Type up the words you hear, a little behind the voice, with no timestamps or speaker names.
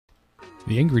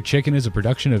The Angry Chicken is a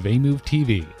production of Amove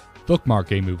TV.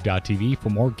 Bookmark amove.tv for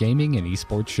more gaming and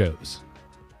esports shows.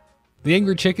 The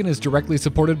Angry Chicken is directly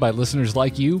supported by listeners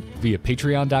like you via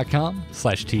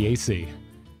patreon.com/TAC.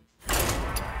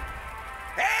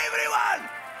 Everyone,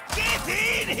 get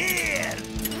in here!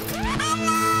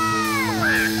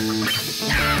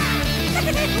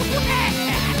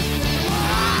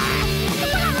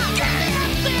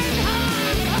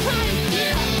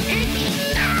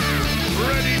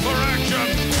 Ready for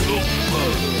action!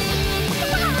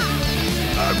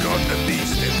 I've got the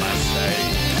beast in my sight.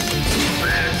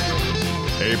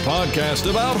 A podcast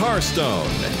about Hearthstone,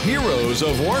 Heroes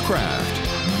of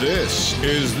Warcraft. This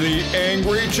is The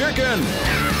Angry Chicken.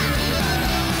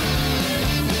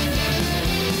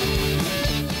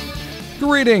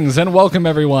 Greetings and welcome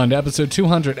everyone to episode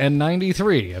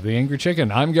 293 of The Angry Chicken.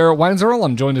 I'm Garrett Weinzerl.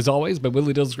 I'm joined as always by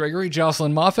Willie Dills Gregory,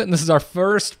 Jocelyn Moffat, and this is our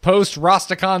first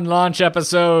post-Rosticon launch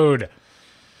episode.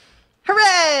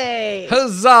 Hooray!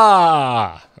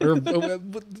 Huzzah!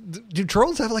 Do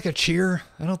trolls have like a cheer?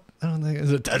 I don't think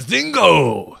it's a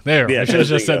Tazingo. There, I should have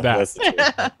just said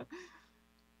that.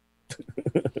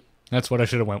 That's what I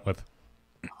should have went with.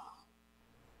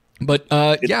 But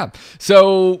yeah,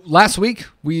 so last week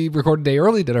we recorded a day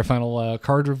early, did our final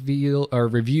card reveal or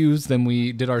reviews. Then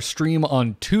we did our stream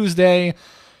on Tuesday.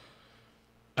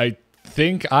 I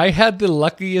think I had the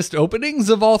luckiest openings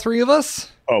of all three of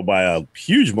us. Oh, by a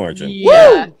huge margin.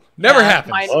 Yeah. Woo! Never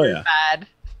happens. Mine Oh, were yeah. bad.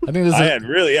 I think this is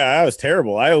I was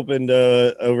terrible. I opened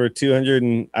over 200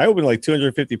 and I opened like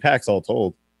 250 packs all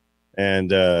told.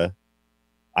 And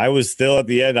I was still at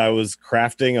the end. I was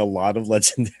crafting a lot of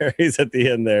legendaries at the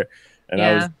end there. And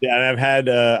I'm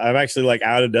actually like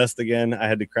out of dust again. I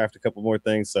had to craft a couple more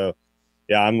things. So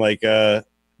yeah, I'm like, but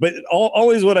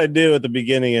always what I do at the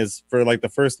beginning is for like the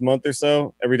first month or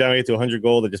so, every time I get to 100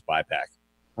 gold, I just buy a pack.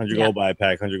 100 gold, buy a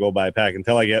pack, 100 gold, buy a pack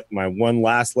until I get my one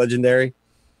last legendary.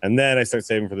 And then I start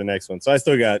saving for the next one. So I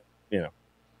still got,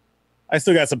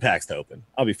 some packs to open.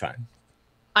 I'll be fine.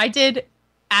 I did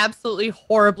absolutely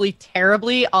horribly,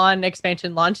 terribly on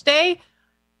expansion launch day,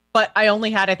 but I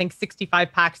only had, I think,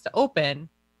 65 packs to open.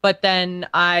 But then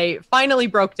I finally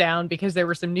broke down because there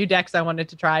were some new decks I wanted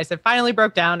to try. So I finally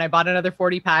broke down. I bought another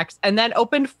 40 packs and then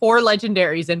opened 4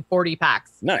 legendaries in 40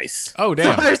 packs. Nice. Oh,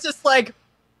 damn. So I was just like,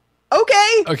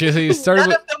 okay, so you started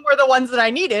none of them were the ones that I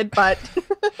needed, but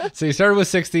So you started with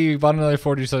 60, you bought another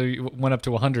 40, so you went up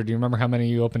to 100. Do you remember how many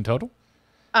you opened total?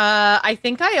 I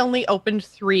think I only opened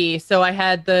 3. So I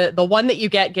had the one that you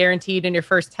get guaranteed in your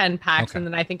first 10 packs, and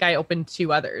then I think I opened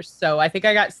 2 others. So I think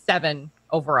I got 7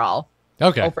 overall.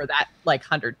 Okay. Over that, like,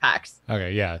 100 packs.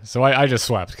 Okay, yeah. So I just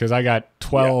swept because I got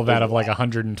 12 out of like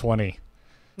 120.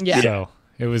 Yeah. So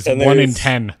it was And 1 in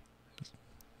 10.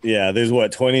 Yeah, there's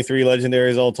 23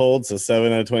 legendaries all told. So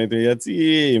 7 out of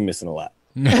 23. You're missing a lot.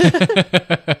 But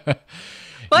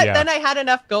then I had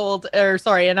enough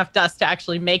enough dust to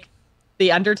actually make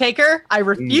the Undertaker. I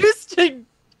refused to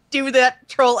do that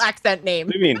troll accent name.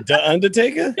 What do you mean, duh,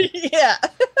 Undertaker? Yeah.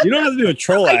 You don't have to do a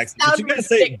troll I accent, but you gotta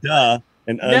say ridiculous. duh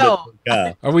and No.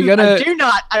 Undertaker. Are we I gonna? do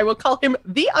not. I will call him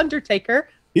the Undertaker.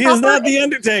 He is not the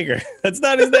Undertaker. That's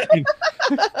not his name.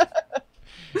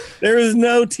 There is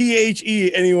no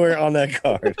THE anywhere on that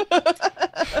card.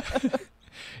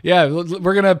 Yeah,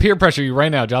 we're gonna peer pressure you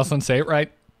right now, Jocelyn. Say it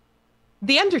right.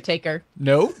 The Undertaker.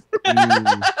 No.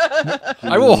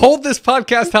 I will hold this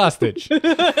podcast hostage.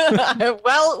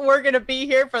 Well, we're going to be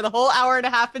here for the whole hour and a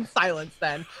half in silence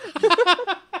then.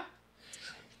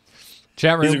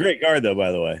 Chat room. He's a great card, though,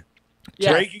 by the way.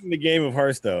 Yes. Breaking the game of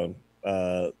Hearthstone,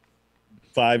 five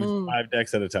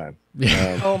decks at a time.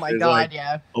 Oh my there's, God, like,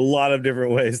 yeah. a lot of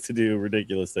different ways to do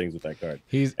ridiculous things with that card.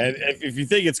 He's And if you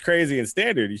think it's crazy and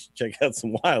standard, you should check out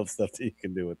some wild stuff that you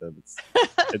can do with them.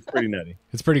 It's pretty nutty.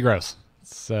 It's pretty gross.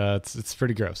 It's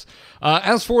pretty gross.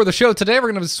 As for the show today,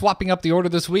 we're going to be swapping up the order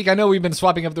this week. I know we've been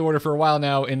swapping up the order for a while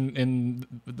now in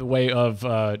the way of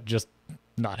just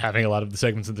not having a lot of the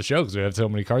segments of the show because we have so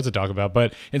many cards to talk about.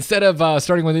 But instead of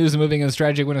starting with news and moving into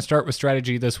strategy, we're going to start with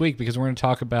strategy this week because we're going to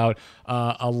talk about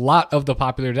a lot of the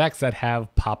popular decks that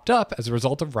have popped up as a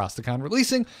result of Rosticon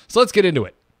releasing. So let's get into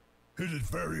it. Hit it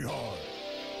very hard.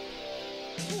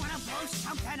 Wanna blow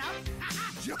something up?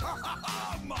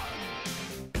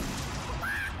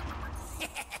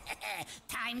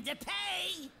 Time to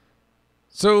pay.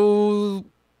 So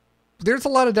there's a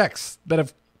lot of decks that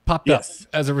have popped up Yes.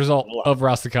 as a result of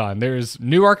Rosticon. There's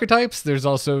new archetypes. There's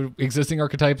also existing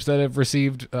archetypes that have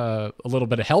received a little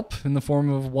bit of help in the form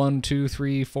of 1, 2,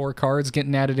 3, 4 cards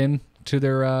getting added in to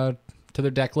their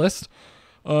deck list.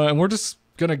 And we're just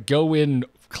gonna go in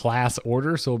class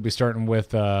order. So we'll be starting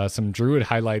with some Druid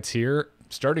highlights here,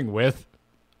 starting with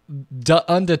the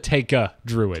Undertaker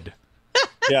druid.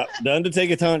 Yeah, the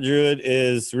Undertaker Taunt Druid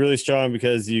is really strong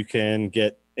because you can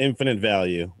get infinite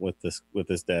value with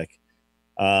this deck.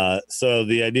 So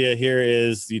the idea here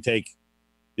is you take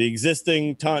the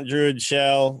existing Taunt Druid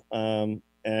shell,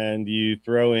 and you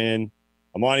throw in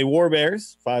Amani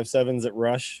Warbears, 5/7s at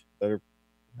rush that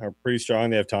are pretty strong.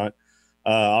 They have taunt.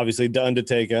 Obviously, the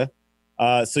Undertaker.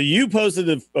 So you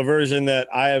posted a version that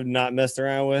I have not messed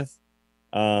around with.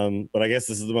 But I guess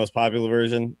this is the most popular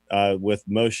version with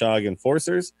Moshog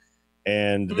Enforcers,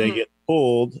 and they get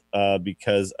pulled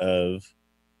because of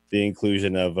the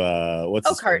inclusion of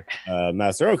Oakheart.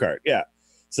 Master Oakheart. Yeah.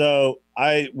 So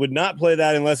I would not play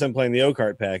that unless I'm playing the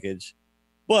Oakheart package.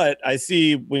 But I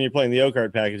see when you're playing the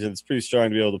Oakheart package, it's pretty strong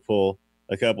to be able to pull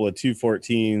a couple of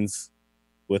 2/14s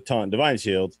with Taunt and Divine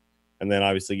Shield, and then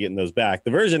obviously getting those back.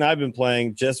 The version I've been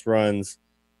playing just runs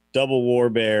double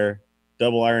Warbear,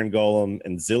 double Iron Golem,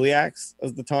 and Ziliax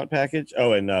as the taunt package.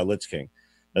 Oh, and Lich King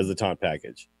as the taunt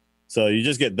package. So you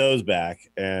just get those back,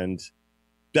 and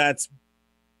that's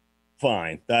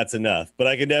fine. That's enough. But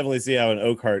I can definitely see how an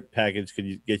Oakheart package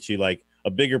could get you like a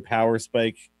bigger power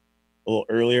spike a little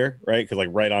earlier, right? Because like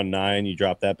right on 9, you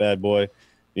drop that bad boy.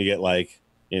 You get like,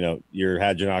 your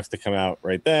Hadronox to come out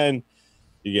right then.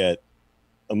 You get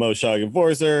a Moshog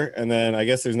Enforcer, and then I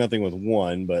guess there's nothing with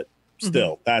 1, but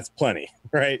still, that's plenty,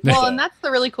 right? Well, and that's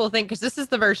the really cool thing, because this is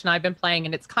the version I've been playing,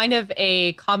 and it's kind of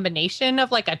a combination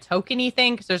of like a tokeny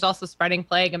thing, because there's also Spreading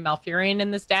Plague and Malfurion in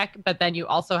this deck, but then you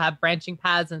also have Branching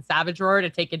Paths and Savage Roar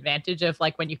to take advantage of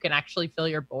like when you can actually fill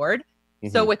your board.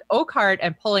 So with Oakheart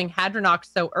and pulling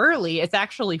Hadronox so early, it's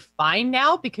actually fine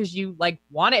now because you like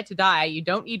want it to die. You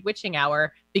don't need Witching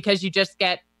Hour because you just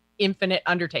get infinite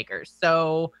Undertakers.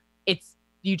 So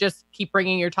you just keep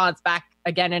bringing your taunts back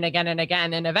again and again and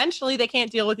again, and eventually they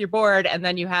can't deal with your board, and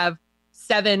then you have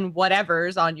 7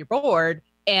 whatevers on your board,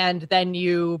 and then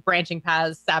you Branching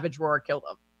Paths, Savage Roar, kill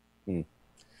them.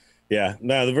 Yeah,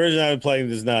 no, the version I've been playing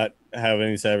does not have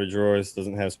any Savage Roars,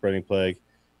 doesn't have Spreading Plague.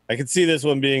 I can see this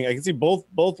one being, I can see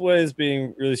both ways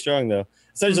being really strong though.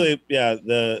 Essentially, yeah,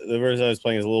 the version I was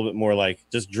playing is a little bit more like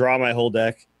just draw my whole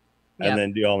deck and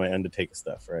then do all my Undertaker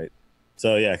stuff, right?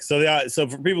 So yeah, so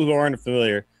for people who aren't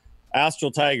familiar,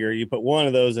 Astral Tiger, you put 1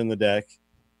 of those in the deck,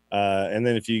 and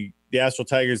then the Astral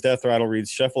Tiger's Death Rattle reads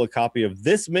shuffle a copy of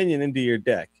this minion into your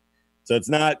deck. So it's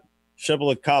not shuffle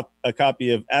a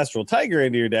copy of Astral Tiger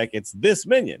into your deck, it's this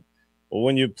minion. Well,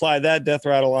 when you apply that Death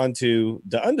Rattle onto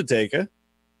the Undertaker,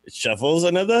 it shuffles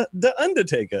another the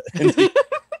Undertaker.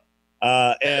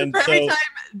 And for every time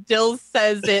Dill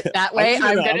says it that way,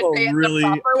 I'm gonna say it the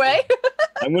proper way.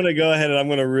 I'm gonna go ahead and I'm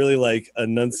gonna really like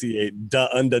enunciate the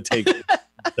Undertaker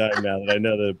time now that I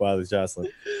know that it bothers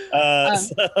Jocelyn.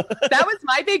 That was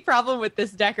my big problem with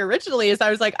this deck originally, is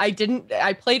I was like,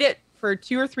 I played it for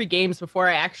 2 or 3 games before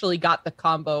I actually got the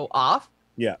combo off.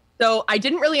 Yeah. So I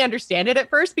didn't really understand it at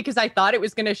first because I thought it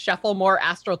was going to shuffle more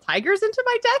Astral Tigers into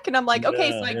my deck. And I'm like,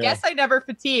 okay, so I guess I never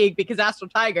fatigue because Astral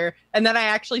Tiger. And then I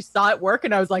actually saw it work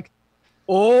and I was like,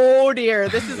 oh dear,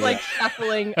 this is like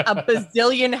shuffling a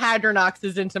bazillion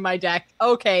Hadronoxes into my deck.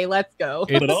 Okay, let's go.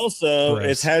 But also,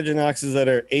 it's Hadronoxes that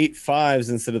are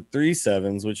 8/5s instead of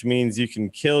 3/7s, which means you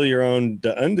can kill your own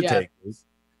Undertakers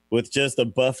with just a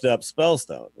buffed up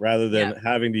Spellstone rather than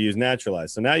having to use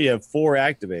Naturalize. So now you have 4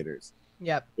 activators.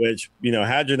 Yep. Which,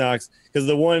 Hadronox, because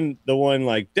the one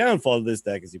like downfall of this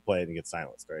deck is you play it and get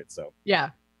silenced, right? So yeah,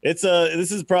 it's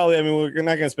this is probably, I mean, we're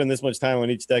not going to spend this much time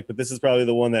on each deck, but this is probably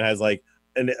the one that has like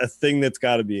a thing that's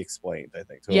got to be explained, I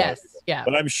think. To a lot of people. Yeah.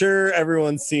 But I'm sure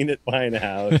everyone's seen it by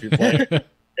now. If you're playing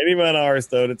any amount of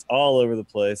Hearthstone, it's all over the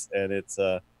place, and it's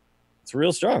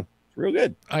real strong. It's real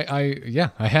good. I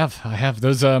have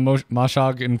those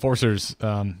Moshog Enforcers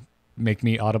make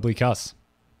me audibly cuss.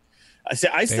 I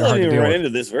still haven't even run into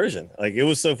this version. Like, it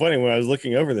was so funny when I was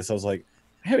looking over this. I was like,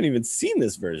 I haven't even seen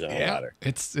this version on ladder.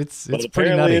 It's but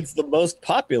pretty nutty. It's the most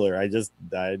popular. I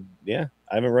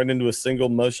haven't run into a single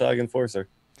Moshog Enforcer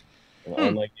in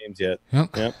online games yet.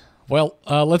 Yep. Well,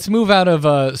 let's move out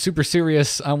of super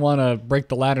serious. I want to break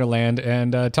the ladder land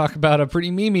and talk about a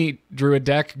pretty memey druid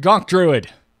deck, Gonk Druid.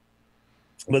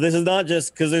 But this is not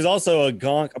just because there's also a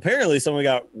Gonk. Apparently, someone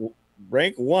got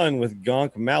rank 1 with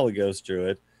Gonk Malagos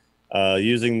Druid.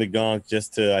 Using the Gonk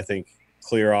just to, I think,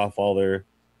 clear off all their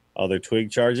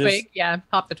twig charges.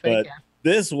 Pop the twig. But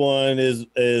this one is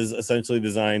essentially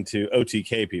designed to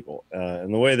OTK people,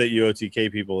 and the way that you OTK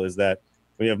people is that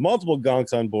when you have multiple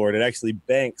Gonks on board, it actually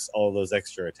banks all those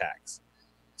extra attacks.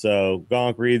 So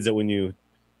Gonk reads that when you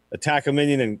attack a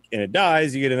minion and it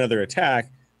dies, you get another attack.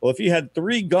 Well, if you had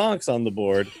 3 Gonks on the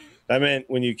board, that meant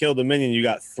when you killed a minion, you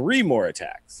got 3 more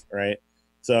attacks, right?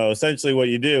 So essentially what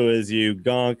you do is you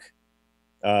gonk,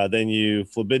 then you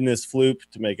Flabidinous Floop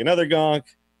to make another gonk.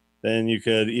 Then you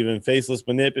could even Faceless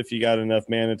Manip if you got enough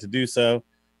mana to do so.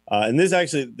 And this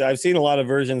actually, I've seen a lot of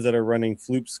versions that are running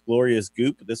Floop's Glorious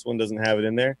Goop. This one doesn't have it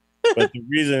in there. But the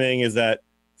reasoning is that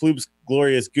Floop's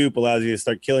Glorious Goop allows you to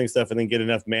start killing stuff and then get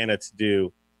enough mana to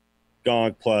do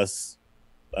Gonk plus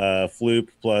Floop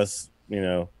plus,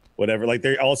 whatever. Like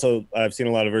they also, I've seen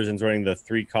a lot of versions running the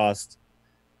 3-cost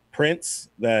Prince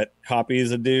that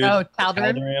copies a dude. Oh,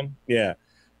 Tal'Darim? Yeah.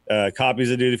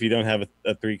 Copies a dude if you don't have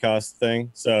a 3-cost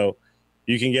thing. So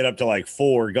you can get up to like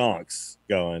 4 gonks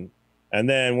going. And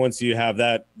then once you have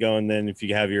that going, then if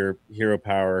you have your hero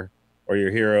power or your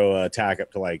hero attack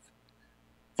up to like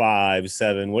 5,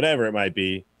 7, whatever it might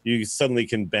be, you suddenly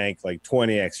can bank like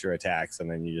 20 extra attacks,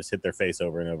 and then you just hit their face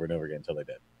over and over and over again until they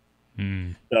dead.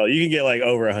 So you can get like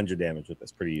over 100 damage with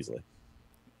this pretty easily.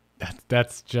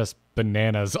 That's just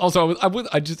bananas. Also,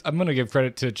 I'm gonna give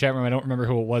credit to chat room. I don't remember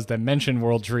who it was that mentioned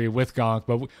World Tree with Gonk,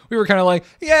 but we were kind of like,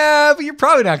 yeah, but you're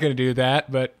probably not gonna do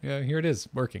that. But here it is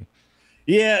working.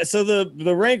 Yeah. So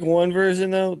the rank 1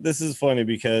 version though, this is funny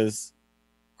because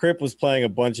Crip was playing a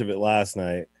bunch of it last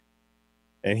night,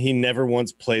 and he never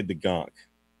once played the Gonk.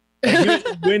 Like, he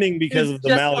was winning because of the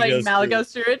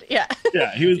Malagos Druid. Yeah.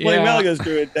 Yeah, he was playing Malagos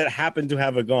Druid that happened to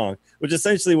have a Gonk, which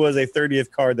essentially was a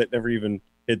 30th card that never even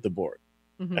hit the board.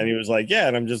 And he was like, yeah,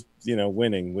 and I'm just,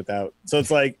 winning without. So it's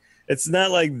like, it's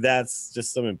not like that's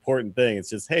just some important thing.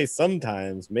 It's just, hey,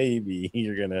 sometimes maybe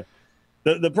you're going to.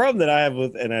 The problem that I have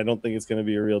with, and I don't think it's going to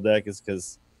be a real deck, is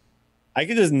because I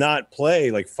could just not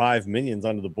play like 5 minions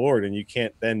onto the board, and you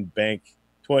can't then bank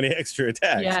 20 extra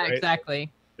attacks. Yeah, right?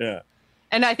 Exactly. Yeah.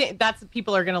 And I think that's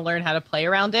people are going to learn how to play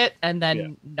around it and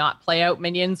then not play out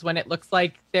minions when it looks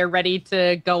like they're ready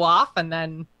to go off. And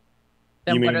then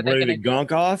you mean what are they ready going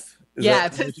to gonk off? Ready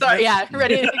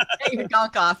to take the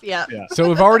gonk off. Yeah. So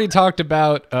we've already talked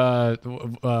about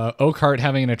Oakheart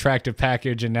having an attractive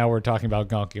package, and now we're talking about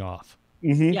gonking off.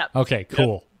 Yeah. Okay,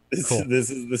 cool. Cool. This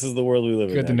is the world we live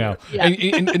in. Good to know. Yeah.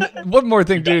 And one more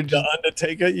thing, dude. The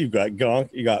Undertaker, you've got Gonk,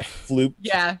 you got Floop,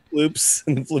 Floops,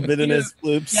 and Flabidinous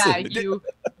Floops. Yeah, you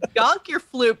gonk your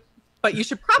Floop, but you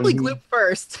should probably Gloop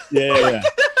first. Yeah.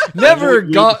 Never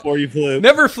gonk before you Floop.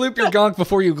 Never floop your gonk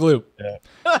before you gloop. Yeah.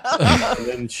 And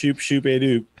then shoop a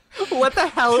doop. What the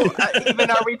hell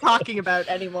even are we talking about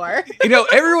anymore?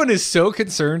 Everyone is so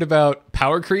concerned about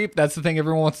power creep. That's the thing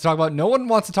everyone wants to talk about. No one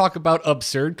wants to talk about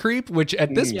absurd creep, which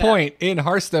at this point in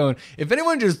Hearthstone, if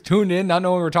anyone just tuned in, not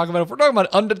knowing what we're talking about, if we're talking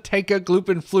about Undertaker, Gloop,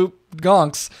 and Floop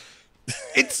gonks,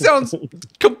 it sounds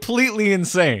completely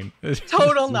insane.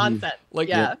 Total nonsense.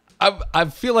 I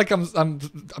feel like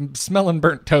I'm smelling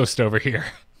burnt toast over here.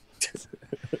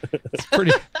 It's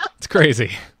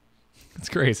crazy. It's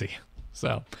crazy.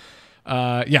 So,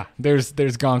 there's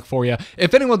Gonk for you.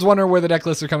 If anyone's wondering where the deck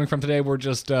lists are coming from today, we're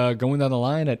just going down the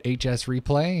line at HS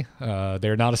Replay.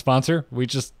 They're not a sponsor. We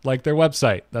just like their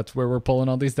website. That's where we're pulling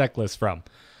all these deck lists from.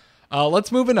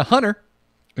 Let's move into Hunter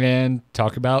and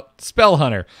talk about Spell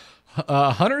Hunter.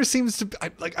 Hunter seems to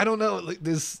I don't know, like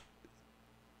this.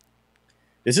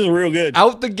 This is real good.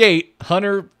 Out the gate,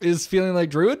 Hunter is feeling like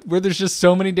Druid, where there's just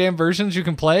so many damn versions you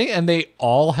can play, and they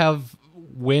all have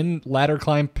win ladder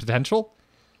climb potential.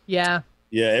 Yeah,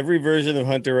 every version of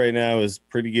Hunter right now is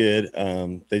pretty good.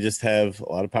 They just have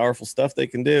a lot of powerful stuff they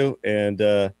can do, and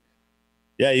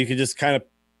you can just kind of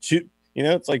shoot.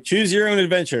 It's like choose your own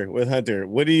adventure with Hunter.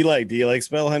 What do you like? Do you like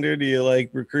Spell Hunter? Do you like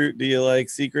Recruit? Do you like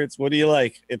Secrets? What do you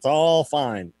like? It's all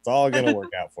fine. It's all gonna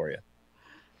work out for you.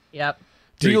 Yep.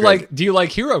 Do you like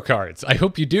hero cards? I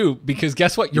hope you do, because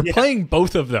guess what? You're playing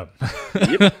both of them.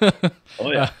 Yep.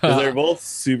 Oh yeah, because they're both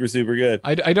super, super good.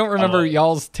 I don't remember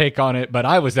y'all's take on it, but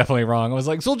I was definitely wrong. I was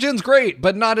like, Zul'jin's great,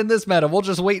 but not in this meta. We'll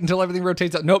just wait until everything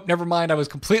rotates out. Nope, never mind. I was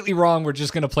completely wrong. We're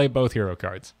just gonna play both hero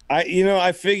cards.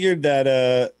 I figured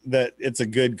that that it's a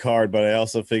good card, but I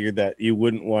also figured that you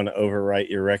wouldn't want to overwrite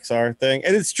your Rexar thing.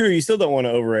 And it's true, you still don't want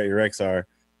to overwrite your Rexar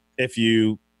if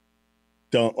you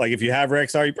don't if you have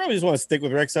Rexar, you probably just want to stick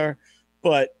with Rexar.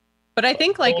 But I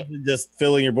think just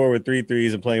filling your board with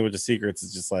 3/3s and playing with the Secrets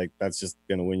is just that's just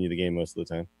gonna win you the game most of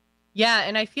the time. Yeah,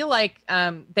 and I feel like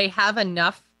they have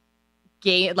enough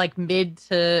game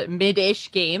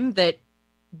mid-ish game that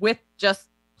with just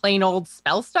plain old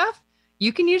spell stuff,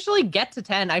 you can usually get to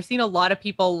 10. I've seen a lot of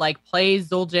people play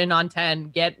Zul'jin on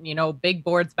 10, get big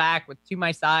boards back with To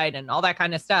My Side and all that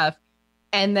kind of stuff,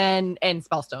 and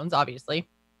Spellstones obviously.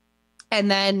 And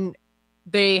then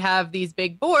they have these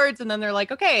big boards, and then they're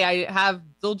like, okay, I have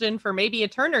Zul'jin for maybe a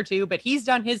turn or two, but he's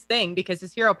done his thing because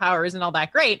his hero power isn't all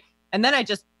that great. And then I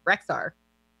just Rexar.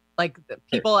 The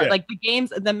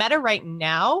games, the meta right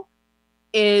now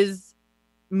is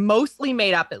mostly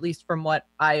made up, at least from what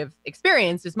I've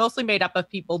experienced, is mostly made up of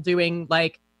people doing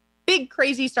like big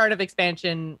crazy start of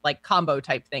expansion, like combo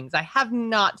type things. I have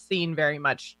not seen very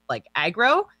much like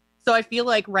aggro. So I feel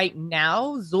like right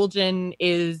now Zul'jin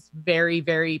is very,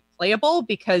 very playable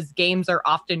because games are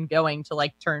often going to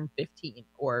like turn 15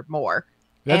 or more.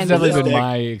 That's And definitely so- been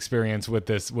my experience with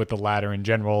the ladder in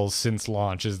general since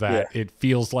launch, is that it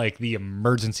feels like the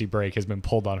emergency brake has been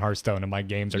pulled on Hearthstone and my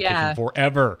games are taking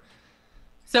forever.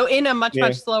 So in a much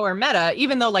slower meta,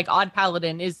 even though like Odd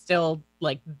Paladin is still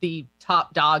like the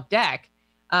top dog deck,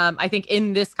 I think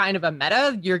in this kind of a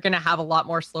meta, you're going to have a lot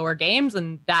more slower games,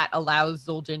 and that allows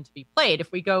Zul'jin to be played.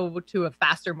 If we go to a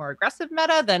faster, more aggressive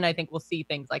meta, then I think we'll see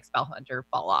things like Spellhunter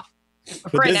fall off.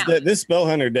 But this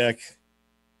Spellhunter deck,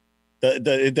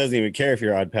 it doesn't even care if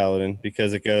you're Odd Paladin,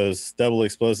 because it goes double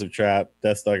explosive trap,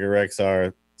 Deathstalker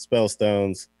Rexar,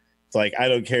 Spellstones. It's like, I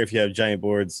don't care if you have giant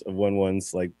boards of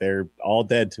 1/1s, like they're all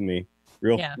dead to me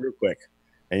real quick.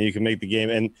 And you can make the game.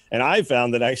 And I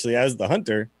found that actually as the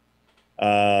hunter,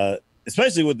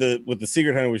 especially with the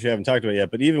Secret Hunter, which we haven't talked about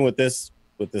yet, but even with this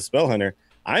Spell Hunter,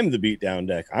 I'm the beatdown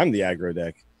deck. I'm the aggro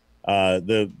deck.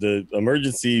 The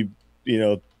emergency,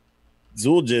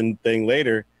 Zul'jin thing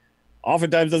later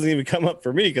oftentimes doesn't even come up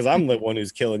for me because I'm the one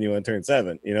who's killing you on turn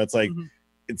 7. It's like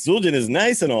Zul'jin is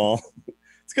nice and all.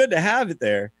 It's good to have it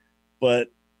there, but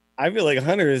I feel like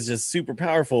Hunter is just super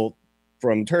powerful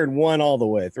from turn 1 all the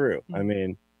way through. I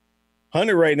mean,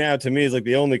 Hunter right now to me is like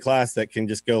the only class that can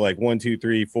just go like 1, 2,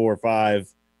 3, 4,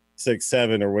 5, 6,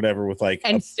 7 or whatever with like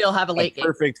still have a late game.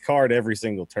 Perfect card every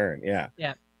single turn. Yeah.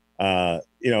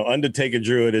 Undertaker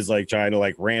Druid is like trying to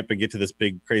like ramp and get to this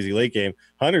big crazy late game.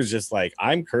 Hunter's just like,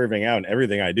 I'm curving out and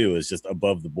everything I do is just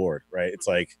above the board, right? It's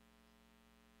like,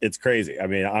 it's crazy. I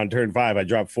mean, on turn 5 I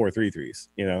dropped 4 3/3s,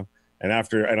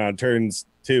 and on turns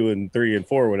 2 and 3 and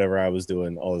 4 whatever, I was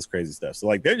doing all this crazy stuff. So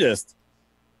like they just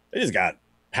got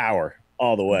power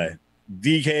all the way.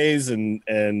 DKs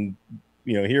and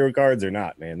hero cards or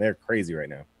not, man, they're crazy right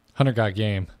now. Hunter got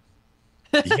game.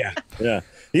 yeah.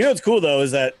 What's cool though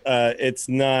is that it's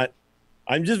not.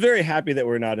 I'm just very happy that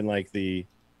we're not in like that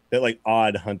like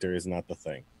odd hunter is not the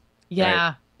thing.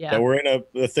 Yeah. That we're in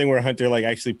a thing where hunter like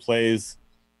actually plays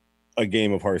a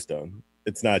game of Hearthstone.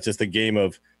 It's not just a game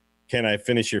of can I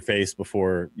finish your face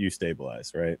before you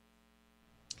stabilize, right?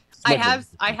 I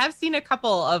have seen a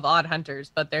couple of odd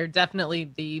hunters, but they're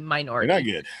definitely the minority. They're not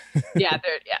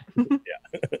good.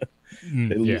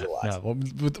 They lose a lot. Yeah. Well,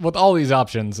 with all these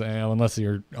options, unless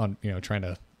you're on, trying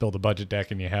to build a budget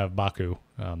deck and you have Baku,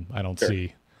 I don't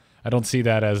see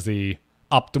that as the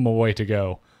optimal way to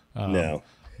go. No,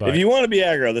 but if you want to be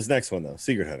aggro, this next one though,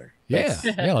 Secret Hunter.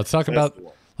 Let's talk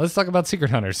about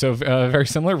Secret Hunter. So very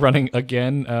similar, running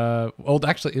again.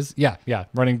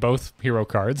 Running both hero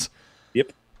cards.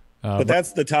 Yep. But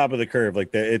that's the top of the curve.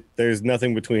 Like there's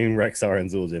nothing between Rexar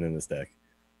and Zul'jin in this deck,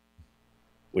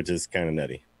 which is kind of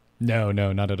nutty. No,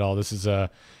 not at all. This is a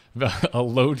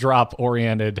low drop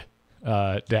oriented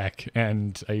deck,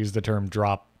 and I use the term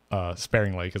drop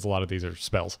sparingly because a lot of these are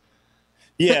spells.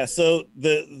 Yeah. So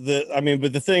but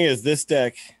the thing is, this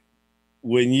deck,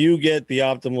 when you get the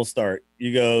optimal start,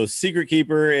 you go Secret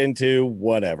Keeper into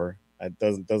whatever. It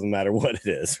doesn't matter what it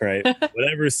is, right?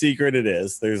 Whatever secret it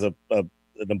is, there's an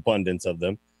abundance of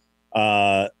them.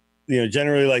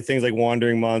 Generally like things like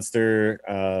Wandering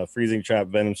Monster, Freezing Trap,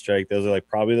 Venom Strike. Those are like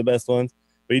probably the best ones.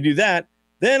 But you do that.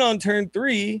 Then on turn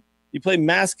 3, you play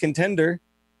Mass Contender.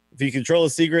 If you control a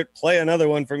secret, play another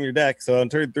one from your deck. So on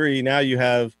turn 3, now you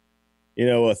have, a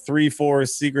 3/4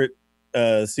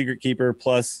 secret keeper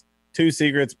plus 2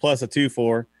 secrets plus a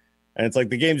 2/4. And it's like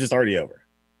the game's just already over.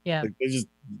 Yeah. Like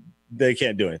they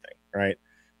can't do anything, right?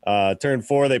 Turn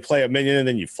 4, they play a minion and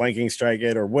then you flanking strike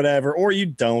it or whatever, or you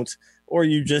don't. Or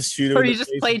you just shoot it. Or you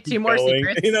just played 2 more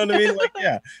secrets. You know what I mean? Like,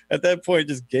 yeah. At that point,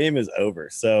 just game is over.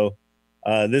 So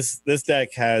this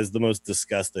deck has the most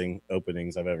disgusting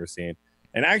openings I've ever seen.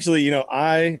 And actually,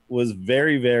 I was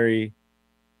very, very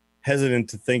hesitant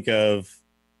to think of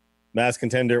Mass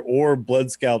Contender or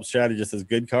Blood Scalp Strategist as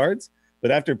good cards.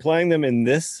 But after playing them in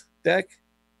this deck,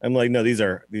 I'm like, no, these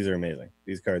are amazing.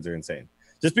 These cards are insane.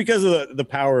 Just because of the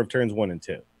power of turns 1 and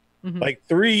 2. Mm-hmm. Like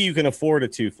 3, you can afford a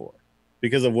 2/4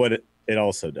 because of what it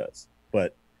also does.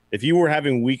 But if you were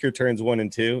having weaker turns 1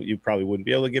 and 2, you probably wouldn't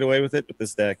be able to get away with it. But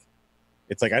this deck,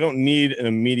 it's like I don't need an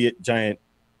immediate giant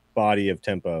body of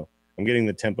tempo. I'm getting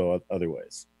the tempo other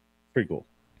ways. Pretty cool.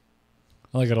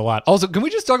 I like it a lot. Also, can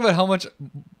we just talk about how much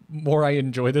more I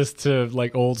enjoy this to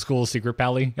like old school Secret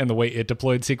Pally and the way it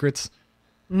deployed secrets?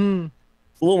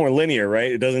 a little more linear,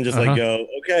 right? It doesn't just like go,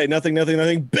 okay, nothing,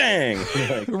 bang.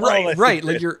 Like, right.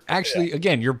 Like you're actually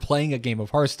again, you're playing a game of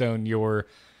Hearthstone. You're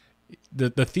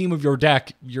the theme of your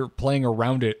deck. You're playing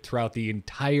around it throughout the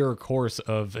entire course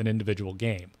of an individual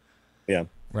game. Yeah,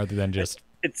 rather than just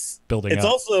it's building. It's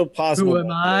up. also possible. Who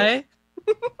am I?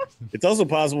 It's also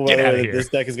possible, by the way, that this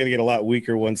deck is going to get a lot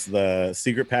weaker once the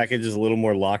secret package is a little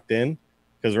more locked in.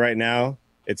 Because right now,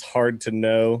 it's hard to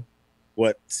know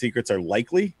what secrets are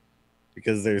likely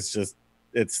because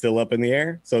it's still up in the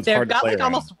air. So it's hard to play. They've got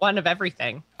like almost one of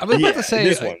everything. I was about to say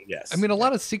this one, yes. I mean, a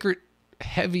lot of secret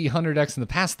heavy hunter decks in the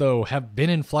past, though, have been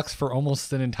in flux for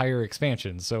almost an entire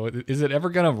expansion. So is it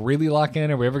ever going to really lock in?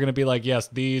 Are we ever going to be like, yes,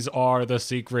 these are the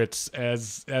secrets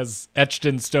as etched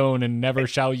in stone and never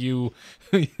shall you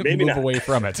move away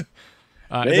from it?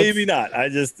 Maybe not.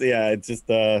 It's just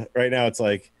right now it's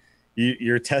like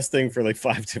you're testing for like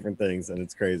 5 different things and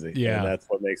it's crazy. Yeah. And that's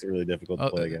what makes it really difficult to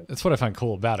play again. That's what I find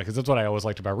cool about it, because that's what I always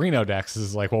liked about Reno decks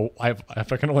is like, well,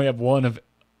 if I can only have one of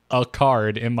a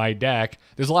card in my deck,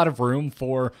 there's a lot of room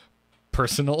for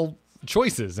personal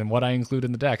choices and what I include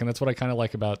in the deck. And that's what I kind of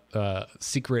like about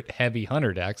secret heavy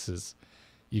hunter decks is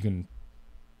you can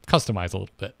customize a little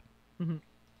bit. Mm-hmm.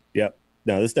 Yep.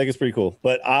 No, this deck is pretty cool,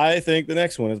 but I think the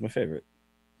next one is my favorite.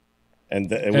 And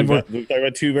we've talked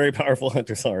about 2 very powerful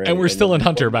hunters already. And we're still in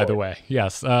Hunter, by the way.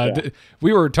 Yes.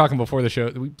 We were talking before the show.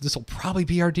 This will probably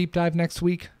be our deep dive next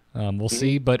week. We'll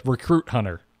see. But Recruit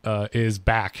Hunter is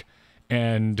back.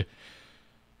 And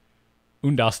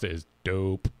Undasta is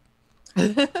dope.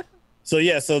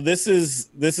 So this is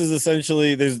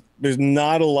essentially there's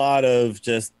not a lot of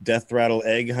just Death Rattle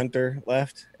Egg Hunter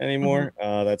left anymore.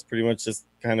 That's pretty much just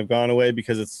kind of gone away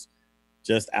because it's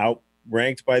just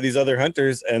outranked by these other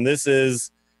hunters. And this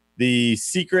is the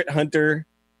Secret Hunter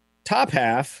top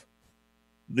half,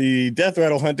 the Death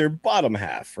Rattle Hunter bottom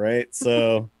half, right?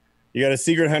 So you got a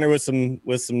Secret Hunter with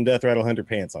some Death Rattle Hunter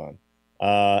pants on.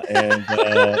 I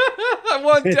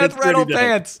want Death Rattle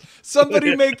pants.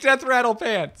 Somebody make Death Rattle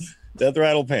pants. Death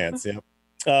Rattle pants, yeah.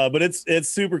 But it's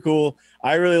super cool.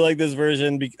 I really like this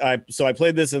version. I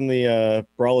played this in the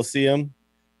Brawliseum,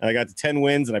 and I got to 10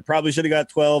 wins, and I probably should have got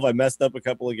 12. I messed up a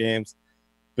couple of games.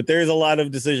 But there's a lot of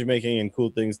decision making and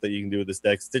cool things that you can do with this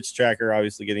deck. Stitch Tracker,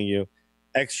 obviously getting you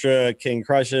extra King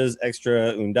Crushes,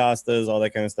 extra Undastas, all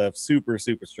that kind of stuff. Super,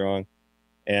 super strong.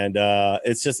 And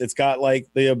it's got like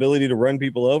the ability to run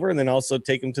people over and then also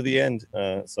take them to the end.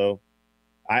 So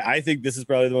I think this is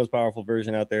probably the most powerful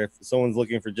version out there. If someone's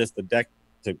looking for just the deck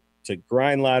to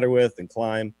grind ladder with and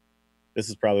climb, this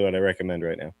is probably what I recommend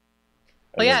right now.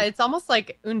 Well, yeah, it's almost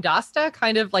like Undasta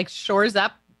kind of like shores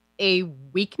up a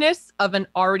weakness of an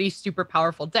already super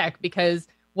powerful deck, because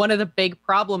one of the big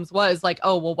problems was like,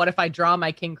 oh, well, what if I draw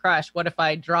my King Crush? What if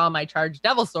I draw my Charged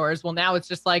Devil Swords? Well, now it's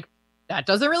just like, that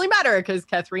doesn't really matter because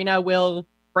Katharina will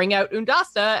bring out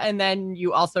Undasta and then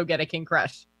you also get a King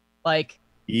Crush. Like,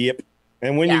 yep.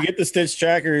 And when you get the Stitch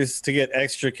Trackers to get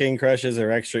extra King Crushes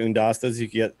or extra Undastas, you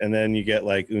get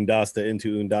like Undasta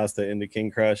into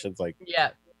King Crush. It's like,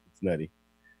 it's nutty.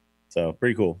 So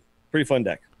pretty cool. Pretty fun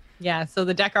deck. Yeah. So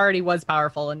the deck already was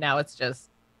powerful and now it's just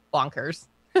bonkers.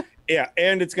 Yeah,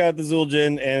 and it's got the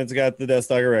Zul'jin and it's got the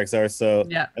Deathstalker Rexar. So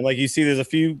and like you see, there's a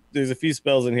few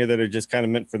spells in here that are just kind of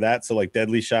meant for that. So like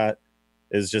Deadly Shot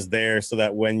is just there so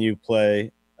that when you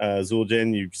play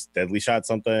Zul'jin, you just Deadly Shot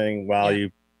something while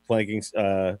you flanking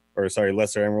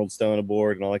Lesser Emerald Stone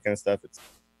aboard and all that kind of stuff.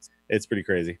 It's pretty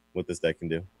crazy what this deck can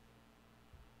do.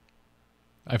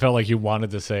 I felt like you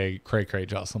wanted to say Cray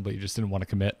Jocelyn, but you just didn't want to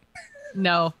commit.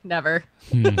 No, never.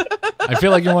 I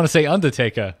feel like you want to say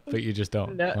Undertaker, but you just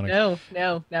don't. No,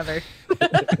 never.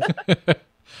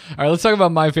 All right, let's talk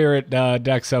about my favorite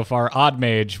deck so far, Odd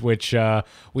Mage, which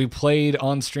we played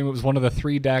on stream. It was one of the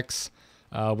 3 decks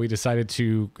we decided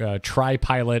to try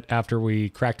pilot after we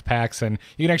cracked packs. And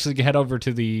you can actually head over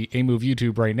to the A-Move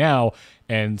YouTube right now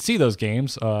and see those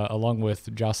games, along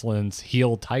with Jocelyn's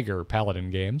Heal Tiger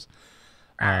Paladin games.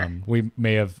 We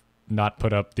may have not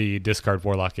put up the Discard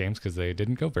Warlock games because they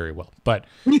didn't go very well. But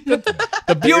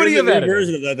the beauty of it,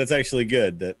 version of that's actually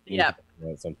good. That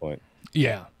at some point.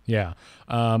 Yeah.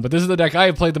 But this is the deck I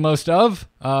have played the most of.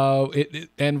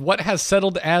 And what has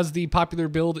settled as the popular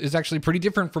build is actually pretty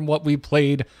different from what we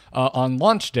played on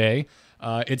launch day.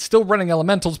 It's still running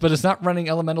elementals, but it's not running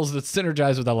elementals that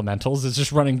synergize with elementals. It's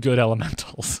just running good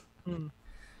elementals.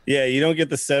 Yeah, you don't get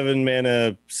the 7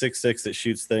 mana 6/6 that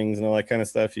shoots things and all that kind of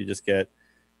stuff. You just get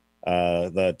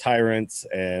the Tyrants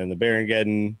and the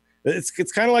Barongeddon.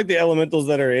 It's kind of like the elementals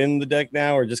that are in the deck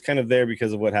now are just kind of there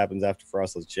because of what happens after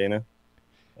Frostless Jaina.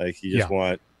 Like you just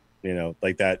want,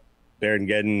 like that Baron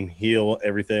Geddon heal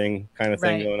everything kind of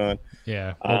thing Right. going on.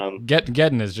 Yeah. Well,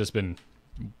 Geddon has just been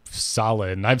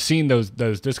solid, and I've seen those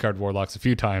discard warlocks a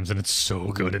few times, and it's so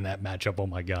good in that matchup. Oh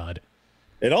my god.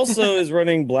 It also is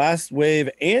running Blast Wave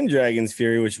and Dragon's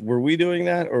Fury, which were we doing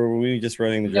that or were we just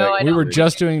running the No, Dragon? I We were don't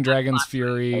just doing Dragon's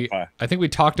Fury. Okay. I think we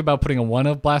talked about putting a 1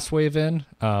 of Blast Wave in,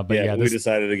 but yeah, we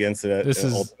decided against it. this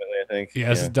is- ultimately, I think. yeah,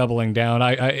 this is doubling down.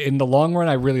 I in the long run,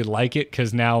 I really like it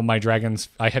because now my Dragons.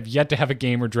 I have yet to have a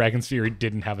game where Dragon's Fury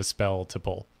didn't have a spell to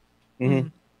pull.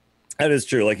 That is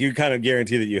true. Like you kind of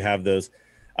guarantee that you have those.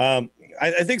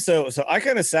 I think so. So I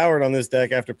kind of soured on this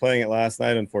deck after playing it last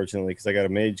night, unfortunately, because I got a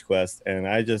Mage Quest and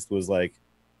I just was like,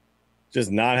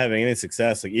 just not having any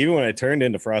success. Like even when I turned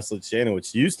into Frostlit Shannon,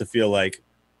 which used to feel like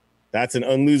that's an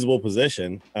unlosable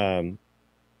position,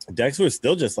 decks were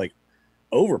still just like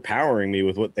overpowering me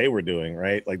with what they were doing.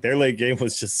 Right, like their late game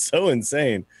was just so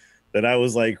insane that I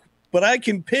was like, but I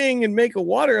can ping and make a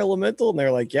water elemental, and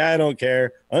they're like, yeah, I don't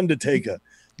care, Undertaker.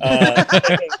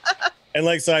 And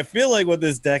like, so I feel like what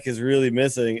this deck is really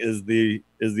missing is the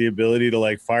ability to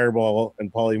like fireball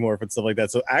and polymorph and stuff like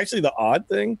that. So actually, the odd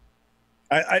thing,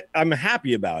 I'm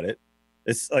happy about it.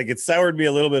 It's like it soured me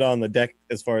a little bit on the deck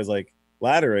as far as like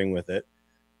laddering with it,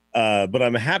 but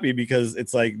I'm happy because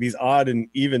it's like these odd and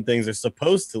even things are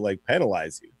supposed to like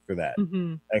penalize you for that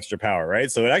extra power,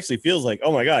 right? So it actually feels like,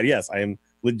 oh my god, yes, I am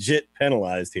legit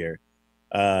penalized here.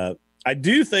 I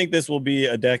do think this will be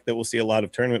a deck that will see a lot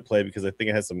of tournament play because I think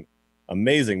it has some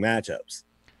amazing matchups.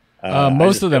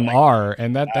 Most of them are,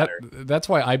 and that's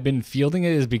why I've been fielding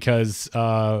it is because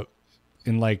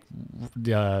in like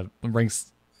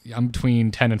ranks, I'm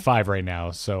between 10 and 5 right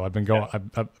now, so I've been going.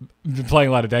 I've been playing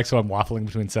a lot of decks, so I'm waffling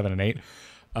between 7 and 8.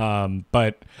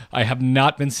 But I have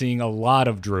not been seeing a lot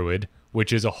of Druid,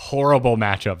 which is a horrible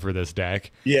matchup for this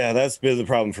deck. Yeah, that's been the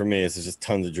problem for me. Is there's just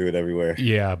tons of Druid everywhere.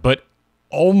 Yeah, but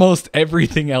almost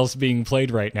everything else being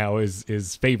played right now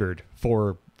is favored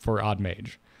for Odd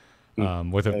Mage.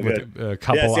 With a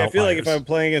couple. Yeah, see, I feel like if outliers. I'm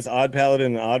playing against Odd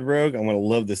Paladin and Odd Rogue, I'm gonna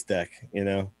love this deck, you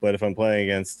know. But if I'm playing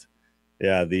against,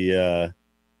 the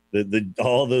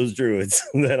all those Druids,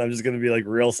 then I'm just gonna be like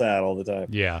real sad all the time.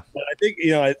 Yeah. But I think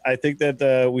I think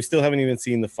that we still haven't even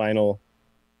seen the final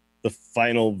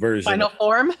version. Final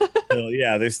form. So,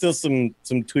 yeah, there's still some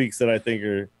tweaks that I think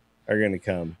are going to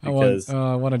come because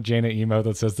I want a Jaina emote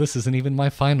that says this isn't even my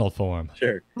final form.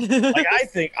 sure. Like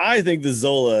I think the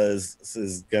Zola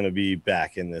is going to be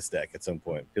back in this deck at some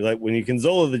point because like when you can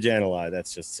Zola the Jan'alai,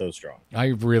 that's just so strong. I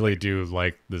really do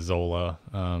like the Zola,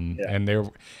 and there's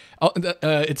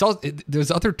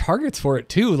other targets for it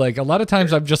too. Like a lot of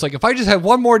times, I'm just like, if I just had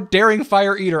one more Daring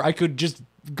Fire Eater, I could just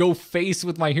go face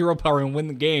with my hero power and win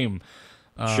the game.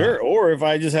 Sure. Or if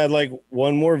I just had like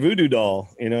one more voodoo doll,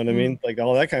 you know what I mean? Like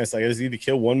all that kind of stuff. I just need to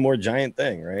kill one more giant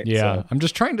thing, right? Yeah. So, I'm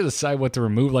just trying to decide what to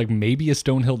remove. Like maybe a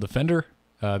Stonehill Defender.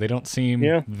 They don't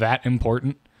seem that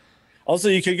important. also,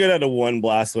 you could go down to one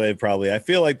Blast Wave probably. I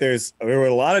feel like there were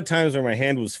a lot of times where my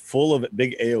hand was full of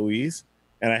big AoEs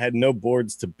and I had no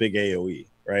boards to big AoE,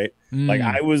 right? Like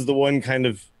I was the one kind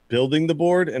of building the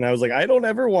board, and I was like, I don't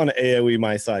ever want to AoE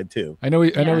my side too. I know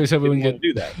we said we wouldn't get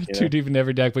do that too deep in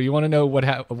every deck, but you want to know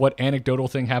what anecdotal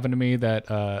thing happened to me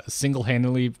that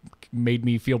single-handedly made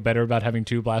me feel better about having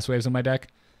 2 Blast Waves in my deck?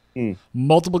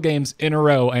 Multiple games in a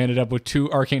row, I ended up with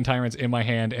 2 Arcane Tyrants in my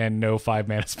hand and no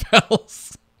 5-mana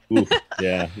spells. Oof,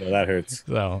 yeah, no, that hurts.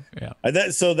 So yeah,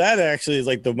 that actually is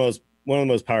like one of the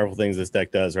most powerful things this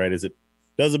deck does, right? Is it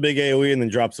does a big AoE and then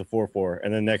drops a 4/4,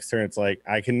 and then next turn it's like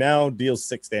I can now deal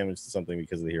 6 damage to something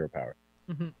because of the hero power.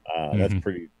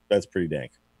 That's pretty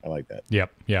dank. I like that.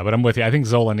 Yep, yeah, but I'm with you. I think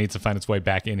Zola needs to find its way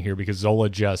back in here because Zola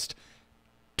just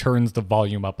turns the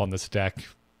volume up on this deck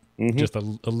just a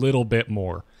little bit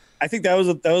more. I think that was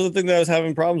the thing that I was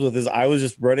having problems with is I was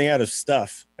just running out of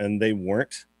stuff and they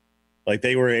weren't. Like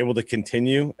they were able to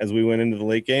continue as we went into the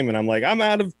late game, and I'm like, I'm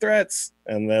out of threats,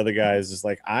 and the other guy is just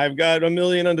like, I've got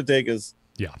 1,000,000 Undertakers.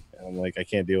 Yeah, and I'm like, I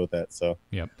can't deal with that. So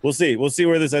yep. We'll see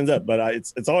where this ends up, but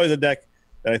it's always a deck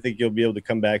that I think you'll be able to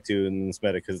come back to in this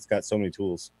meta because it's got so many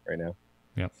tools right now.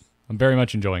 Yep, I'm very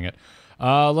much enjoying it.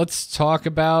 Let's talk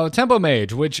about Tempo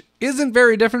Mage, which isn't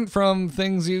very different from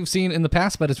things you've seen in the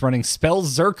past, but it's running Spell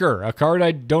Zerker, a card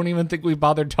I don't even think we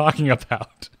bothered talking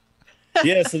about.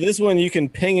 Yeah, so this one you can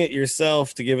ping it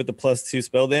yourself to give it the +2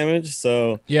 spell damage.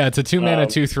 So yeah, it's a 2-mana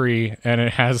 2/3, and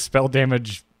it has spell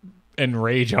damage and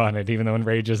rage on it, even though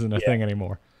enrage isn't a thing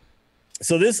anymore.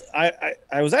 So this,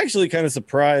 I was actually kind of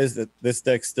surprised that this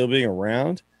deck's still being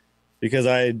around because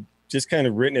I had just kind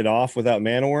of written it off without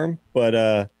Mana Worm.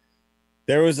 But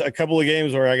there was a couple of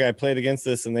games where I played against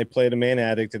this and they played a Mana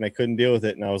Addict and I couldn't deal with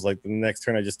it. And I was like, the next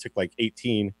turn I just took like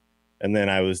 18 and then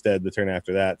I was dead the turn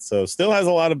after that. So still has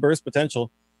a lot of burst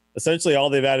potential. Essentially, all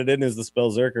they've added in is the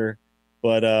spell Zerker,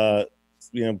 but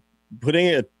putting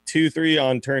a 2/3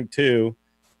 on turn 2,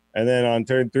 and then on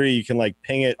turn 3 you can like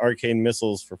ping it arcane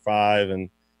missiles for 5, and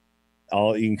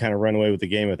you can kind of run away with the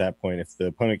game at that point. If the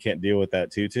opponent can't deal with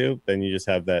that 2/2, then you just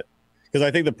have that. Because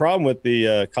I think the problem with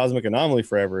the Cosmic Anomaly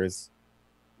Forever is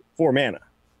 4 mana.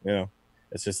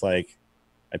 It's just like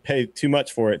I pay too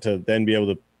much for it to then be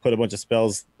able to put a bunch of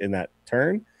spells in that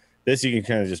turn. This you can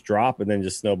kind of just drop and then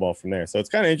just snowball from there. So it's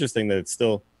kind of interesting that it's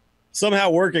still somehow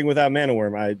working without Mana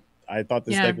Worm. I thought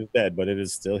this deck was dead, but it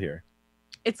is still here.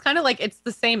 It's kind of like it's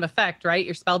the same effect, right?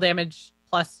 Your spell damage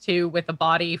 +2 with a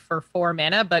body for 4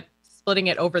 mana, but splitting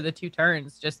it over the 2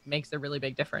 turns just makes a really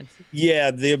big difference. Yeah,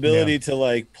 the ability to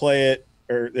like play it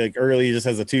or like early just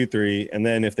has a 2/3, and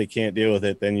then if they can't deal with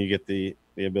it, then you get the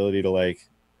ability to like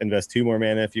invest 2 more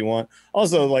mana if you want.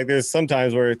 Also, like there's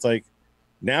sometimes where it's like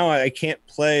now I can't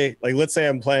play, like let's say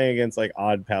I'm playing against like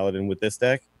Odd Paladin with this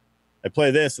deck. I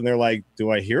play this and they're like,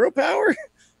 do I hero power?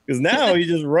 Because now he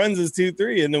just runs his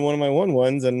 2/3 into one of my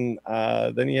 1/1s, and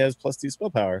then he has +2 spell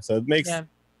power. So it makes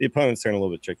the opponent's turn a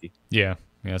little bit tricky. Yeah.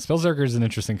 Spell Zerker is an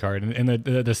interesting card, and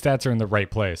the stats are in the right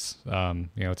place.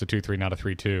 It's a 2/3, not a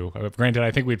 3/2. Granted,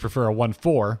 I think we'd prefer a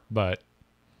 1/4, but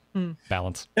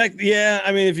balance. Yeah,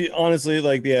 I mean, if you honestly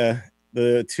like,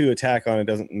 the 2 attack on it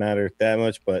doesn't matter that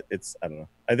much, but I don't know.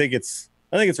 I think it's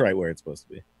right where it's supposed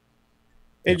to be.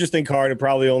 Interesting card. It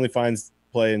probably only finds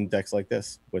play in decks like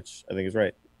this, which I think is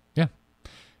right.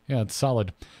 Yeah, it's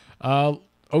solid.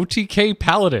 OTK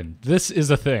Paladin. This is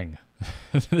a thing.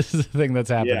 This is a thing that's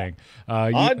happening.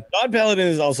 Odd Paladin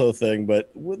is also a thing,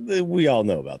 but we all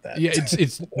know about that. Yeah,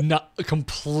 it's not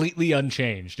completely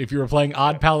unchanged. If you were playing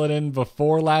Odd Paladin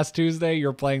before last Tuesday,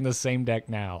 you're playing the same deck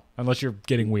now, unless you're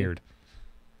getting weird.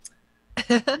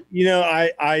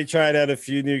 I tried out a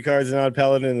few new cards in Odd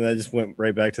Paladin, and I just went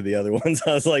right back to the other ones.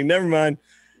 I was like, never mind.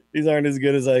 These aren't as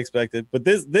good as I expected. But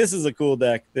this is a cool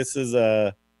deck. This is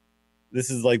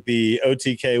like the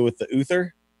OTK with the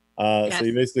Uther. So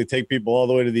you basically take people all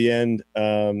the way to the end,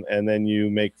 and then you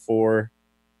make 4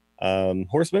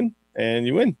 horsemen, and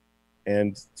you win.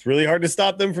 And it's really hard to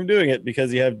stop them from doing it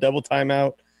because you have double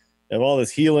timeout, you have all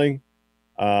this healing.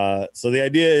 So the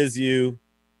idea is you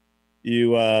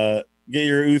get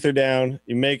your Uther down,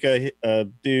 you make a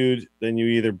dude, then you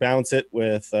either bounce it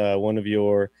with one of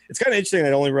your. It's kind of interesting that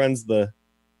it only runs the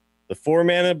 4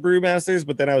 mana Brewmasters,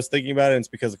 but then I was thinking about it, and it's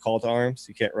because of Call to Arms.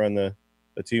 You can't run the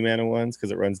 2 mana ones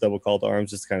because it runs double Call to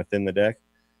Arms just to kind of thin the deck.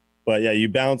 But yeah, you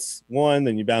bounce one,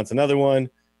 then you bounce another one,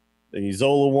 then you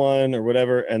Zola one or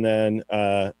whatever, and then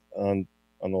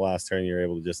on the last turn you're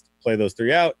able to just play those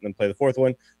 3 out and then play the 4th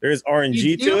one. There is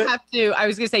RNG to it. I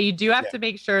was gonna say you do have to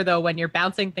make sure though when you're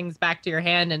bouncing things back to your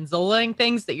hand and Zolaing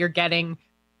things that you're getting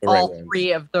all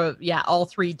 3 of all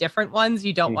 3 different ones.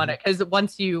 You don't want it because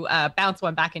once you bounce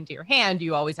one back into your hand,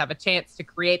 you always have a chance to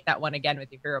create that one again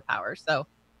with your hero power. So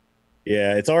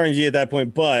yeah, it's RNG at that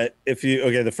point. But if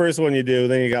the first one you do,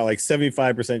 then you got like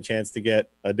 75% chance to get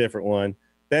a different one.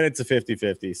 Then it's a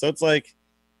 50-50. So it's like,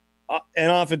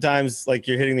 and oftentimes like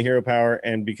you're hitting the hero power,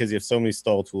 and because you have so many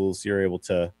stall tools, you're able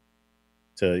to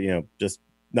just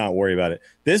not worry about it.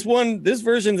 This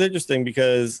version's interesting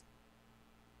because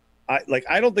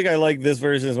I don't think I like this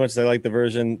version as much as I like the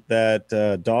version that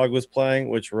Dog was playing,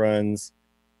 which runs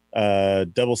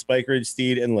double Spike Ridge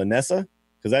Steed and Lanessa,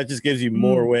 because that just gives you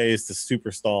more ways to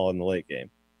super stall in the late game.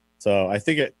 So I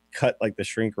think it cut like the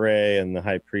Shrink Ray and the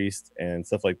High Priest and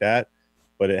stuff like that,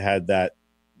 but it had that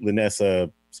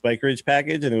Lanessa Spike Ridge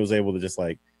package, and it was able to just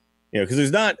like, because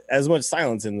there's not as much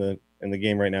silence in the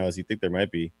game right now as you think there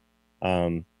might be.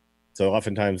 So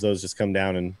oftentimes those just come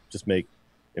down and just make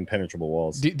impenetrable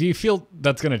walls. Do you feel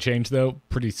that's going to change though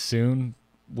pretty soon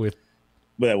with?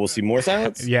 But we'll see more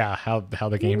silence. Yeah, how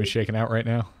the game is shaking out right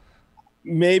now.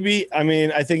 Maybe. I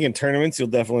mean, I think in tournaments you'll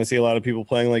definitely see a lot of people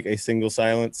playing like a single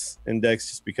silence index,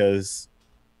 just because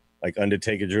like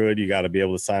Undertaker Druid, you got to be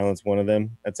able to silence one of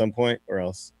them at some point, or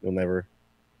else you'll never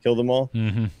kill them all.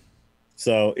 Mm-hmm.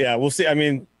 So yeah, we'll see. I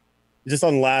mean, just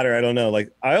on ladder, I don't know.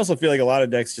 Like, I also feel like a lot of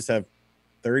decks just have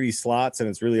 30 slots, and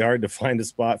it's really hard to find a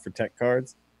spot for tech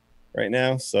cards right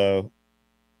now. So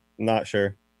I'm not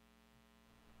sure.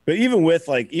 But even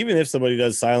if somebody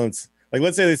does silence, like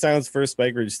let's say they silence first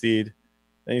Spike Ridge Steed,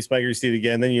 then you Spike Ridge Steed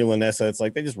again, then you Lanessa, it's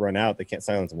like they just run out. They can't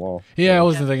silence them all. Yeah, I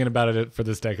wasn't thinking about it for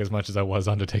this deck as much as I was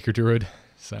on Undertaker Druid.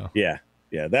 So yeah,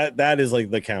 that is like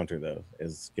the counter though,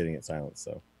 is getting it silenced.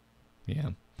 So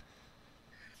yeah.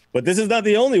 But this is not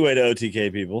the only way to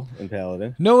OTK people in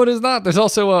Paladin. No, it is not. There's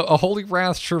also a Holy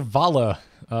Wrath Shirvala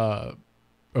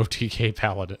OTK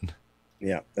Paladin.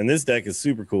 Yeah, and this deck is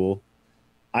super cool.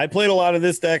 I played a lot of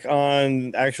this deck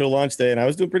on actual launch day, and I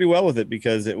was doing pretty well with it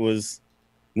because it was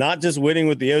not just winning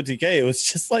with the OTK, it was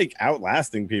just like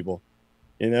outlasting people,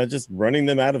 just running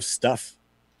them out of stuff.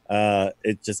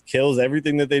 It just kills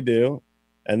everything that they do.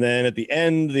 And then at the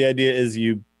end, the idea is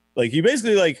you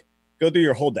basically like go through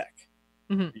your whole deck.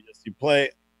 Mm-hmm. You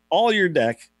play all your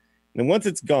deck, and then once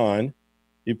it's gone,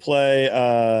 you play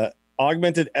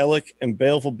Augmented Elec and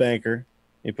Baleful Banker.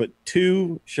 You put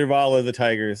 2 Shirvala the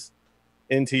Tigers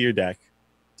into your deck.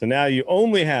 So now you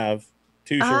only have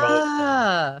 2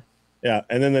 Shirvala. Yeah,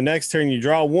 and then the next turn you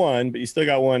draw 1, but you still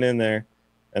got 1 in there,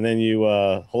 and then you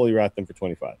Holy Wrath them for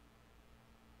 25.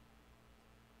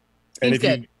 And Seems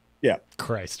good.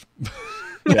 Christ.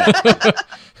 Yeah.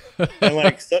 And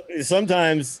like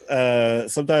sometimes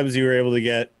you were able to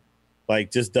get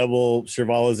like just double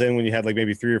Shirvalas in when you had like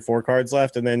maybe 3 or 4 cards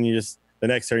left, and then the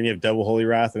next turn you have double Holy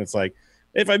Wrath, and it's like,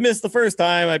 if I missed the first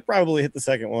time, I'd probably hit the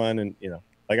second one. And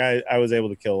like I was able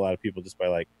to kill a lot of people just by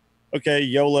like, okay,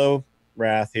 YOLO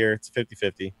Wrath here, it's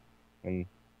 50-50, and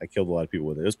I killed a lot of people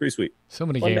with it. It was pretty sweet. So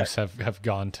many games have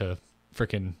gone to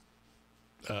freaking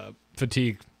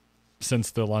fatigue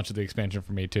since the launch of the expansion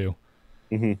for me too.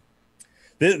 Mm-hmm.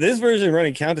 This version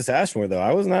running Countess Ashmore, though,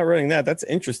 I was not running that. That's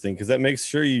interesting because that makes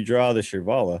sure you draw the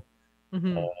Shirvala.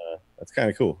 Mm-hmm. That's kind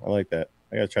of cool. I like that.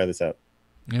 I got to try this out.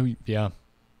 Yeah.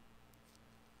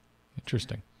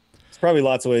 Interesting. There's probably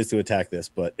lots of ways to attack this,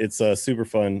 but it's a super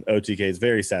fun OTK. It's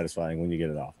very satisfying when you get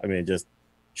it off. I mean, just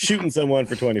shooting someone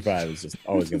for 25 is just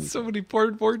always going to be so many poor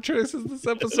board choices this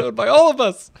episode by all of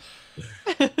us.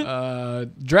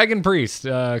 Dragon Priest,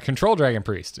 Control Dragon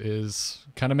Priest is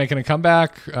kind of making a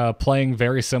comeback, playing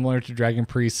very similar to Dragon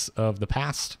Priests of the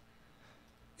past.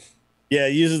 Yeah,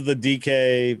 it uses the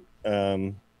DK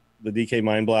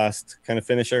Mind Blast kind of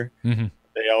finisher. Mm-hmm.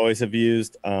 They always have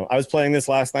used. I was playing this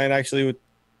last night actually with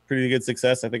pretty good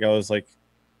success. I think I was like,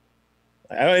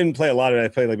 I didn't play a lot of it. I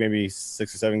played like maybe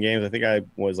 6 or 7 games. I think I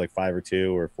was like 5 or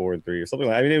 2 or 4 and 3 or something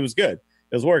like that. I mean, it was good.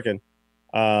 It was working.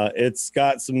 It's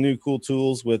got some new cool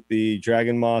tools with the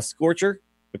Dragon Maw Scorcher,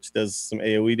 which does some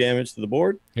AoE damage to the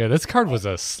board. Yeah, this card was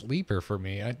a sleeper for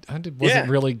me. I wasn't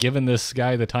really giving this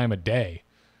guy the time of day.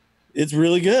 It's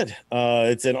really good.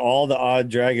 It's in all the odd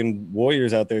dragon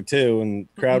warriors out there too, and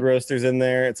Crowd Roaster's in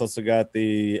there. It's also got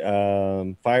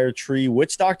the Fire Tree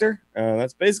Witch Doctor.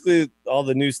 That's basically all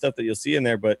the new stuff that you'll see in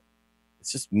there, but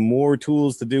it's just more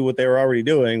tools to do what they were already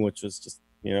doing, which was just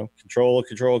control,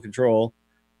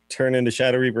 turn into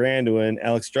Shadow Reaper Anduin,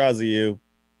 Alexstrasza,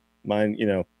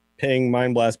 ping,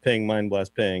 Mind Blast,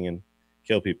 ping, and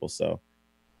kill people. So,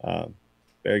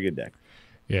 very good deck.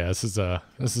 Yeah, this is a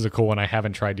cool one I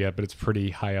haven't tried yet, but it's pretty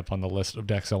high up on the list of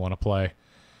decks I want to play.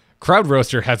 Crowd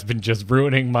Roaster has been just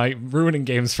ruining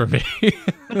games for me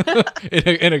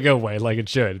in a good way, like it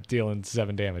should, dealing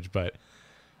 7 damage. But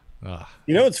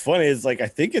what's funny is like I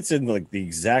think it's in like the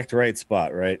exact right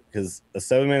spot, right? Because a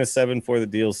 7-mana 7 for the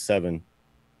deals 7.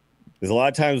 There's a lot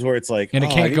of times where it's like, and it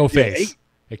can't go face.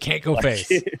 It can't go face.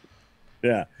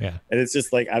 Yeah. And it's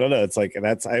just like I don't know. It's like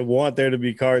I want there to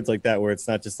be cards like that where it's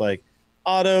not just like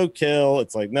auto kill.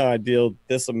 It's like, no, I deal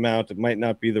this amount. It might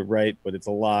not be the right, but it's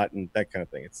a lot, and that kind of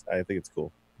thing. I think it's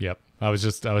cool. Yep. I was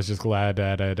just glad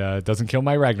that it doesn't kill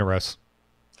my Ragnaros.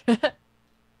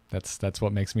 That's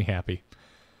what makes me happy.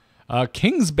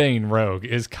 Kingsbane Rogue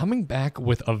is coming back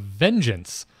with a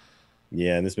vengeance.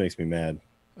 Yeah, and this makes me mad.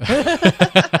 I'm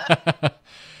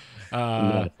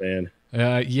not a fan.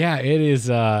 Yeah, it is.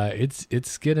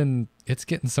 It's getting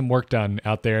some work done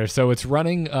out there. So it's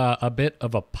running a bit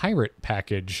of a pirate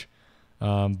package,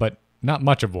 but not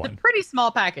much of one. It's a pretty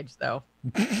small package, though.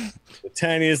 The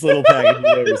tiniest little package you've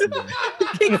ever seen.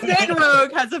 Kingsbane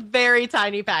Rogue has a very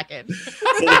tiny package.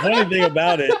 So the funny thing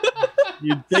about it,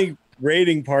 you'd think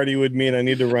raiding party would mean I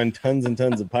need to run tons and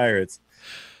tons of pirates.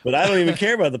 But I don't even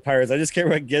care about the pirates. I just care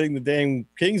about getting the dang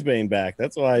Kingsbane back.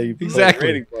 That's why you play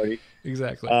raiding party.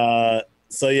 Exactly.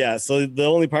 So the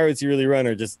only pirates you really run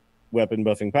are just weapon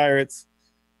buffing pirates.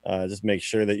 Just make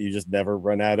sure that you just never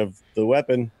run out of the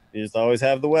weapon. You just always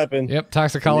have the weapon. Yep,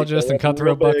 Toxicologist and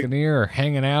Cutthroat Buccaneer are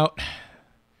hanging out.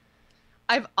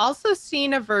 I've also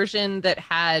seen a version that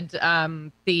had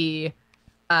the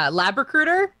Lab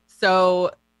Recruiter.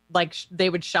 So like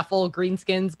they would shuffle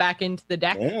greenskins back into the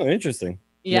deck. Oh, interesting.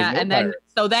 Yeah, and then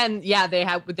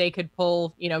they could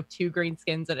pull 2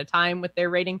 greenskins at a time with their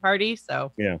raiding party.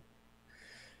 So yeah,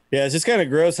 it's just kind of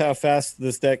gross how fast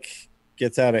this deck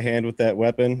gets out of hand with that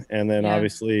weapon, and then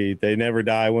obviously they never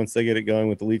die once they get it going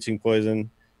with the leeching poison.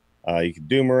 You can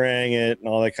doomerang it and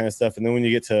all that kind of stuff, and then when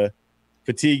you get to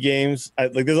fatigue games,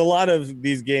 there's a lot of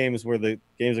these games where the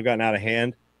games have gotten out of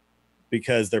hand,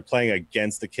 because they're playing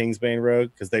against the Kingsbane Rogue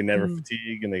because they never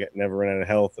fatigue and they never run out of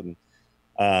health.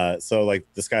 And so like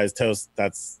this guy's Toast,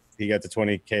 he got to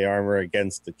 20k armor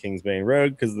against the Kingsbane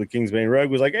Rogue because the Kingsbane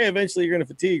Rogue was like, hey, eventually you're going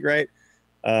to fatigue, right?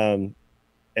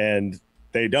 And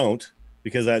they don't,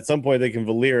 because at some point they can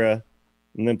Valera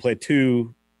and then play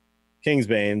 2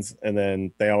 Kingsbanes, and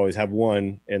then they always have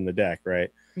 1 in the deck,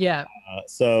 right? Yeah.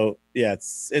 So yeah,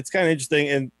 it's kind of interesting,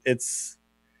 and it's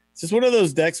just one of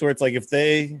those decks where it's like if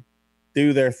they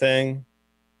do their thing,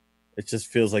 it just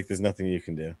feels like there's nothing you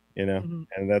can do, you know?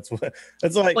 And that's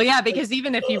like, well, yeah, because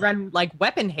even if you run like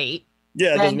weapon hate,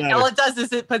 yeah, then all it does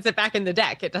is it puts it back in the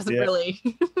deck. It doesn't really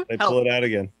they help. pull it out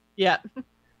again. Yeah.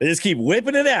 They just keep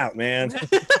whipping it out, man.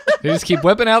 They just keep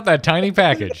whipping out that tiny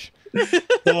package.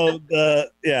 So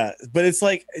but it's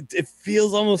like it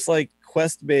feels almost like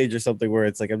Quest Mage or something where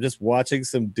it's like I'm just watching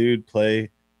some dude play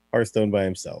Hearthstone by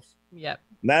himself. Yep.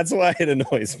 And that's why it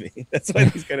annoys me. That's why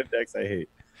these kind of decks I hate.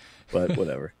 But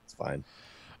whatever, it's fine.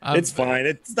 It's fine.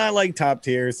 It's not like top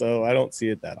tier, so I don't see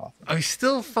it that often. I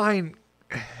still find,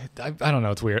 I don't know,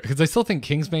 it's weird because I still think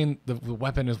Kingsbane, the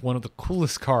weapon, is one of the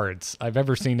coolest cards I've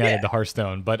ever seen added to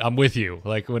Hearthstone. But I'm with you.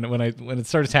 Like when it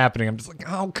starts happening, I'm just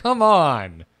like, oh, come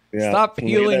on. Yeah. Stop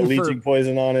healing for leeching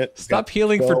poison on it. Stop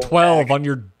healing for 12 on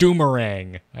your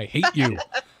Doomerang. I hate you.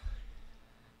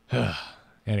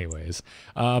 Anyways,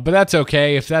 but that's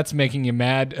okay if that's making you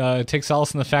mad. Take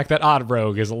solace in the fact that Odd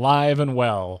Rogue is alive and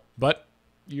well, but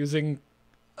using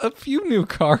a few new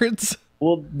cards.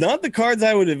 Well, not the cards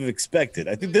I would have expected.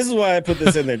 I think this is why I put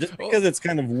this in there, just because it's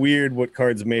kind of weird what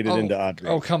cards made it into Odd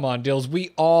Rogue. Oh, come on, Dills.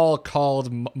 We all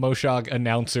called Moshog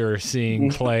announcer seeing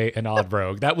play an Odd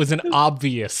Rogue. That was an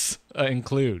obvious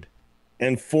include.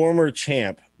 And former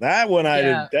champ. That one I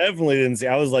definitely didn't see.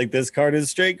 I was like, this card is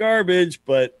straight garbage,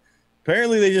 but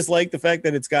apparently they just like the fact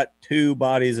that it's got 2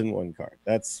 bodies in 1 card.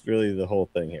 That's really the whole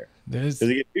thing here. Because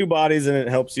you get 2 bodies and it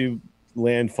helps you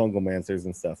land Fungalmancers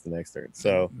and stuff the next turn.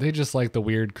 So they just like the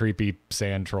weird, creepy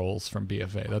sand trolls from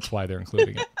BFA. That's why they're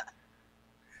including it.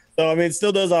 So I mean, it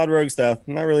still does Odd Rogue stuff.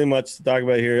 Not really much to talk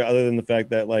about here, other than the fact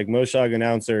that like Moshog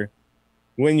announcer,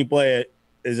 when you play it,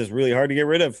 is just really hard to get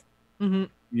rid of. You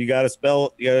got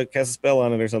to cast a spell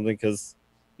on it or something, because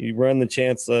you run the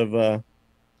chance of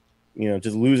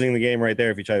just losing the game right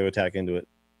there if you try to attack into it.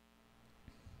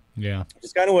 Yeah,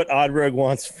 it's kind of what Odd Rogue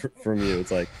wants from you.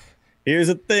 It's like, here's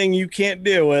a thing you can't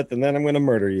deal with, and then I'm going to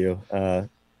murder you. And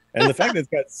the fact that it's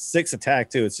got 6 attack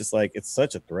too, it's just like, it's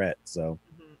such a threat. So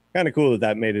kind of cool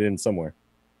that made it in somewhere.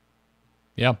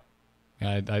 Yeah,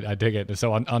 I dig it.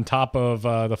 So on top of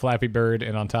the Flappy Bird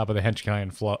and on top of the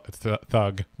Henchkind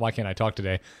Thug, why can't I talk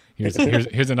today? Here's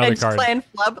another card. Henchkind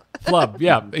Flub. Flub,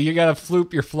 yeah. You got to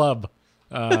floop your flub.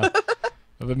 But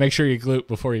make sure you gloop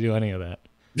before you do any of that.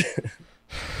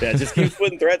 Yeah, just keep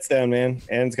putting threats down, man.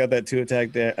 And it's got that 2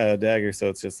 attack dagger, so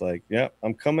it's just like, yeah,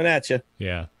 I'm coming at you.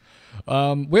 Yeah.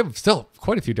 We have still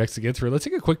quite a few decks to get through. Let's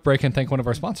take a quick break and thank one of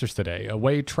our sponsors today.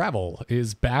 Away Travel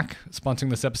is back sponsoring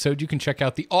this episode. You can check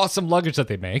out the awesome luggage that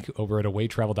they make over at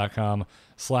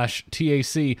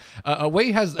awaytravel.com/TAC.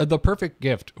 Away has the perfect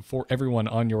gift for everyone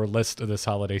on your list of this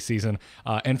holiday season,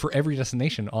 and for every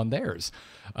destination on theirs.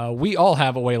 We all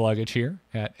have Away luggage here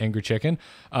at Angry Chicken.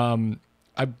 I'm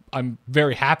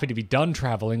very happy to be done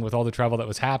traveling with all the travel that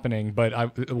was happening, but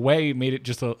Away made it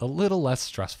just a little less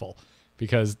stressful,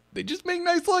 because they just make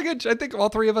nice luggage. I think all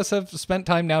 3 of us have spent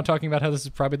time now talking about how this is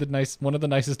probably one of the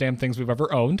nicest damn things we've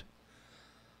ever owned.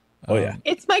 Oh, yeah.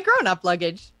 It's my grown-up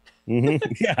luggage. Yeah,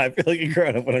 I feel like a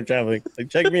grown-up when I'm traveling. Like,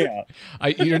 check me out.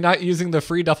 You're not using the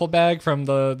free duffel bag from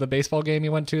the baseball game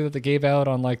you went to that they gave out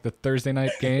on like the Thursday night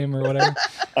game or whatever?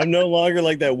 I'm no longer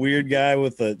like that weird guy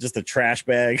with just a trash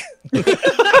bag.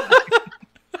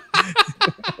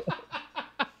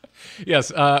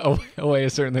 Yes, Away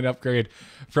is certainly an upgrade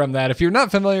from that. If you're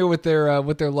not familiar with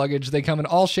their luggage, they come in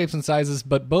all shapes and sizes,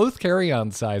 but both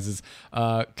carry-on sizes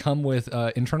come with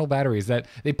internal batteries that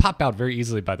they pop out very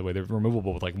easily. By the way, they're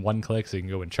removable with like 1 click, so you can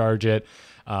go and charge it,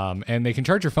 and they can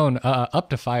charge your phone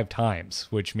up to 5 times,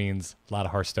 which means a lot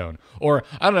of Hearthstone. Or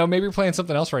I don't know, maybe you're playing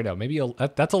something else right now. Maybe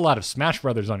that's a lot of Smash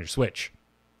Brothers on your Switch.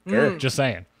 Sure. Just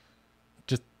saying.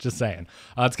 Just saying.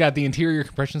 It's got the interior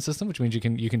compression system, which means you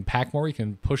can pack more, you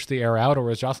can push the air out, or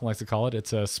as Jocelyn likes to call it,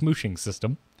 it's a smooshing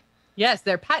system. Yes,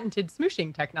 their patented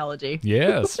smooshing technology.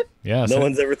 Yes. No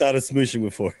one's ever thought of smooshing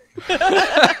before.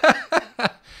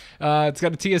 It's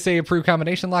got a TSA-approved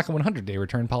combination lock, a 100-day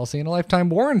return policy, and a lifetime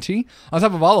warranty. On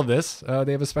top of all of this,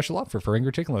 they have a special offer for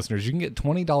Angry Chicken listeners. You can get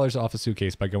 $20 off a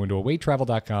suitcase by going to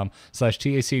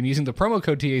awaytravel.com/TAC and using the promo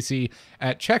code TAC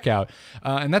at checkout.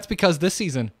 And that's because this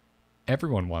season,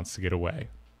 everyone wants to get away.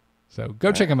 So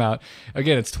go check them out.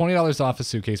 Again, it's $20 off a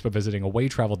suitcase by visiting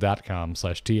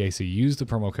awaytravel.com/TAC. Use the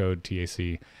promo code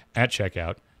TAC at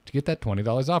checkout to get that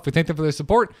 $20 off. We thank them for their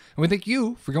support, and we thank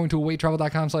you for going to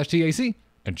awaytravel.com/TAC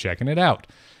and checking it out.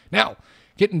 Now,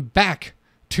 getting back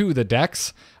to the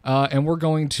decks, and we're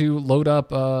going to load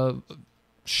up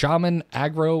Shaman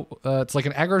Aggro. It's like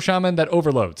an aggro Shaman that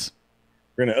overloads.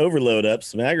 We're going to overload up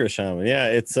some aggro Shaman. Yeah,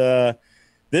 it's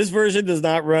this version does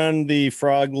not run the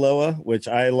Frog Loa, which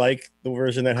I like the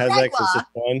version that has that 'cause it's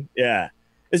just fun. Yeah,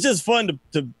 it's just fun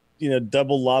to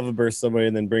double lava burst somebody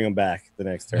and then bring them back the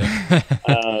next turn.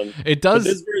 It does.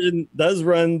 This version does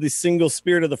run the single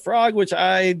Spirit of the Frog, which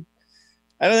I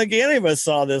don't think any of us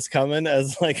saw this coming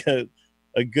as like a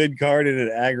good card in an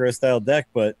aggro style deck.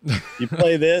 But you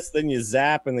play this, then you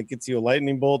zap, and it gets you a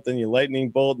lightning bolt. Then you lightning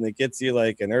bolt, and it gets you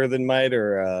like an earthen might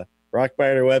or a rock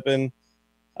biter weapon.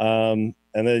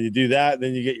 And then you do that,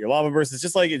 then you get your lava burst. It's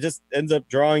just like it just ends up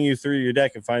drawing you through your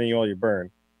deck and finding you all your burn.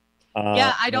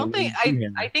 Yeah,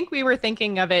 I think we were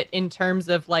thinking of it in terms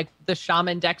of like the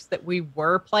Shaman decks that we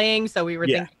were playing. So we were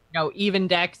thinking, even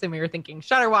decks, and we were thinking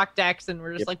Shutterwalk decks, and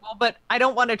we're just like, well, but I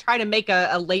don't want to try to make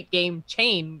a late game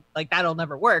chain. Like that'll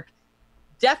never work.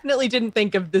 Definitely didn't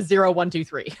think of the 0, 1, 2,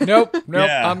 3. Nope.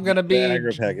 I'm gonna be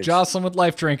Jocelyn with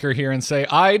Life Drinker here and say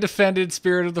I defended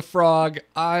Spirit of the Frog.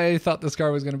 I thought this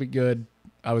card was gonna be good.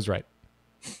 I was right.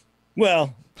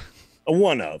 Well, a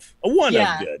one of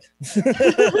good.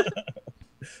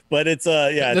 But it's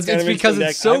it's because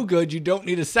it's so good you don't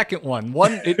need a second one.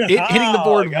 It hitting the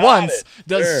board once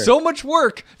does so much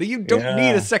work that you don't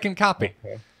need a second copy.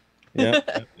 Okay.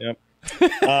 Yep.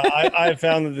 I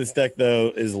found that this deck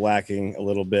though is lacking a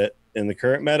little bit in the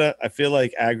current meta. I feel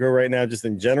like aggro right now just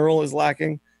in general is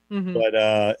lacking, but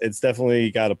it's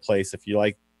definitely got a place if you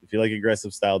like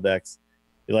aggressive style decks.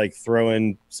 You like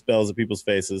throwing spells at people's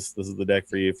faces. This is the deck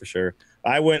for you for sure.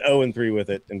 I went 0-3 with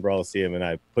it in Brawliseum, and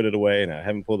I put it away, and I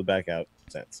haven't pulled it back out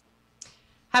since.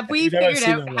 Have we figured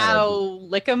out how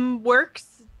Lickum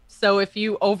works? So if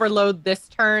you overload this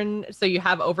turn, so you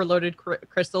have overloaded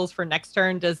crystals for next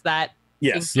turn, does that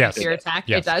increase your attack?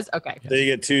 Yes. It does? Okay. So you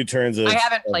get 2 turns of I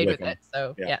haven't played with it,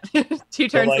 so yeah. 2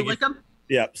 turns of Lickum?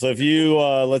 Yeah, so if you,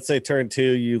 let's say turn 2,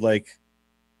 you like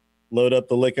load up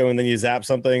the Lickum and then you zap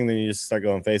something, then you just start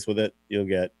going face with it, you'll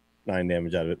get 9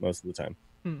 damage out of it most of the time.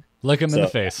 Lick him in the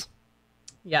face.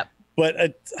 Yep.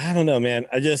 But I don't know, man.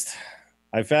 I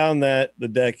found that the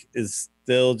deck is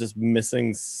still just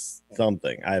missing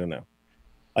something. I don't know.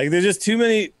 Like there's just too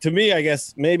many. To me, I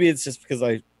guess maybe it's just because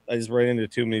I just ran into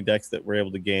too many decks that were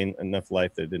able to gain enough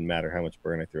life that it didn't matter how much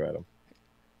burn I threw at them.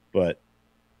 But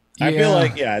I feel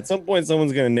like at some point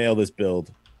someone's gonna nail this build.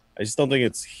 I just don't think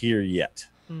it's here yet.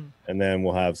 And then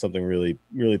we'll have something really,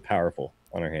 really powerful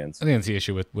on our hands. I think that's the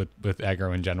issue with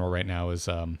aggro in general right now is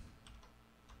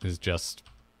just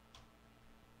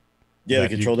the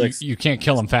control decks. You can't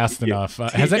kill them fast enough.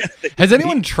 Has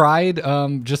anyone tried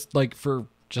just for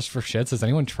shits? Has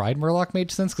anyone tried Murloc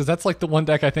Mage since? Because that's like the one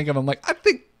deck I think of. I'm like, I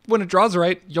think when it draws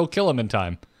right, you'll kill him in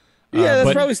time. Yeah,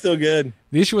 that's probably still good.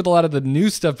 The issue with a lot of the new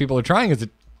stuff people are trying is it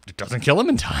doesn't kill him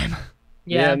in time.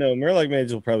 Yeah, no, Murloc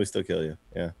Mage will probably still kill you.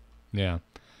 Yeah.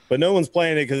 But no one's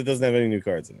playing it because it doesn't have any new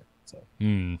cards in it. So.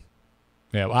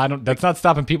 Yeah, well, That's not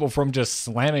stopping people from just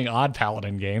slamming Odd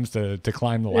Paladin games to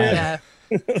climb the ladder. Yeah.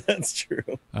 That's true.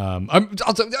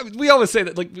 We always say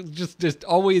that, like, just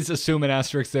always assume an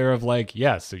asterisk there of like,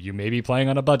 yes, so you may be playing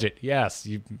on a budget. Yes,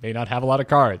 you may not have a lot of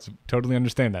cards. Totally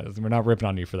understand that. We're not ripping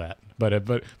on you for that. But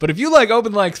if you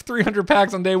open like 300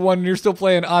 packs on day one and you're still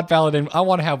playing Odd Paladin, I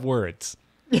want to have words.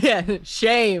 Yeah,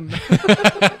 shame.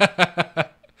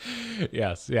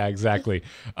 Yes, yeah, exactly.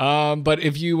 But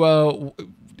if you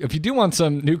do want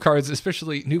some new cards,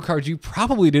 especially new cards you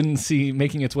probably didn't see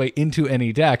making its way into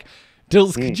any deck,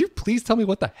 Dills, could you please tell me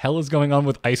what the hell is going on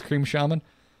with Ice Cream Shaman?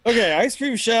 Okay, Ice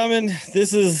Cream Shaman,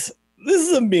 this is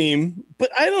a meme,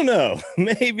 but I don't know.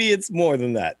 Maybe it's more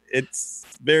than that. It's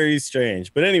very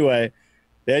strange. But anyway,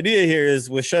 the idea here is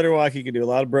with Shutterwalk, you can do a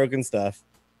lot of broken stuff.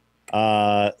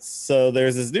 So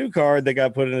there's this new card that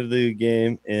got put into the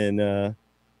game in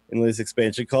this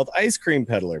expansion called Ice Cream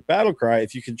Peddler. Battlecry,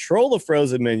 if you control the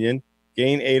frozen minion,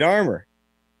 gain 8 armor.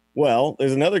 Well,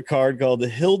 there's another card called the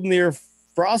Hildnir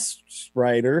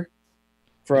Frostrider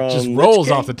from it just rolls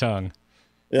off the tongue.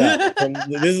 Yeah,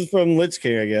 this is from Lich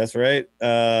King, I guess, right?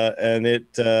 Frozen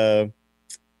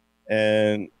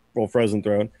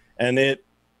Throne. And it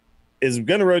is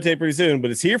going to rotate pretty soon,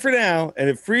 but it's here for now, and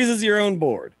it freezes your own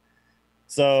board.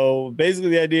 So basically,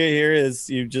 the idea here is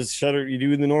you do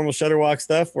the normal Shutterwalk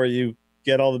stuff where you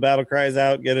get all the battle cries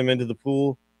out, get them into the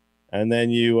pool, and then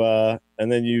you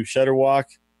Shutterwalk,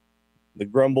 The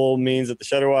grumble means that the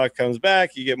Shudderwock comes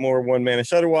back. You get more 1-mana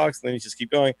Shudderwocks, and then you just keep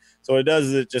going. So what it does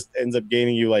is it just ends up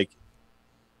gaining you like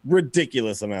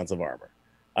ridiculous amounts of armor.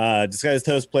 Disguised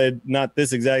Toast played not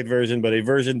this exact version, but a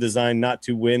version designed not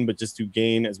to win, but just to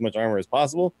gain as much armor as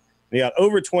possible. And he got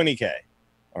over 20k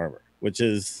armor, which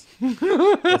is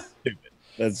that's stupid.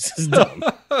 That's just dumb.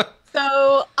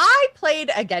 So I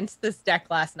played against this deck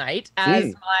last night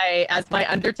as my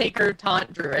Undertaker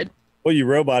taunt druid. Well, you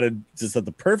roboted just at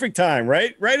the perfect time,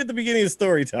 right? Right at the beginning of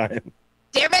story time.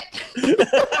 Damn it!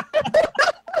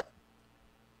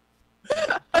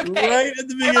 Okay. Right at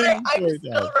the beginning of I'm story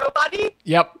still time. roboty?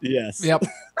 Yep. Yes. Yep.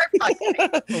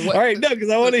 All right, no, because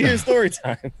I want to hear story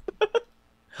time.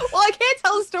 Well, I can't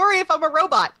tell a story if I'm a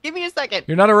robot. Give me a second.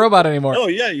 You're not a robot anymore. Oh,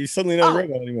 yeah, you suddenly not a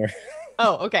robot anymore.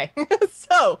 Oh, okay.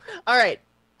 So, all right.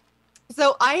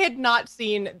 So I had not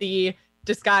seen the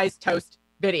Disguised Toast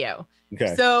video.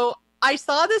 Okay. So I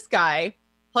saw this guy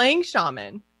playing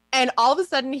Shaman, and all of a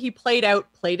sudden he played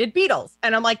out Plated Beetles.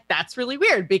 And I'm like, that's really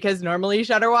weird because normally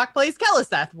Shudderwock plays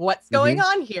Keleseth. What's going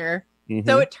on here?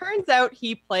 So it turns out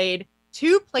he played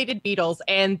 2 Plated Beetles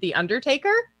and the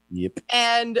Undertaker. Yep.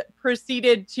 And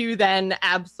proceeded to then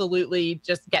absolutely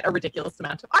just get a ridiculous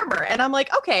amount of armor. And I'm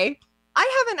like, okay,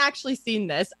 I haven't actually seen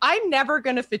this. I'm never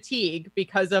going to fatigue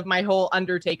because of my whole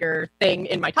Undertaker thing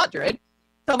in my Taunt Druid.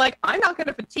 So I'm like, I'm not going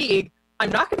to fatigue. I'm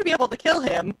not going to be able to kill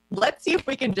him. Let's see if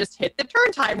we can just hit the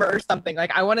turn timer or something.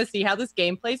 Like, I want to see how this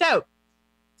game plays out.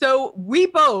 So we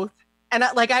both, and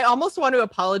I almost want to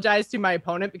apologize to my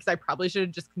opponent because I probably should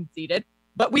have just conceded,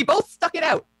 but we both stuck it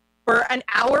out for an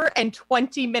hour and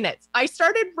 20 minutes. I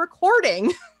started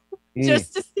recording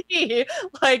just to see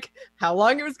like how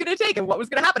long it was going to take and what was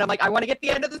going to happen. I'm like, I want to get the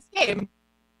end of this game.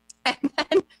 And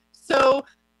then so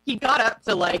he got up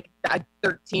to like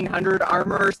 1,300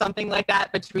 armor or something like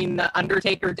that between the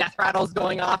Undertaker death rattles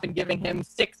going off and giving him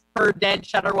 6 per dead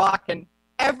Shudderwock. And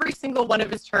every single one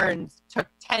of his turns took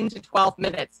 10 to 12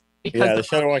 minutes. Because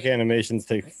the Shudderwock animations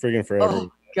take friggin' forever.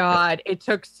 Oh God, it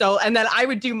took so, and then I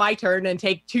would do my turn and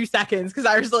take 2 seconds because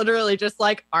I was literally just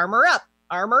like, armor up,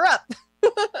 armor up.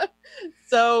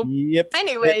 So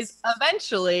anyways,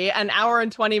 eventually an hour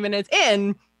and 20 minutes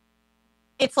in,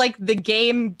 it's like the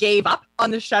game gave up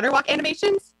on the Shudderwock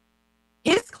animations.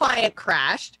 His client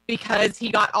crashed because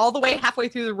he got all the way halfway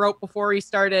through the rope before he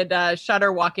started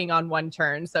Shudderwalking on one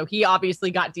turn. So he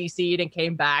obviously got DC'd and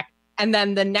came back. And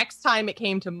then the next time it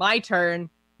came to my turn,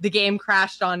 the game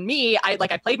crashed on me. I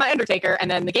played my Undertaker and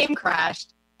then the game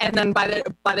crashed. And then by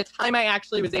the time I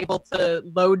actually was able to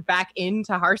load back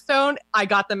into Hearthstone, I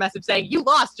got the message saying, you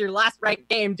lost your last ranked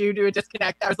game due to a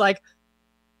disconnect. I was like,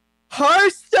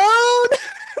 Hearthstone?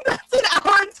 That's an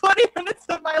hour and 20 minutes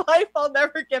of my life I'll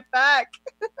never get back.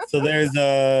 So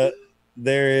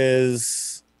there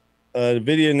is a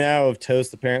video now of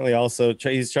Toast apparently also.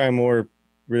 He's trying more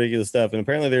ridiculous stuff. And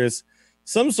apparently there's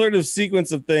some sort of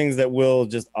sequence of things that will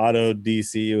just auto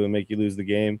DC you and make you lose the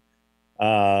game.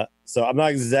 So I'm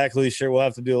not exactly sure. We'll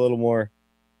have to do a little more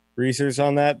research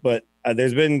on that. But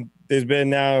there's been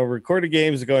now recorded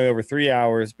games going over 3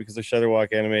 hours because of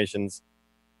Shudderwock animations.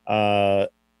 I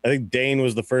think Dane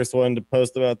was the first one to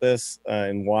post about this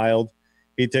in Wild.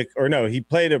 He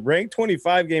played a ranked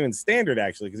 25 game in Standard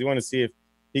actually because he wanted to see if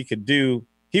he could do.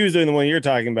 He was doing the one you're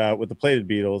talking about with the Plated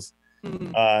Beetles.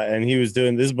 And he was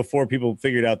doing this is before people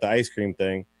figured out the ice cream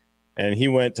thing, and he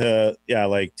went to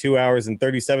 2 hours and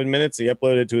 37 minutes. He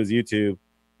uploaded it to his YouTube,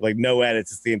 like no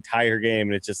edits. It's the entire game,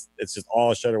 and it's just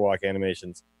all Shudderwock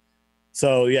animations.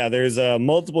 So yeah, there's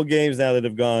multiple games now that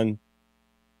have gone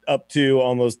up to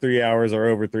almost 3 hours or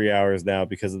over 3 hours now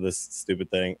because of this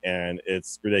stupid thing, and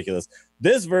it's ridiculous.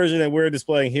 This version that we're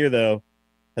displaying here though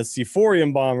has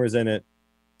Sephorium bombers in it.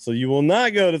 So you will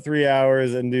not go to 3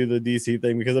 hours and do the DC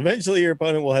thing because eventually your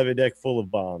opponent will have a deck full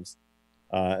of bombs,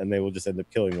 and they will just end up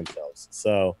killing themselves.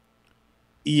 So,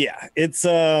 yeah, it's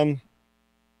I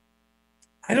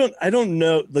don't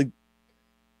know. Like,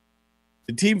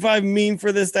 did Team 5 mean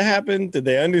for this to happen? Did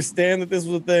they understand that this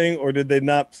was a thing, or did they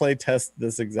not play test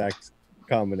this exact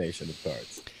combination of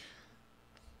cards?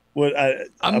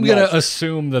 I'm gonna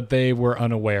assume that they were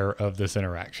unaware of this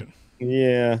interaction.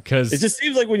 Yeah, because it just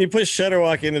seems like when you put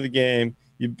Shudderwock into the game,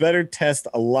 you better test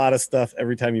a lot of stuff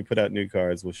every time you put out new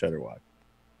cards with Shudderwock,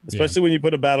 especially when you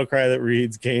put a battle cry that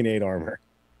reads gain 8 armor.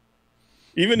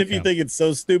 Even if you think it's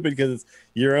so stupid because it's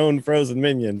your own frozen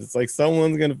minions, it's like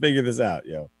someone's gonna figure this out,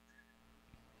 yo.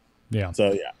 Yeah.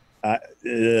 So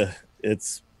yeah,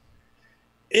 it's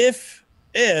if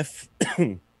if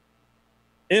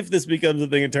this becomes a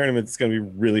thing in tournaments, it's gonna be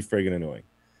really friggin' annoying.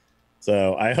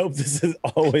 So I hope this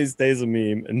always stays a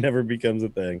meme and never becomes a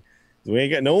thing.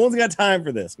 No one's got time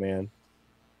for this, man.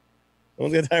 No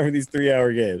one's got time for these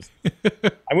 3-hour games. I'm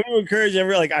going to encourage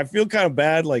everyone. I feel kind of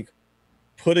bad,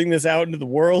 putting this out into the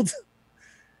world.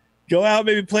 Go out,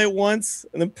 maybe play it once,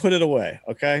 and then put it away.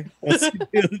 Okay, once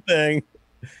you do the thing,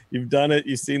 you've done it.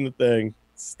 You've seen the thing.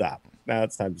 Stop. Now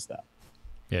it's time to stop.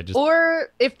 Yeah, Or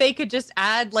if they could just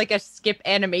add a skip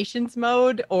animations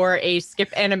mode or a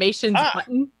skip animations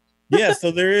button. Yeah,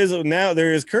 so there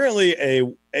is currently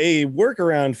a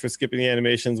workaround for skipping the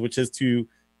animations, which is to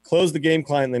close the game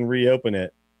client and then reopen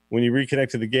it. When you reconnect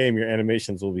to the game, your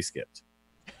animations will be skipped.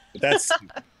 That's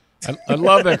I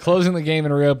love that closing the game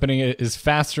and reopening it is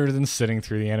faster than sitting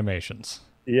through the animations.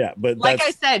 yeah, but Like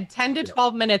I said, 10 to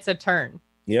 12 minutes a turn.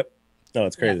 Yep. No,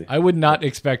 it's crazy. I would not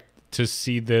expect to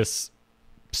see this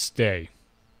stay.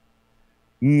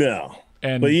 No.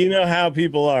 And But you know how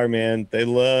people are, man. They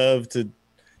love to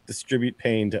distribute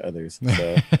pain to others.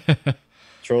 So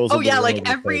trolls. Oh of the yeah, world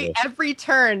will play this. every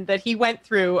turn that he went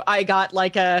through, I got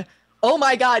a "Oh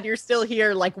my god, you're still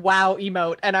here!" wow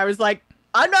emote, and I was like,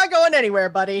 "I'm not going anywhere,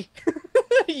 buddy.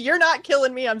 You're not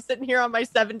killing me. I'm sitting here on my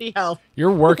 70 health.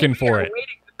 you're working for it.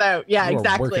 Waiting this out." Yeah, You are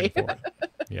exactly. working for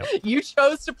it. Yep. You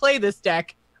chose to play this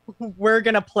deck. We're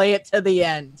gonna play it to the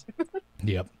end.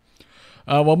 Yep.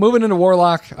 Well, moving into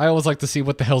Warlock, I always like to see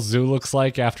what the hell Zoo looks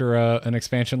like after an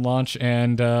expansion launch,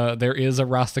 and there is a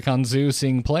Rastakhan Zoo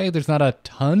seeing play. There's not a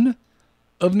ton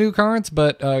of new cards,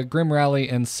 but Grim Rally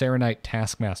and Serenite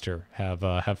Taskmaster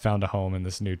have found a home in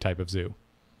this new type of Zoo.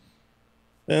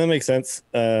 Yeah, that makes sense.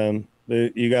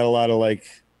 You got a lot of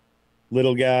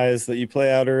little guys that you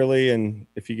play out early, and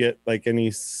if you get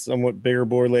any somewhat bigger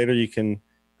board later, you can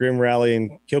Grim Rally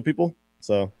and kill people.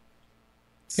 So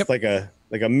it's Yep. like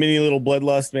a mini little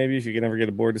bloodlust, maybe, if you can ever get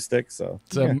a board to stick. So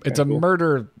It's a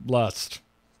murder lust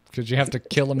because you have to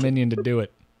kill a minion to do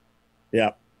it. Yeah,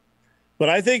 but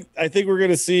I think we're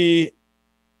gonna see.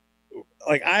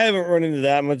 I haven't run into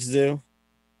that much Zoo,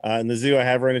 and the Zoo I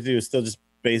have run into is still just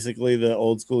basically the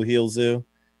old school heal Zoo.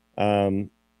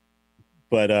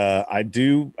 But I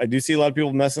do see a lot of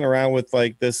people messing around with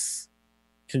this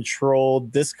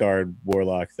controlled discard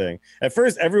Warlock thing. At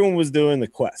first, everyone was doing the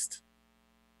quest,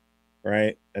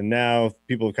 right? And now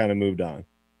people have kind of moved on.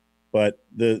 But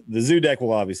the Zoo deck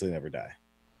will obviously never die.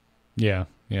 Yeah.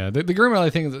 The Grim Rally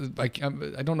thing is I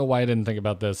don't know why I didn't think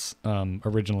about this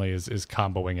originally is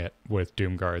comboing it with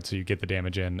Doomguard, so you get the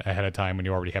damage in ahead of time when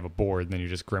you already have a board, and then you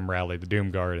just Grim Rally the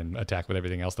Doomguard and attack with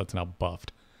everything else that's now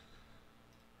buffed.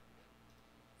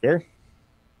 Sure.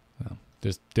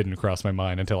 Just didn't cross my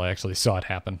mind until I actually saw it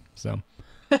happen. So,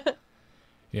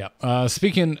 yeah.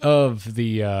 Speaking of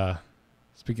the,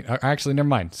 actually, never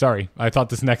mind. Sorry, I thought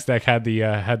this next deck had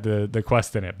the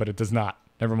quest in it, but it does not.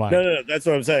 Never mind. No. That's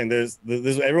what I'm saying. There's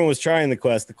everyone was trying the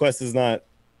quest. The quest is not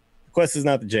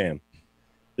the jam.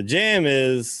 The jam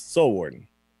is Soul Warden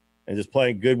and just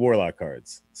playing good Warlock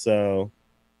cards. So,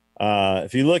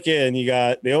 if you look in, you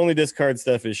got the only discard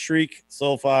stuff is Shriek,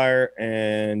 Soulfire,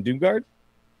 and Doomguard.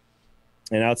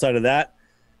 And outside of that,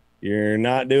 you're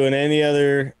not doing any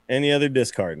other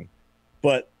discarding.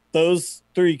 But those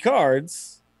 3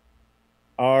 cards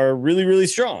are really, really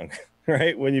strong,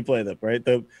 right? When you play them, right?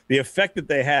 The effect that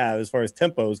they have as far as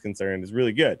tempo is concerned is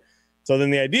really good. So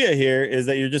then the idea here is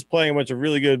that you're just playing a bunch of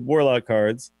really good Warlock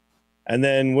cards. And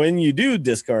then when you do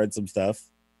discard some stuff,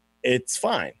 it's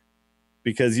fine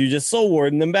because you just Soul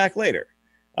Warden them back later.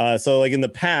 So in the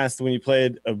past, when you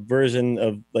played a version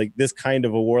of this kind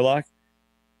of a Warlock,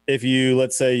 if you,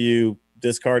 let's say you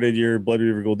discarded your Blood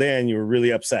Reaver Gul'dan, you were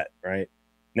really upset, right?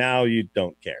 Now you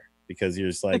don't care because you're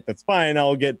just that's fine.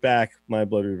 I'll get back my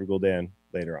Blood Reaver Gul'dan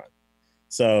later on.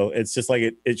 So it's just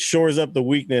it shores up the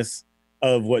weakness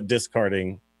of what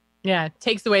discarding. Yeah,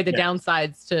 takes away the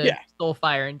downsides to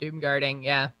Soulfire and Doomguarding.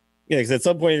 Yeah. Yeah, because at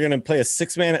some point you're going to play a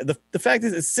 6-mana. The fact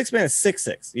is, it's 6 mana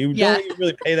 6/6. You don't even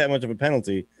really pay that much of a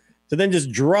penalty to then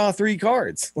just draw 3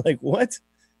 cards. What?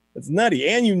 That's nutty.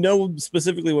 And you know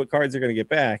specifically what cards you're going to get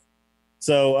back.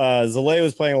 So Zalea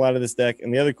was playing a lot of this deck,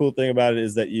 and the other cool thing about it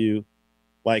is that you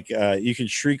you can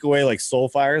shriek away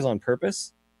Soulfires on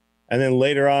purpose, and then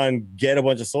later on get a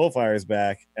bunch of Soulfires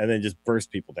back, and then just burst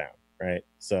people down, right?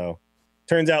 So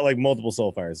turns out multiple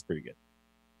Soulfires is pretty good.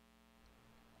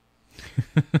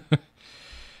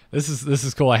 This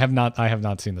is cool. I have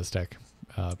not seen this deck.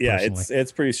 Yeah,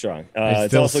 it's pretty strong.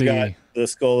 It's also got the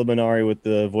Skull of Minari with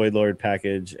the Void Lord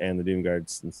package and the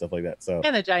Doomguards and stuff like that. So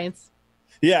and the Giants.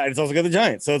 Yeah, it's also got the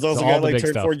Giants. So it's also got turn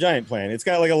stuff. 4 Giant plan. It's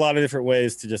got a lot of different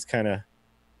ways to just kind of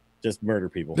just murder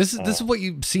people. This is what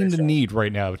you seem to need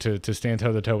right now to stand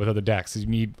toe to toe with other decks. You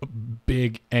need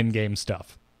big end game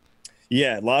stuff.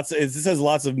 Yeah, this has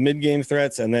lots of mid game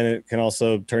threats, and then it can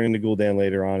also turn into Gul'dan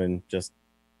later on and just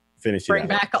finish Bring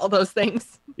back all those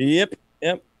things. Yep.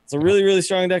 Yep. It's a really, really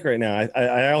strong deck right now.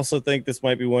 I also think this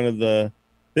might be one of the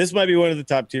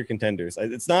top tier contenders.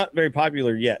 It's not very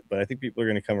popular yet, but I think people are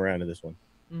going to come around to this one.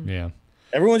 Yeah.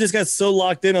 Everyone just got so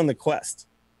locked in on the quest,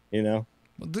 you know?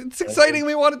 It's exciting.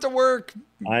 We want it to work.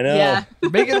 I know. Yeah.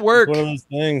 Make it work. It's one of those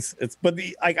things.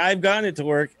 I've gotten it to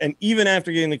work, and even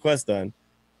after getting the quest done,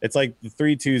 it's like the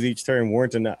 3/2s each turn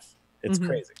weren't enough. It's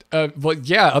crazy. Well,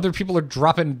 yeah, other people are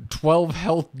dropping 12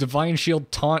 health Divine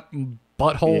Shield taunt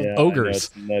butthole ogres.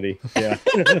 It's nutty. Yeah.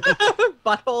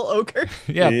 Butthole ogre.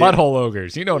 Yeah, butthole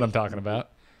ogres. You know what I'm talking about.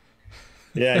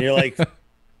 Yeah, and you're like,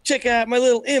 check out my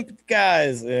little imp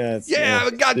guys. Yeah,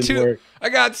 I got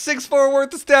 6/4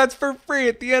 worth of stats for free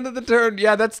at the end of the turn.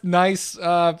 Yeah, that's nice.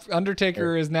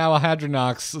 Undertaker is now a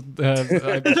Hadronox.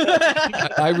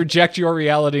 I reject your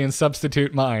reality and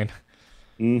substitute mine.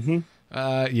 Mm-hmm.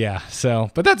 Yeah.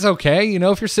 So, but that's okay. You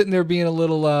know, if you're sitting there being a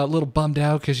little bummed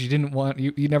out because you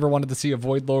never wanted to see a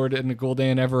Void Lord and a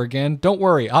Gul'dan ever again, don't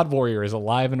worry. Odd Warrior is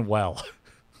alive and well.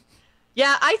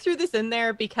 Yeah, I threw this in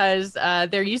there because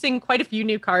they're using quite a few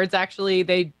new cards, actually.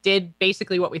 They did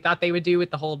basically what we thought they would do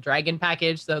with the whole Dragon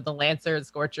package. So the Lancer, the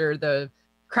Scorcher, the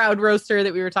Crowd Roaster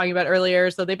that we were talking about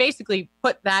earlier. So they basically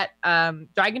put that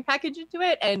Dragon package into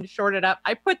it and shorted up.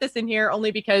 I put this in here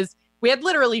only because we had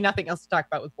literally nothing else to talk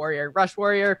about with Warrior. Rush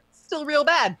Warrior, still real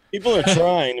bad. People are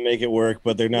trying to make it work,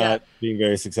 but they're not being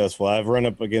very successful. I've run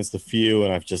up against a few,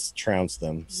 and I've just trounced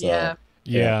them. So.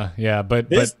 Yeah, but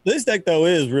this deck though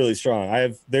is really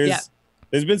strong. There's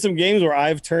been some games where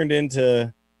I've turned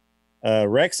into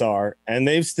Rexar, and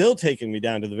they've still taken me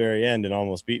down to the very end and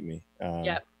almost beat me.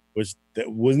 Which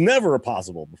was never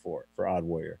possible before for Odd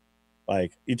Warrior.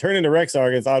 Like you turn into Rexar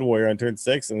against Odd Warrior on turn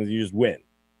 6, and you just win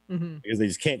because they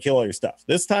just can't kill all your stuff.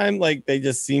 This time, like they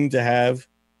just seem to have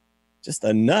just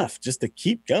enough just to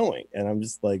keep going, and I'm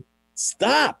just like,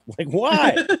 stop! Like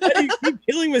why? Why do you keep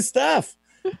killing my stuff?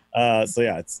 So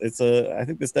yeah, I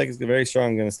think this deck is very strong.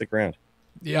 I'm going to stick around.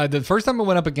 Yeah, the first time I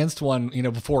went up against one,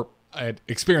 before I had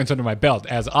experience under my belt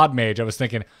as Odd Mage, I was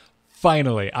thinking,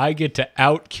 finally, I get to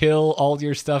outkill all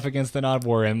your stuff against an Odd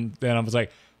Warrior, and then I was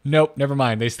like, nope, never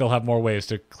mind. They still have more ways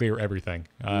to clear everything.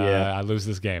 I lose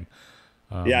this game.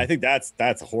 I think that's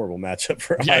a horrible matchup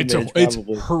for Odd Mage. It's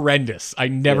horrendous. I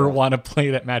never want to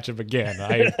play that matchup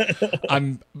again.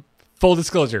 I'm. Full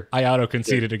disclosure, I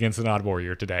auto-conceded against an Odd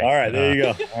Warrior today. All right, there you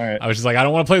go. All right. I was just like, I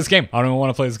don't want to play this game. I don't even want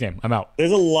to play this game. I'm out.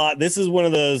 There's a lot. This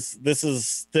is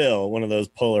still one of those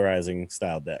polarizing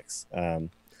style decks. I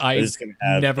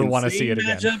never want to see it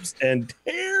again. Matchups and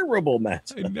terrible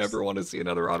matchups. I never want to see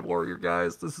another Odd Warrior,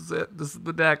 guys. This is it. This is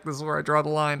the deck. This is where I draw the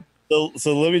line.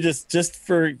 So let me just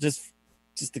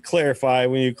to clarify,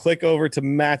 when you click over to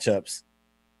matchups,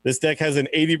 this deck has an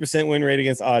 80% win rate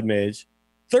against Odd Mage,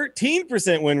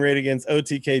 13% win rate against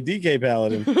OTK DK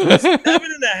Paladin,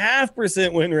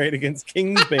 7.5% win rate against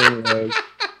Kingsbane Rogue,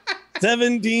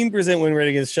 17% win rate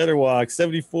against Shudderwalk,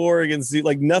 74 against Z.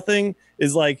 Like nothing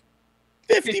is like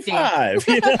 55.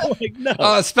 You know, like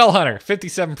no. Spell Hunter,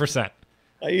 57%.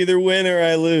 I either win or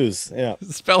I lose. Yeah.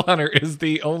 Spell Hunter is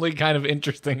the only kind of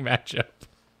interesting matchup.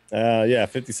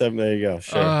 57. There you go.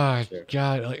 Sure. Sure.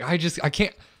 God, like I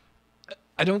can't.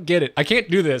 I don't get it. I can't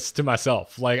do this to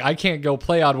myself. Like, I can't go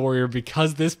play Odd Warrior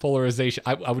because this polarization,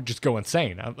 I would just go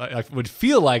insane. I would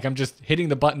feel like I'm just hitting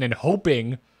the button and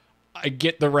hoping I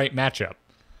get the right matchup.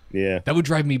 Yeah. That would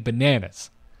drive me bananas.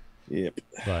 Yep.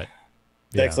 But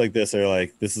decks like this are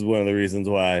like, this is one of the reasons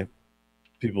why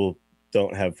people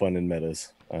don't have fun in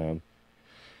metas. Someone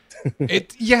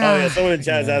in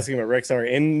chat is asking about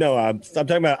Rexar. And no, I'm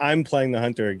talking about I'm playing the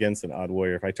Hunter against an Odd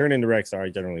Warrior. If I turn into Rexar, I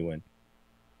generally win.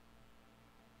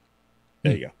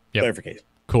 There you go. Yep. Clarification.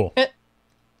 Cool.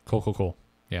 Cool.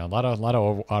 Yeah, a lot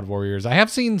of Odd Warriors. I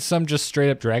have seen some just straight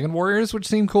up Dragon Warriors, which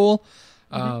seem cool.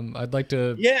 I'd like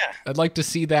to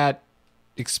see that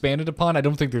expanded upon. I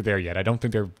don't think they're there yet. I don't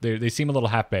think they seem a little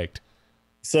half baked.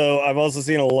 So I've also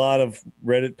seen a lot of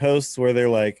Reddit posts where they're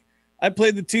like, I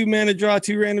played the 2 mana draw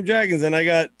 2 random dragons and I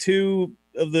got 2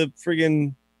 of the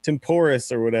friggin'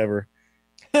 Temporis or whatever.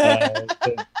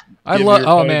 I love.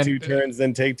 Oh man, 2 turns,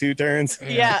 then take 2 turns.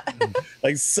 Yeah.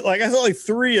 like I saw like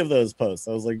 3 of those posts.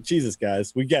 I was like, Jesus,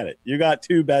 guys, we get it. You got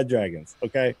 2 bad dragons.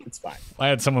 Okay, it's fine. I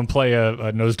had someone play a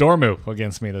Nosdormu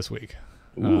against me this week.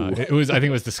 I think it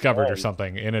was discovered or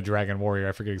something in a Dragon Warrior.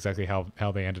 I forget exactly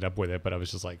how they ended up with it, but I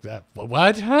was just like, that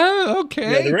what? Huh?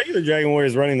 Okay. Yeah, the regular Dragon Warrior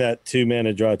is running that 2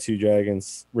 mana draw 2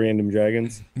 dragons, random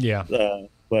dragons. Yeah.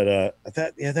 But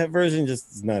that version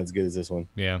just is not as good as this one.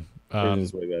 Yeah.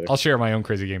 Is way better. I'll share my own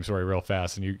crazy game story real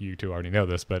fast, and you two already know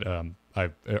this, but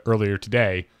earlier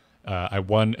today, I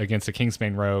won against a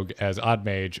Kingsbane Rogue as Odd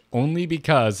Mage only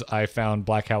because I found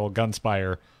Black Howl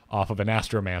Gunspire off of an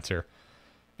Astromancer,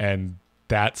 and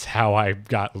that's how I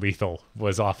got lethal.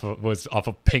 Was off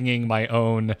of pinging my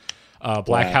own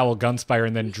Black Howl Gunspire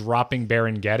and then dropping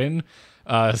Baron Geddon.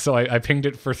 So I pinged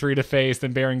it for 3 to face,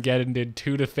 then Baron Geddon did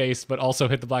 2 to face, but also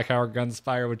hit the Black Howl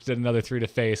Gunspire, which did another 3 to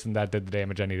face, and that did the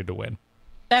damage I needed to win.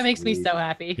 That makes me so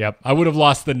happy. Yep, I would have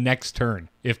lost the next turn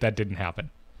if that didn't happen.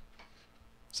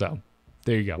 So,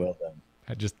 there you go. Well done.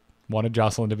 I just wanted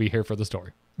Jocelyn to be here for the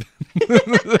story.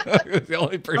 The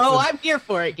only person. Oh, I'm here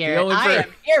for it, Garrett. I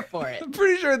am here for it. I'm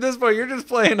pretty sure at this point you're just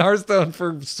playing Hearthstone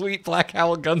for sweet Black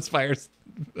Howl Gunspires.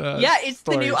 Yeah, it's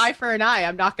the new eye for an eye.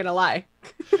 I'm not gonna lie.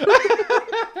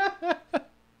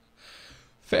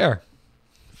 Fair.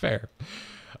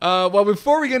 Well,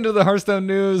 before we get into the Hearthstone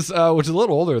news, which is a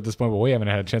little older at this point, but we haven't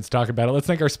had a chance to talk about it, let's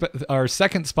thank our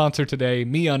second sponsor today,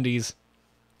 MeUndies.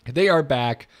 They are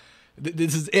back.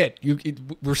 This is it.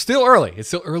 We're still early. It's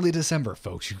still early December,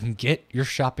 folks. You can get your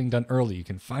shopping done early. You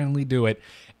can finally do it,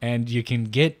 and you can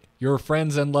get your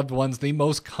friends and loved ones the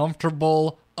most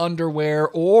comfortable underwear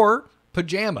or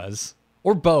pajamas,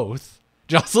 or both.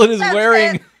 Jocelyn is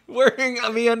wearing a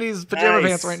MeUndies pajama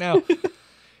pants right now.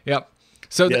 Yep.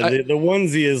 So yeah, the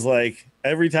onesie is like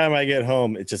every time I get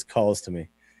home, it just calls to me.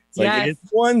 It's like it's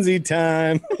onesie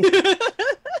time.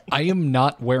 I am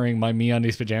not wearing my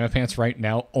MeUndies pajama pants right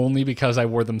now, only because I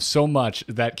wore them so much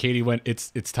that Katie went,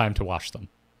 it's time to wash them.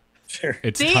 Sure.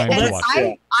 It's time to wash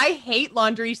them. I hate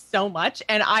laundry so much,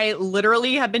 and I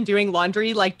literally have been doing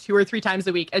laundry like 2 or 3 times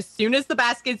a week. As soon as the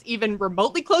basket's even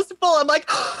remotely close to full, I'm like,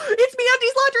 oh, it's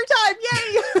MeUndies laundry time! Yay!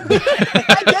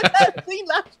 I get that clean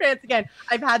lounge pants again.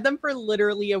 I've had them for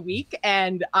literally a week,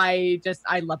 and I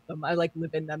love them. I like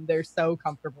live in them. They're so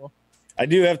comfortable. I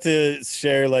do have to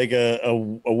share like a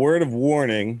word of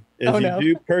warning. If you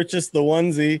do purchase the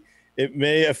onesie, it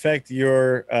may affect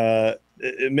your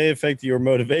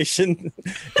motivation.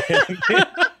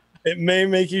 It may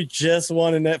make you just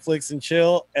want to Netflix and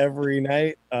chill every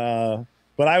night.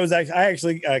 But I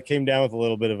actually came down with a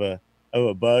little bit of a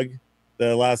bug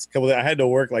the last couple of days. I had to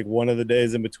work like one of the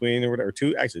days in between or whatever,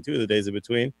 two of the days in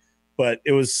between. But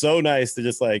it was so nice to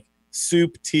just like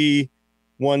soup tea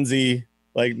onesie,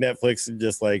 like Netflix, and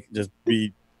just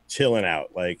be chilling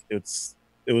out. Like it was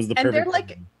the perfect. And they're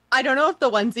like, I don't know if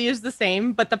the onesie is the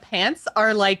same, but the pants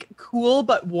are like cool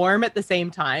but warm at the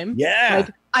same time. Yeah.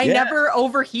 Like I never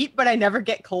overheat, but I never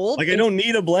get cold. Like I don't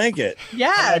need a blanket.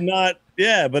 Yeah. I'm not.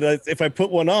 Yeah, but if I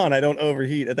put one on, I don't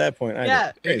overheat at that point.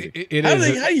 Yeah. How do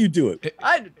you do it?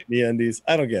 MeUndies.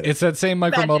 I don't get it. It's that same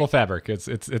micromodal fabric. It's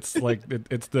like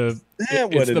it's the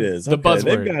what it is. The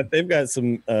buzzword. They've got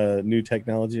some new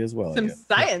technology as well. Some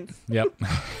science. Yep.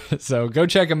 So go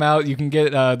check them out. You can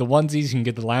get the onesies. You can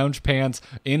get the lounge pants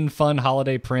in fun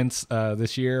holiday prints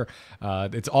this year.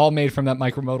 It's all made from that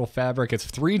micromodal fabric. It's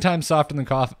 3 times softer than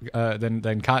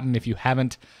cotton if you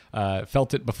haven't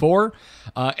felt it before.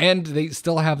 And they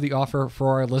still have the offer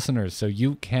for our listeners. So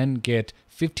you can get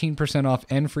 15% off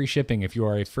and free shipping if you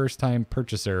are a first-time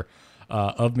purchaser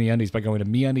of MeUndies by going to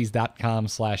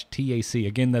MeUndies.com/TAC.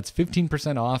 Again, that's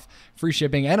 15% off, free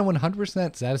shipping, and a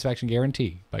 100% satisfaction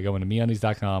guarantee by going to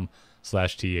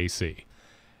MeUndies.com/TAC.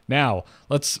 Now,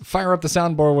 let's fire up the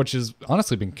soundboard, which has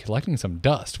honestly been collecting some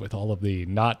dust with all of the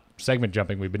not segment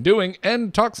jumping we've been doing,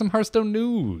 and talk some Hearthstone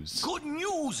news. Good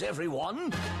news,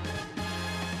 everyone.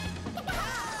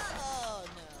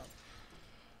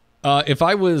 If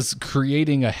I was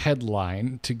creating a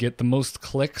headline to get the most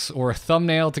clicks or a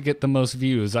thumbnail to get the most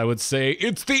views, I would say,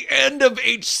 it's the end of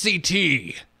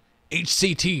HCT.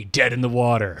 HCT dead in the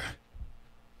water.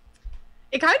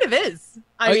 It kind of is.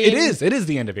 I mean, it is. It is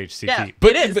the end of HCT. Yeah,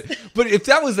 but, it is. But if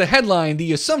that was the headline,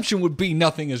 the assumption would be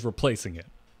nothing is replacing it.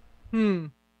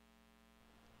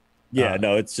 Yeah,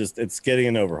 no, it's getting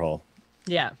an overhaul.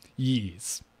 Yeah.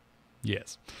 Yes.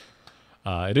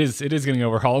 It is getting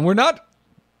overhaul, and we're not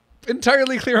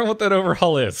entirely clear on what that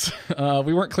overhaul is.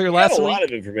 We weren't clear last week. We got a lot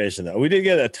of information, though. We did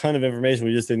get a ton of information.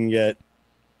 We just didn't get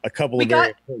a couple of very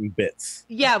important bits.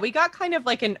 Yeah, we got kind of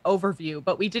like an overview,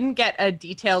 but we didn't get a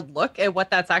detailed look at what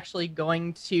that's actually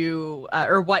going to,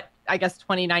 or what I guess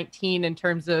 2019 in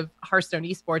terms of Hearthstone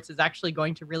esports is actually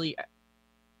going to really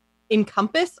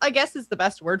encompass, I guess is the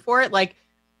best word for it. Like,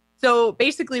 so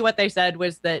basically what they said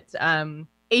was that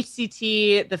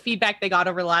HCT, the feedback they got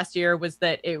over the last year was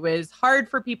that it was hard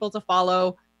for people to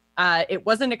follow. It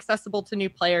wasn't accessible to new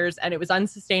players, and it was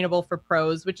unsustainable for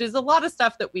pros, which is a lot of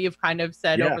stuff that we have kind of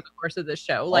said over the course of this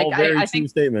show. Like, I think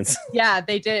statements. Yeah,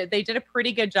 they did a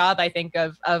pretty good job, I think,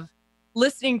 of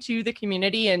listening to the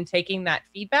community and taking that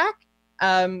feedback.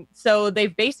 So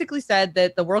they've basically said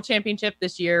that the World Championship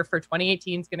this year for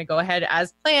 2018 is going to go ahead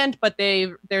as planned, but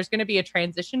there's going to be a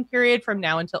transition period from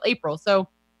now until April. So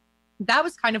that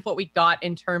was kind of what we got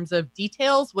in terms of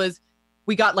details. Was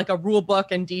we got like a rule book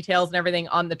and details and everything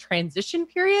on the transition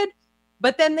period,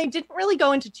 but then they didn't really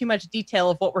go into too much detail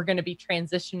of what we're going to be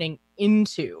transitioning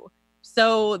into.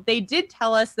 So they did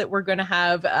tell us that we're going to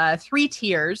have 3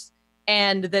 tiers,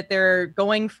 and that they're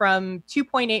going from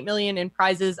 2.8 million in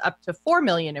prizes up to 4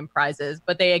 million in prizes.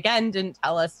 But they, again, didn't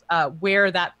tell us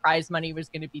where that prize money was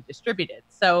going to be distributed.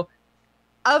 So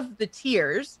of the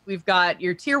tiers, we've got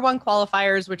your tier 1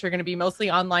 qualifiers, which are going to be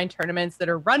mostly online tournaments that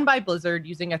are run by Blizzard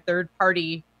using a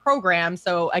third-party program.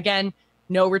 So again,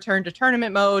 no return to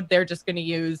tournament mode. They're just going to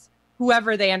use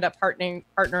whoever they end up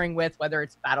partnering with, whether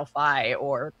it's Battlefy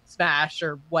or Smash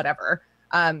or whatever.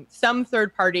 Some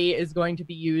third party is going to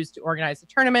be used to organize the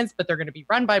tournaments, but they're going to be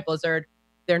run by Blizzard.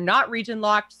 They're not region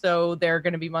locked, so they're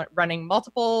going to be running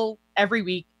multiple every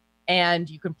week, and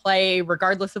you can play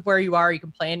regardless of where you are. You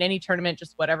can play in any tournament,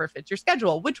 just whatever fits your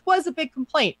schedule, which was a big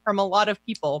complaint from a lot of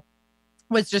people,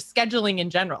 was just scheduling in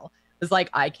general. It was like,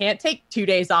 I can't take 2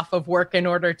 days off of work in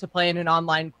order to play in an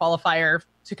online qualifier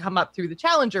to come up through the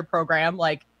Challenger program.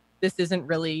 Like, this isn't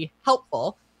really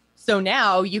helpful. So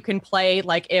now you can play,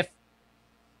 like, if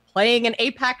playing an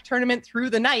APAC tournament through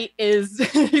the night is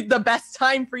the best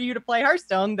time for you to play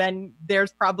Hearthstone, then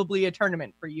there's probably a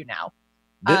tournament for you now.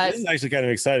 This is actually kind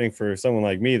of exciting for someone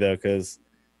like me, though, because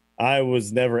I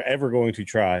was never, ever going to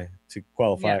try to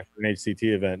qualify for an HCT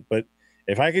event. But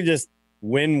if I could just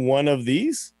win one of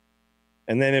these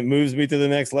and then it moves me to the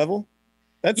next level,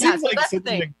 that seems like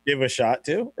something to give a shot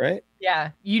to, right?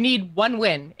 Yeah, you need 1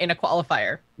 win in a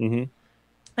qualifier. Mm-hmm.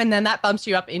 And then that bumps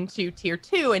you up into tier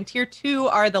 2. And tier 2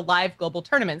 are the live global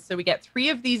tournaments. So we get 3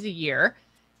 of these a year,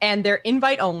 and they're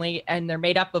invite only, and they're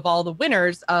made up of all the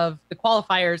winners of the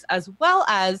qualifiers, as well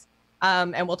as,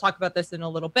 and we'll talk about this in a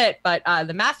little bit, but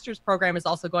the Masters program is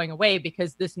also going away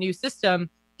because this new system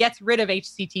gets rid of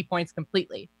HCT points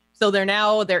completely. So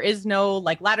there is no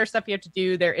like ladder stuff you have to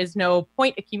do. There is no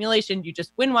point accumulation. You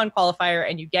just win 1 qualifier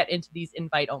and you get into these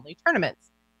invite only tournaments.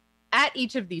 At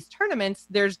each of these tournaments,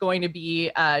 there's going to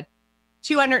be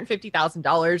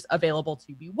 $250,000 available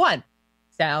to be won.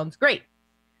 Sounds great.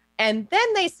 And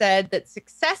then they said that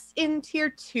success in tier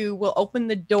 2 will open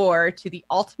the door to the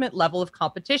ultimate level of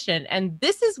competition. And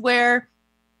this is where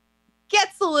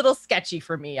gets a little sketchy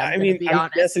for me. I'm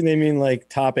guessing they mean like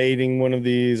top 8ing one of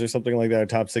these or something like that, or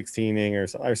top 16ing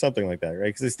or something like that, right?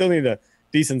 Because they still need a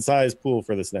decent sized pool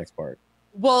for this next part.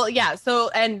 Well, yeah. So,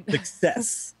 and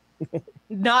success.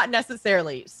 Not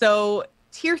necessarily. So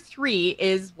tier 3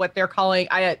 is what they're calling.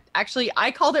 I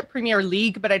called it Premier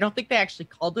League, but I don't think they actually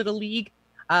called it a league.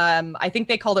 I think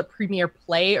they called it Premier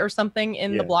Play or something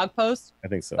in the blog post. I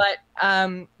think so. But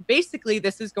basically,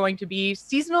 this is going to be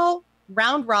seasonal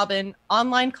round robin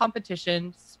online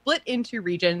competition split into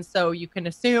regions. So you can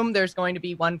assume there's going to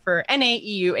be one for NA,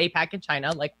 EU, APAC, and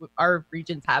China, like our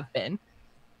regions have been,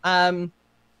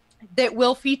 that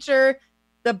will feature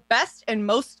the best and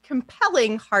most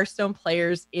compelling Hearthstone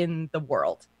players in the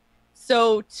world.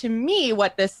 So to me,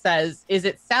 what this says is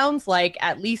it sounds like,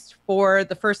 at least for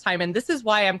the first time, and this is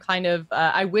why I'm kind of,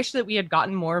 I wish that we had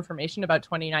gotten more information about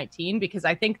 2019, because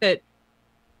I think that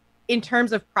in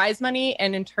terms of prize money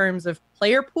and in terms of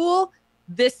player pool,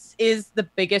 this is the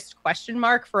biggest question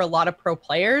mark for a lot of pro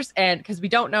players. And because we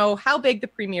don't know how big the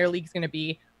Premier League is going to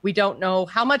be, we don't know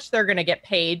how much they're going to get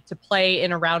paid to play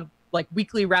in around like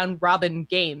weekly round robin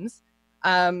games.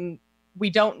 We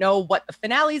don't know what the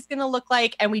finale is going to look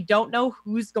like, and we don't know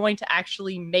who's going to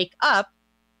actually make up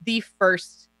the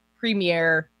first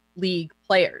Premier League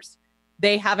players.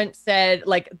 They haven't said,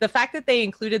 like, the fact that they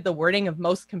included the wording of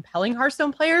most compelling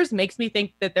Hearthstone players makes me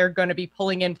think that they're going to be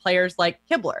pulling in players like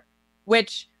Kibler,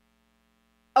 which,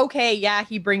 okay, yeah,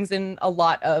 he brings in a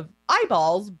lot of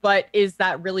eyeballs, but is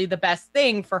that really the best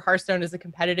thing for Hearthstone as a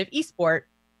competitive esport?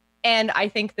 And I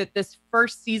think that this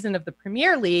first season of the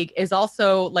Premier League is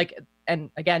also like,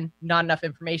 and again, not enough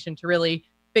information to really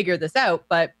figure this out,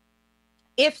 but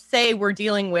if, say, we're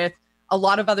dealing with a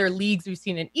lot of other leagues we've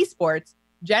seen in esports,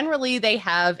 generally they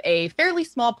have a fairly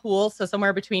small pool, so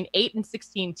somewhere between 8 and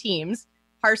 16 teams.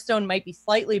 Hearthstone might be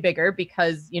slightly bigger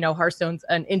because, you know, Hearthstone's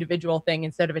an individual thing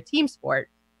instead of a team sport.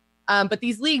 But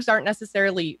these leagues aren't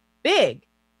necessarily big.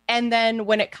 And then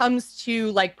when it comes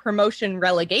to like promotion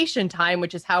relegation time,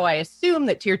 which is how I assume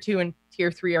that tier 2 and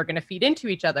tier 3 are going to feed into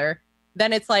each other,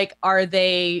 then it's like, are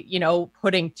they, you know,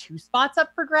 putting 2 spots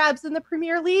up for grabs in the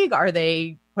Premier League? Are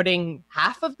they putting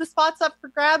half of the spots up for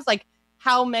grabs? Like,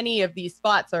 how many of these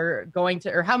spots are going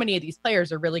to, or how many of these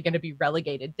players are really going to be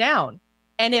relegated down?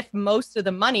 And if most of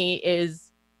the money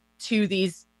is to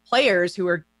these players who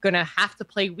are going to have to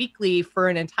play weekly for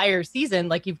an entire season,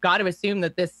 like, you've got to assume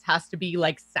that this has to be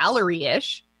like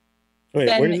salary-ish. Wait,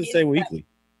 then where does it say weekly?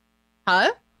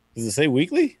 Huh? Does it say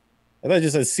weekly? I thought it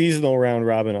just says seasonal round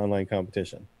robin online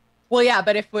competition. Well, yeah,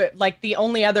 but if we're like the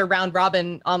only other round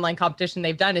robin online competition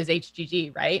they've done is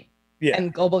HGG, right? Yeah.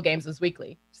 And Global Games was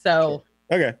weekly. So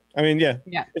Okay. I mean, yeah.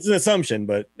 Yeah. It's an assumption,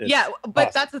 but yeah, but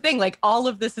possible. that's the thing. Like all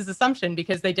of this is assumption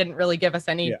because they didn't really give us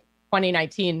any Yeah.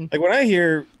 2019. Like when I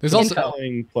hear There's also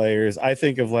compelling players, I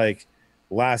think of like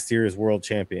last year's world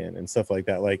champion and stuff like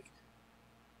that. Like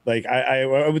I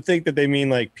would think that they mean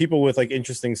like people with like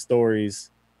interesting stories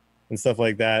and stuff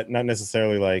like that, not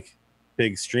necessarily like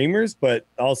big streamers, but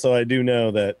also I do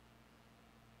know that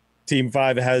Team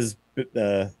 5 has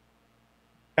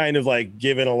kind of like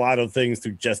given a lot of things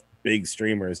to just big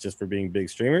streamers just for being big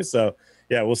streamers. So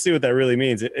yeah, we'll see what that really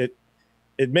means. It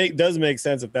does make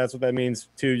sense if that's what that means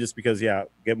too, just because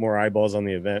get more eyeballs on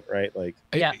the event, right? Like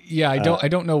I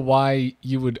don't know why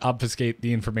you would obfuscate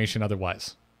the information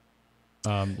otherwise.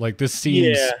 Like this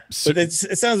seems but it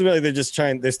sounds to me like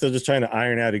they're still just trying to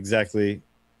iron out exactly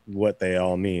what they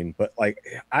all mean. But like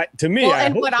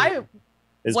what I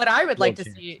would like to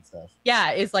see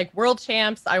is like world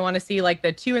champs. I want to see like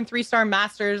the 2 and 3 star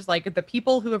masters, like the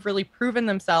people who have really proven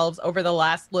themselves over the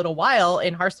last little while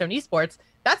in Hearthstone esports.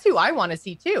 That's who I want to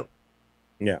see too.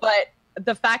 Yeah. But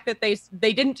the fact that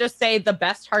they didn't just say the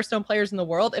best Hearthstone players in the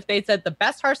world. If they'd said the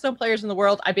best Hearthstone players in the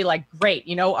world, I'd be like, great.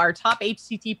 You know, our top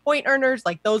HCT point earners,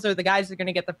 like those are the guys who are going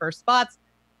to get the first spots.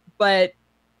 But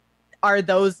are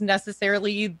those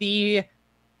necessarily the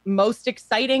most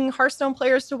exciting Hearthstone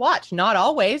players to watch? Not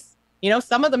always. You know,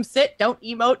 some of them sit, don't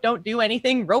emote, don't do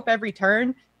anything, rope every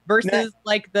turn, versus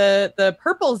like the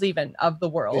purples even of the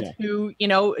world who, you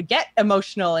know, get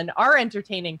emotional and are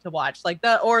entertaining to watch. Like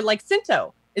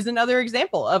Sinto is another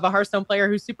example of a Hearthstone player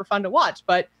who's super fun to watch,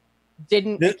 but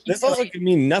didn't. This also could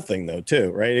mean nothing though,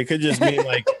 too, right? It could just mean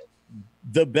like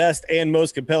the best and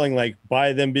most compelling. Like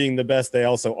by them being the best, they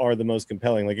also are the most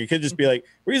compelling. Like it could just be like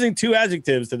we're using 2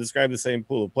 adjectives to describe the same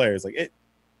pool of players. Like it,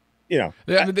 you know,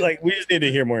 like we just need to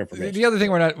hear more information. The other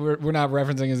thing we're not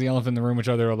referencing is the elephant in the room, which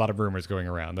are there are a lot of rumors going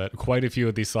around that quite a few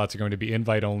of these slots are going to be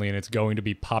invite only, and it's going to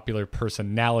be popular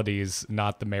personalities,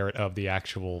 not the merit of the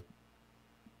actual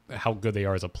how good they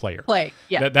are as a player.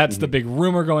 That's the big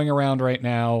rumor going around right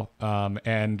now,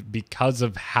 and because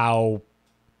of how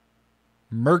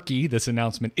murky this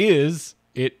announcement is,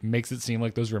 it makes it seem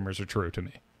like those rumors are true to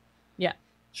me. Yeah,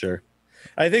 sure.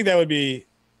 I think that would be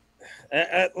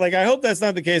like I hope that's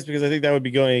not the case, because I think that would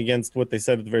be going against what they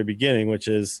said at the very beginning, which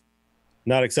is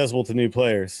not accessible to new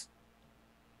players.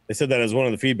 They said that as one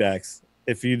of the feedbacks.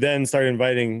 If you then start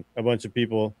inviting a bunch of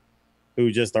people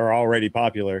who just are already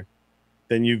popular,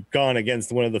 then you've gone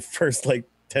against one of the first like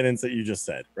tenets that you just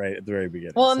said right at the very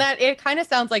beginning. Well, and that it kind of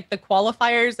sounds like the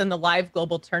qualifiers and the live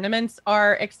global tournaments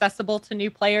are accessible to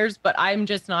new players, but I'm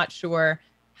just not sure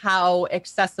how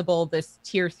accessible this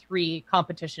tier 3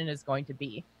 competition is going to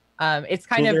be. It's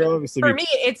kind of, for me,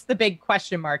 it's the big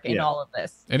question mark in all of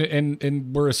this.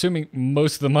 And we're assuming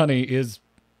most of the money is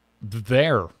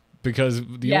there, because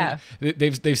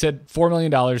they've said $4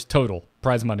 million total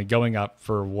prize money going up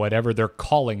for whatever they're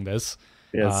calling this.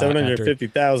 Yeah,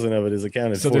 750,000 of it is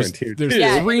accounted for in tier 2. There's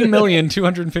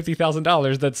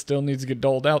 $3,250,000 that still needs to get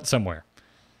doled out somewhere.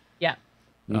 Yeah.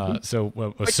 So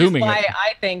assuming, which is why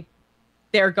I think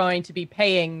they're going to be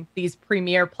paying these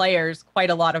premier players quite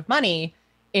a lot of money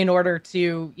in order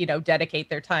to, you know, dedicate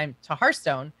their time to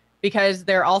Hearthstone, because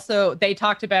they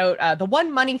talked about the one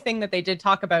money thing that they did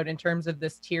talk about in terms of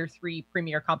this tier 3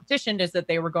 premier competition is that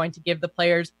they were going to give the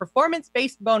players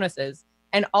performance-based bonuses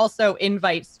and also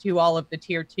invites to all of the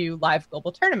tier 2 live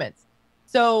global tournaments.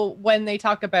 So when they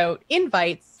talk about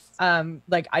invites, does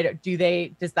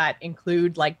that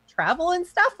include like travel and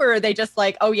stuff, or are they just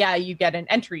like, oh yeah, you get an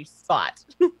entry spot?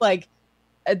 Like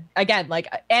again, like,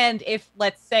 and if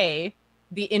let's say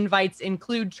the invites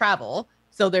include travel,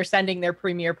 so they're sending their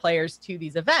premier players to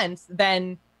these events,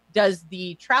 then does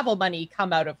the travel money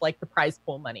come out of like the prize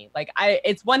pool money? Like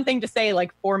it's one thing to say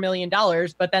like $4 million,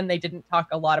 but then they didn't talk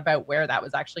a lot about where that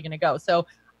was actually going to go. So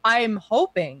I'm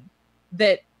hoping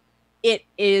that it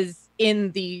is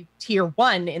in the tier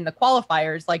 1 in the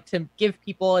qualifiers, like to give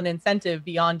people an incentive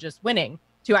beyond just winning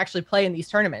to actually play in these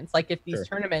tournaments. Like if these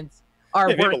tournaments are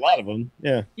worth a lot of them.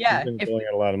 Yeah. Pulling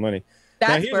out a lot of money.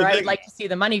 That's where I would like to see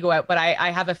the money go out, but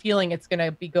I have a feeling it's going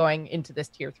to be going into this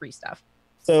tier 3 stuff.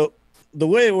 So the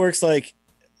way it works, like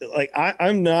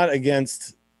I'm not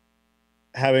against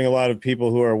having a lot of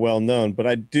people who are well known, but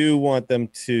I do want them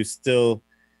to still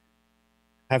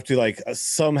have to like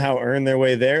somehow earn their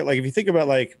way there. Like if you think about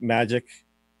like Magic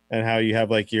and how you have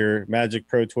like your Magic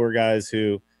Pro Tour guys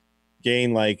who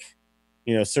gain like,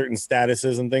 you know, certain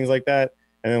statuses and things like that.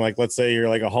 And then like, let's say you're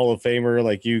like a Hall of Famer,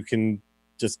 like you can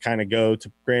just kind of go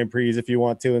to Grand Prix if you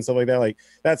want to and stuff like that. Like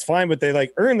that's fine, but they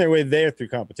like earn their way there through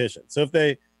competition. So if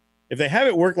they have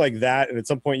it work like that, and at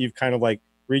some point you've kind of like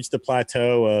reached a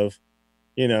plateau of,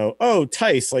 you know, oh,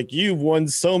 Tice, like you've won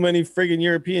so many friggin'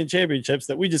 European championships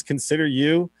that we just consider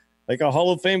you like a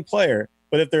Hall of Fame player.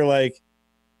 But if they're like,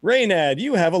 Raynad,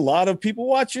 you have a lot of people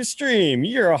watch your stream,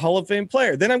 you're a Hall of Fame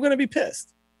player, then I'm going to be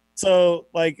pissed. So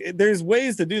like there's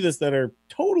ways to do this that are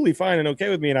totally fine and okay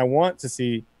with me. And I want to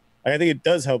see, I think it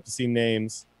does help to see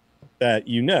names that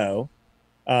you know.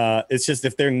 It's just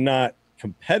if they're not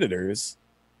competitors,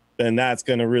 then that's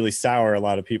going to really sour a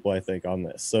lot of people, I think, on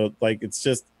this. So like it's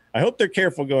just, I hope they're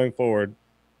careful going forward.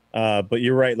 But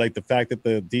you're right, like the fact that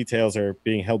the details are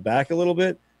being held back a little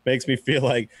bit makes me feel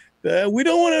like we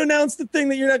don't want to announce the thing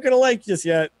that you're not going to like just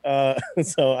yet.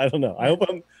 So I don't know. I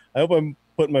hope I'm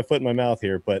putting my foot in my mouth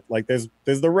here, but like there's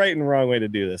the right and wrong way to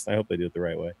do this. I hope they do it the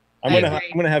right way. I'm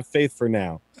gonna have faith for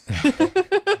now.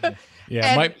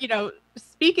 Yeah, and you know,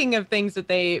 speaking of things that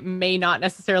they may not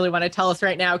necessarily want to tell us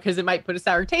right now because it might put a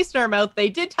sour taste in our mouth, they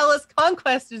did tell us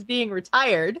Conquest is being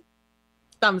retired.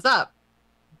 Thumbs up,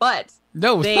 but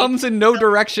no thumbs in no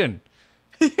direction.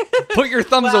 Put your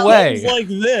thumbs away. Thumbs like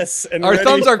this. And our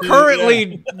thumbs are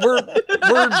currently we're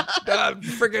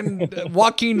freaking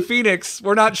Joaquin Phoenix.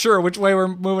 We're not sure which way we're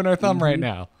moving our thumb right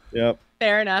now. Yep.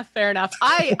 Fair enough.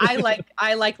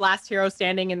 I like Last Hero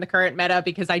Standing in the current meta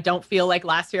because I don't feel like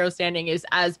Last Hero Standing is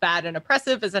as bad and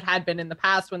oppressive as it had been in the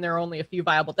past when there were only a few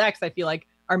viable decks. I feel like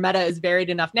our meta is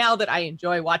varied enough now that I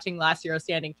enjoy watching Last Hero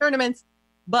Standing tournaments.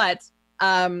 But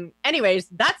anyways,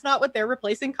 that's not what they're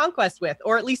replacing Conquest with,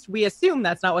 or at least we assume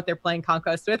that's not what they're playing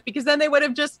Conquest with, because then they would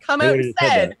have just come out and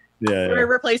said we're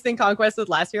replacing Conquest with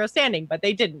Last Hero Standing, but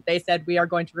they didn't. They said we are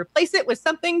going to replace it with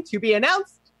something to be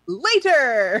announced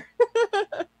later.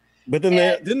 But then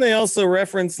didn't they also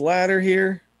reference ladder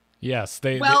here? Yes,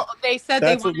 they said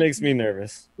that's what makes me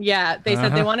nervous. Yeah, they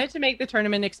said they wanted to make the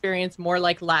tournament experience more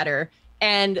like ladder.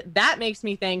 And that makes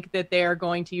me think that they're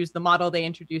going to use the model they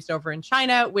introduced over in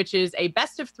China, which is a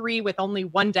best of 3 with only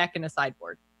one deck and a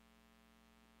sideboard.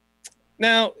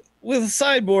 Now, with a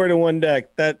sideboard and one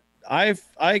deck, that I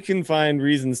can find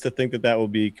reasons to think that will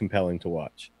be compelling to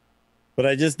watch. But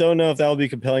I just don't know if that will be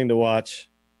compelling to watch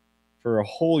for a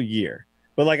whole year.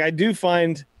 But like I do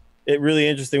find it really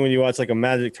interesting when you watch like a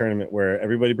Magic tournament where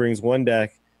everybody brings one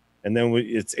deck, and then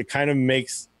it kind of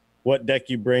makes what deck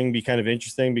you bring be kind of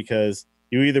interesting because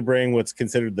you either bring what's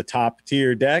considered the top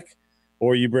tier deck,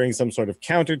 or you bring some sort of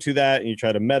counter to that and you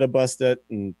try to meta bust it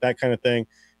and that kind of thing. And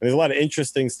there's a lot of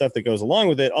interesting stuff that goes along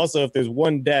with it. Also, if there's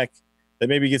one deck that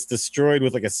maybe gets destroyed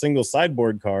with like a single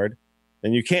sideboard card,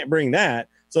 then you can't bring that.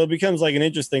 So it becomes like an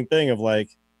interesting thing of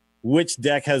like which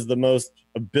deck has the most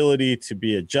ability to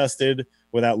be adjusted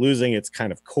without losing its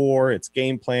kind of core, its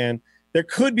game plan. There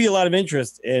could be a lot of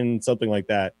interest in something like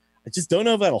that. I just don't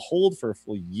know if that'll hold for a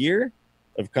full year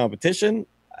of competition.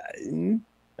 I don't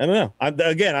know. I'm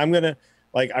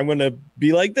gonna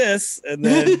be like this, and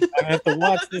then I have to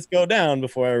watch this go down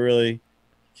before I really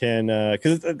can.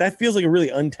 Because that feels like a really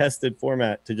untested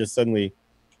format to just suddenly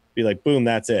be like, boom,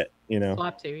 that's it. You know.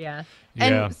 Swap to, yeah.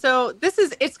 And so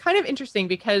it's kind of interesting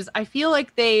because I feel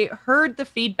like they heard the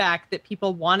feedback that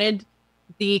people wanted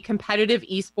the competitive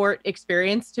esport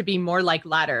experience to be more like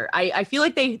ladder. I feel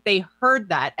like they heard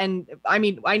that. And I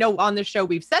mean, I know on this show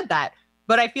we've said that,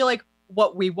 but I feel like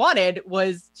what we wanted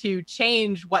was to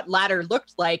change what ladder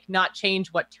looked like, not change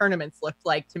what tournaments looked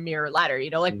like to mirror ladder. You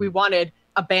know, like we wanted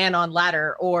a ban on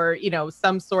ladder, or, you know,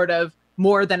 some sort of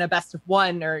more than a best of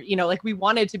one, or, you know, like we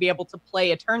wanted to be able to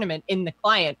play a tournament in the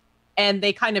client. And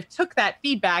they kind of took that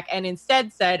feedback and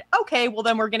instead said, okay, well,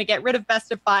 then we're going to get rid of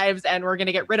best of fives and we're going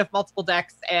to get rid of multiple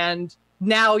decks. And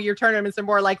now your tournaments are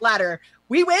more like ladder.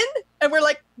 We win. And we're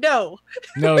like, no,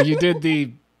 you did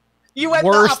the went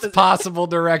worst possible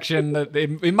direction that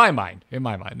in my mind,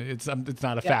 it's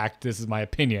not a fact. This is my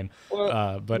opinion.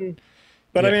 Well, but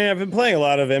I mean, I've been playing a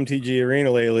lot of MTG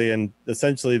Arena lately, and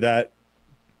essentially that,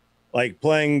 like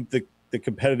playing the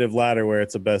competitive ladder where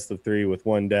it's a best of 3 with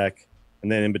one deck,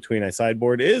 and then in between I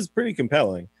sideboard is pretty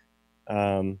compelling.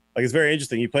 Like it's very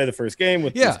interesting. You play the first game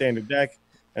with the standard deck,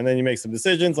 and then you make some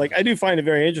decisions. Like I do find it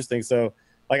very interesting. So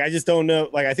like I just don't know.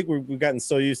 Like I think we've gotten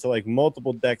so used to like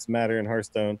multiple decks matter in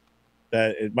Hearthstone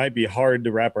that it might be hard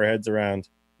to wrap our heads around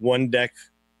one deck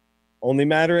only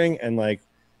mattering. And like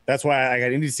that's why I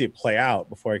need to see it play out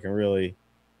before I can really.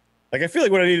 Like I feel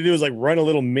like what I need to do is like run a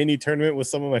little mini tournament with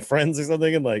some of my friends or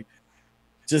something, and like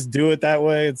just do it that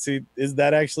way and see, is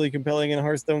that actually compelling in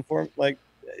Hearthstone form? Like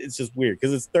it's just weird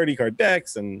because it's 30 card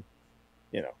decks, and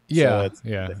you know. Yeah, so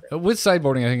yeah. different. With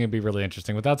sideboarding, I think it'd be really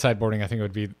interesting. Without sideboarding, I think it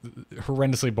would be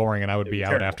horrendously boring, and I would It'd be be out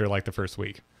terrible. after like the first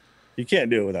week. You can't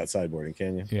do it without sideboarding,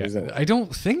 can you? Yeah, There's no way. I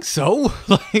don't think so.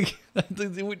 Like,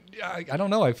 I don't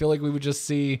know. I feel like we would just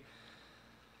see.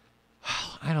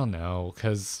 I don't know,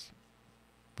 because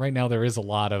right now there is a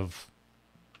lot of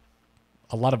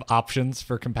options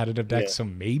for competitive decks, Yeah. so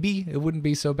maybe it wouldn't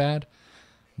be so bad.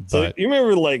 So But you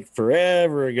remember like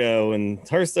forever ago when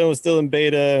Hearthstone was still in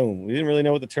beta and we didn't really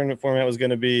know what the tournament format was going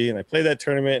to be. And I played that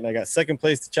tournament and I got second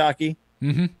place to Chalky.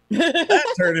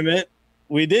 That tournament,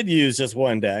 we did use just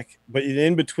one deck, but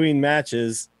in between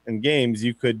matches and games,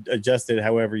 you could adjust it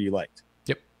however you liked.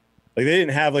 Yep. Like they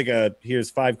didn't have like a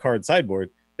here's 5-card sideboard.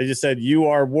 They just said you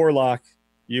are Warlock,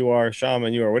 you are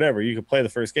Shaman, you are whatever. You could play the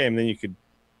first game, then you could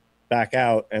back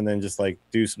out and then just like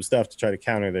do some stuff to try to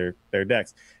counter their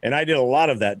decks. And I did a lot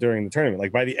of that during the tournament.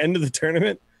 Like by the end of the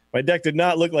tournament, my deck did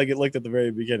not look like it looked at the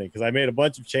very beginning because I made a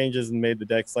bunch of changes and made the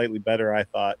deck slightly better, I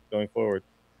thought, going forward.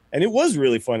 And it was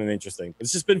really fun and interesting.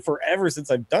 It's just been forever since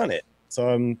I've done it. So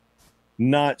I'm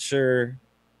not sure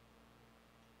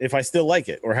if I still like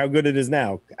it or how good it is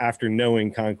now after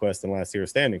knowing Conquest and Last Hero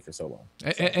Standing for so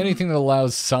long. Anything that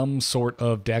allows some sort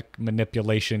of deck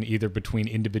manipulation, either between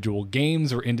individual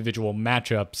games or individual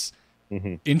matchups,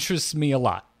 interests me a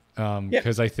lot.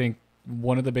 Because I think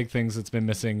one of the big things that's been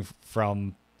missing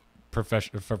from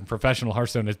professional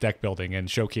Hearthstone is deck building and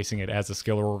showcasing it as a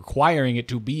skill or requiring it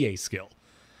to be a skill.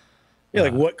 Yeah,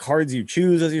 like what cards you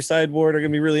choose as your sideboard are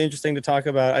going to be really interesting to talk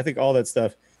about. I think all that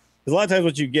stuff. Because a lot of times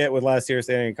what you get with Last Hero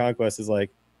Standing and Conquest is like,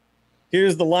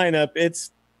 here's the lineup.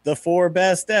 It's the 4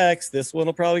 best decks. This one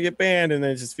will probably get banned. And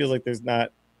then it just feels like there's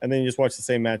not. And then you just watch the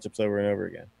same matchups over and over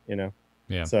again, you know?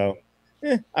 Yeah. So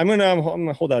I'm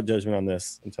gonna hold out judgment on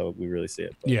this until we really see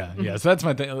it. But. Yeah. So that's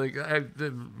my thing. Like,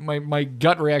 my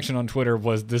gut reaction on Twitter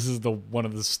was this is one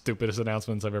of the stupidest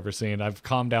announcements I've ever seen. I've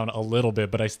calmed down a little bit,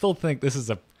 but I still think this is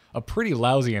a pretty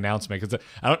lousy announcement because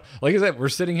like I said, we're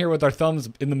sitting here with our thumbs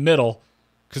in the middle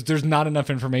because there's not enough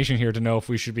information here to know if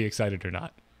we should be excited or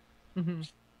not.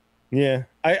 Yeah,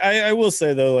 I will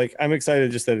say though, like I'm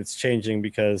excited just that it's changing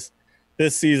because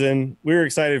this season we were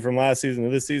excited from last season to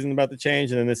this season about the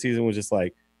change, and then this season was just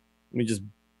like, let me just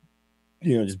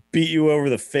beat you over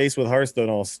the face with Hearthstone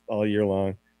all year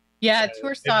long. Yeah,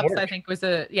 tour stops I think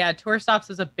tour stops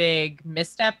was a big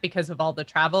misstep because of all the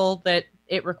travel that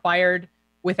it required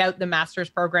without the Masters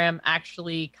program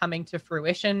actually coming to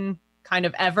fruition kind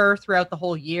of ever throughout the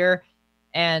whole year.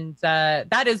 And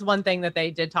that is one thing that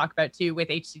they did talk about too with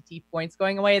HCT points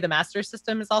going away. The Master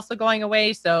system is also going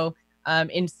away. So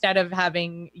instead of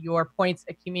having your points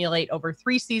accumulate over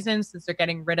 3 seasons, since they're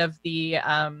getting rid of it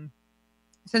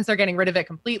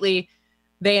completely,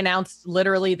 they announced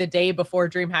literally the day before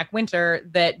DreamHack Winter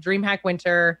that DreamHack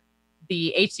Winter,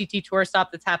 the HCT tour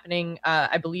stop that's happening,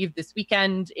 I believe this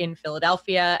weekend in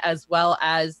Philadelphia, as well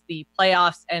as the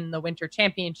playoffs and the Winter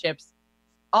Championships,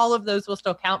 all of those will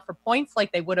still count for points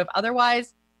like they would have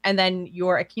otherwise. And then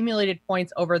your accumulated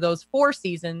points over those 4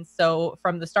 seasons, so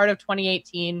from the start of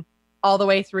 2018 all the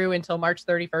way through until March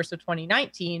 31st of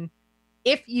 2019,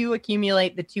 if you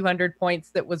accumulate the 200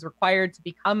 points that was required to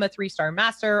become a 3-star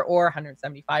master or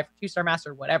 175 for 2-star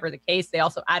master, whatever the case, they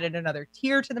also added another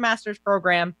tier to the Masters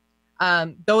program.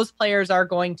 Those players are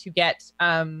going to get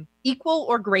equal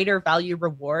or greater value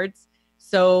rewards.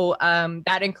 So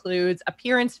that includes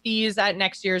appearance fees at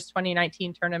next year's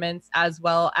 2019 tournaments, as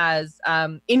well as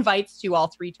invites to all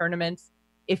 3 tournaments.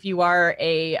 If you are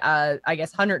a,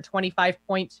 125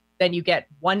 point, then you get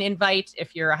 1 invite.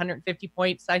 If you're 150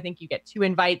 points, I think you get 2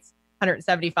 invites,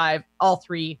 175, all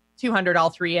 3, 200, all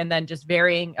 3, and then just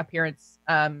varying appearance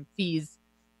fees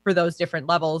for those different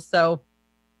levels. So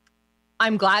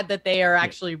I'm glad that they are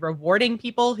actually rewarding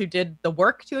people who did the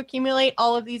work to accumulate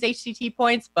all of these HCT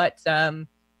points. But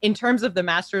in terms of the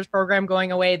Masters program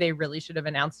going away, they really should have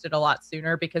announced it a lot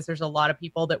sooner because there's a lot of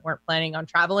people that weren't planning on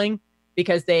traveling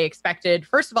because they expected,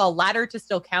 first of all, ladder to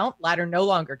still count. Ladder no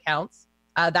longer counts.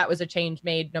 That was a change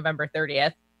made November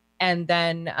 30th. And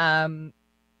then,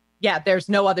 there's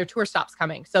no other tour stops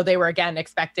coming. So they were, again,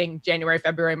 expecting January,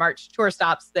 February, March tour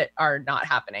stops that are not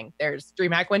happening. There's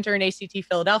DreamHack Winter and ACT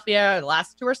Philadelphia, the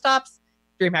last tour stops.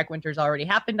 DreamHack Winter's already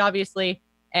happened, obviously.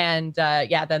 And,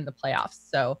 then the playoffs.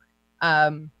 So, I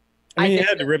mean, you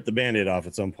had to rip the Band-Aid off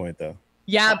at some point, though.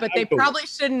 Yeah, but they probably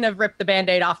shouldn't have ripped the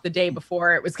Band-Aid off the day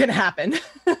before it was going to happen.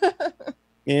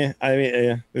 Yeah, I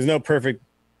mean, there's no perfect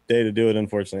day to do it,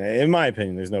 unfortunately. In my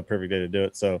opinion, there's no perfect day to do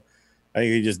it. So I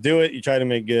think you just do it, you try to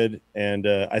make good, and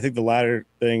I think the latter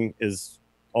thing is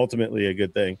ultimately a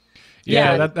good thing.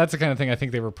 Yeah, Yeah. that's the kind of thing I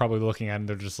think they were probably looking at, and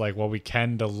they're just like, well, we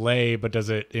can delay, but does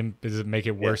it make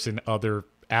it worse in other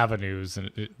avenues?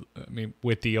 And I mean,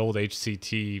 with the old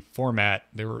HCT format,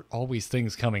 there were always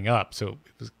things coming up, so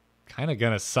it was kind of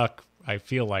gonna suck. I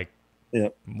feel like, Yeah.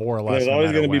 more or less. There's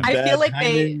always going to be I bad feel like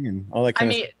timing and all that I kind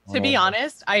mean, of stuff. to be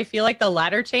honest, I feel like the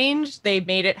ladder change, they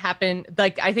made it happen.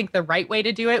 Like, I think the right way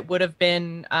to do it would have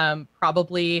been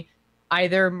probably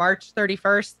either March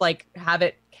 31st, like have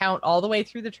it count all the way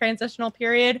through the transitional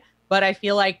period. But I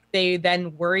feel like they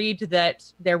then worried that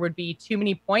there would be too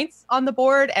many points on the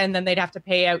board and then they'd have to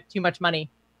pay out too much money.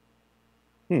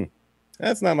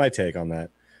 That's not my take on that.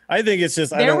 I think it's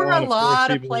just There were a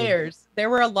lot of players. There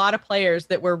were a lot of players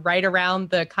that were right around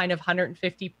the kind of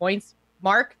 150 points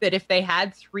mark that if they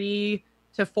had 3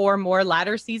 to 4 more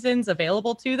ladder seasons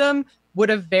available to them would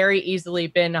have very easily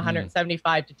been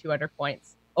 175 to 200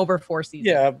 points over 4 seasons.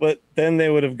 Yeah, but then they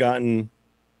would have gotten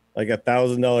like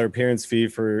 $1,000 appearance fee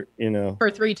for, for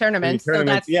 3 tournaments. So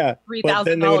that's yeah. But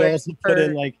then they would also put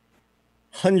in like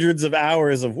hundreds of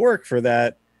hours of work for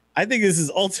that. I think this is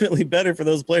ultimately better for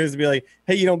those players to be like,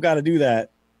 hey, you don't got to do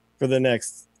that for the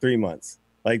next 3 months.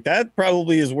 Like that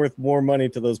probably is worth more money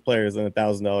to those players than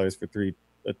 $1,000 for 3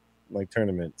 like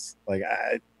tournaments. Like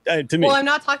to me. Well, I'm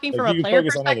not talking from like, a player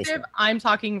perspective. I'm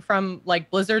talking from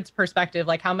like Blizzard's perspective,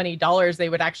 like how many dollars they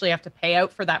would actually have to pay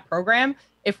out for that program.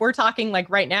 If we're talking like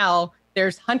right now,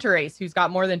 there's Hunter Ace who's got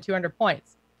more than 200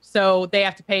 points. So they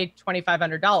have to pay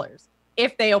 $2,500.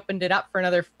 If they opened it up for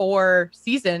another 4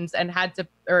 seasons and had to,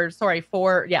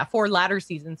 4 ladder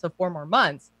seasons, so 4 more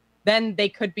months, then they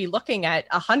could be looking at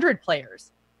 100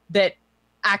 players that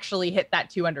actually hit that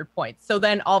 200 points. So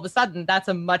then all of a sudden, that's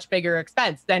a much bigger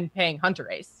expense than paying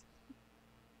Hunter Ace.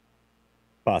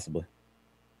 Possibly.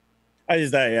 I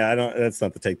don't. That's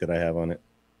not the take that I have on it.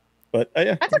 But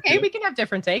yeah, that's okay. We can have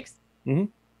different takes. Mm-hmm.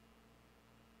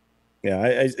 Yeah,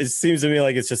 it seems to me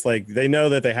like it's just like they know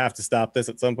that they have to stop this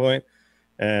at some point,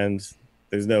 and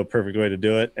there's no perfect way to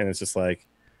do it. And it's just like,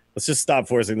 let's just stop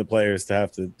forcing the players to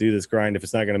have to do this grind if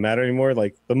it's not going to matter anymore.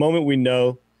 Like the moment we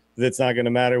know that it's not going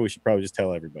to matter, we should probably just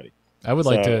tell everybody. I would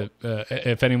like to,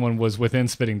 if anyone was within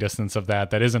spitting distance of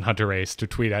that isn't Hunter Race, to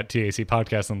tweet at TAC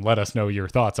Podcast and let us know your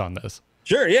thoughts on this.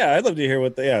 Sure, yeah, I'd love to hear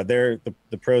what the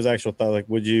pros' actual thought. Like,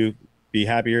 would you be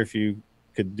happier if you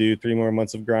could do 3 more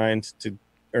months of grind to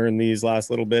earn these last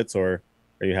little bits, or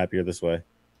are you happier this way?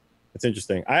 It's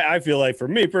interesting. I feel like for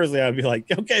me personally, I'd be like,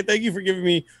 okay, thank you for giving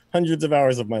me hundreds of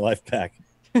hours of my life back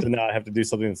to not have to do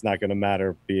something that's not going to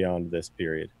matter beyond this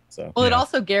period. So, well, it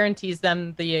also guarantees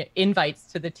them the invites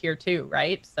to the tier 2,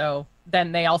 right? So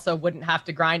then they also wouldn't have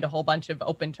to grind a whole bunch of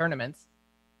open tournaments.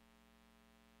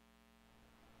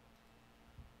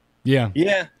 Yeah.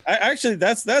 I actually,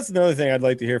 that's another thing I'd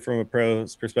like to hear from a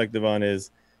pro's perspective on,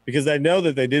 is because I know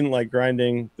that they didn't like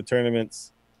grinding the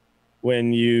tournaments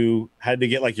when you had to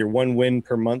get like your 1 win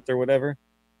per month or whatever.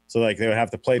 So like they would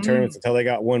have to play tournaments until they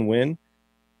got 1 win.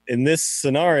 In this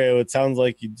scenario, it sounds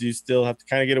like you do still have to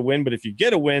kind of get a win, but if you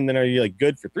get a win, then are you like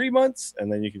good for 3 months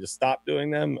and then you can just stop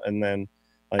doing them? And then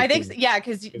like, I think,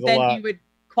 because then you would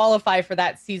qualify for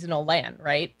that seasonal LAN,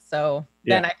 right? So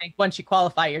then I think once you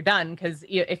qualify, you're done. Because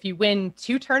if you win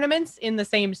 2 tournaments in the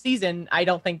same season, I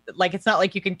don't think like it's not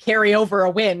like you can carry over a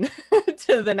win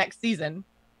to the next season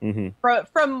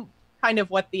from kind of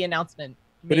what the announcement.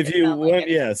 But if you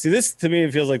want, see, this to me,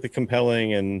 it feels like the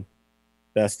compelling and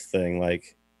best thing.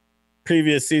 Like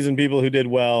previous season people who did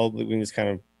well, we can just kind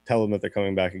of tell them that they're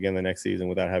coming back again the next season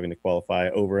without having to qualify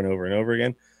over and over and over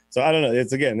again. So I don't know.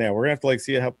 It's again, we're gonna have to like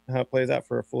see how it plays out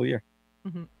for a full year.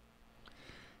 Mm-hmm.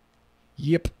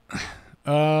 Yep.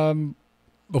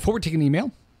 Before we take an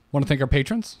email, want to thank our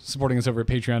patrons supporting us over at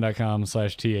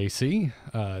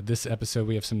patreon.com/TAC. This episode,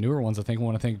 we have some newer ones. I think I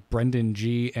want to thank Brendan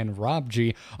G and Rob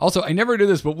G. Also, I never do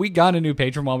this, but we got a new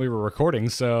patron while we were recording.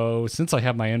 So since I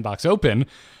have my inbox open,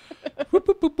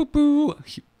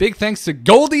 big thanks to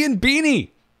Goldie and Beanie.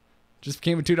 Just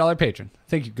became a $2 patron.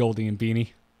 Thank you, Goldie and Beanie.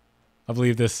 I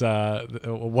believe this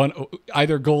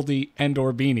either Goldie and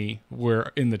or Beanie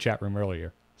were in the chat room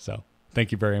earlier. So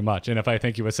thank you very much. And if I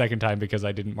thank you a second time because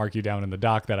I didn't mark you down in the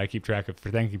doc that I keep track of for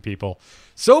thanking people,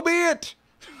 so be it.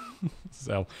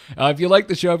 So if you like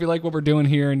the show, if you like what we're doing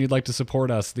here and you'd like to support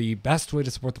us, the best way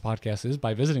to support the podcast is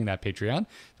by visiting that Patreon.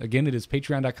 Again, it is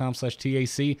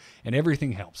patreon.com/TAC, and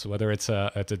everything helps, whether it's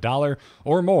 $1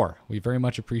 or more. We very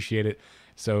much appreciate it.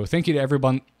 So thank you to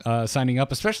everyone signing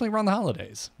up, especially around the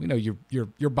holidays. We know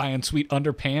you're buying sweet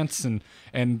underpants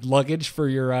and luggage for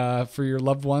your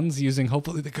loved ones using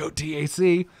hopefully the code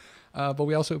TAC. But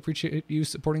we also appreciate you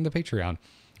supporting the Patreon.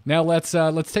 Now let's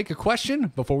take a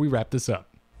question before we wrap this up.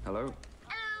 Hello.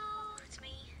 Hello, it's me.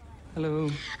 Hello.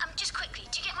 Just quickly,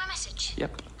 do you get my message?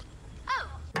 Yep. Oh.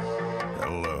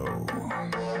 Hello,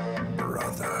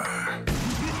 brother.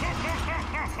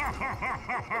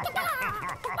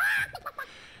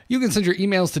 You can send your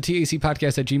emails to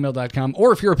tacpodcast@gmail.com,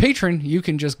 or if you're a patron, you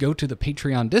can just go to the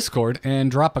Patreon Discord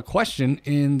and drop a question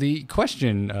in the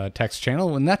question text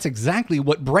channel, and that's exactly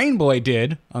what Brainboy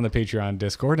did on the Patreon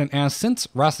Discord, and asked, since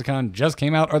Rastakhan just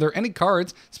came out, are there any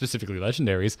cards, specifically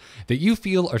legendaries, that you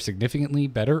feel are significantly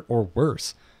better or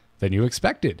worse than you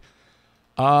expected?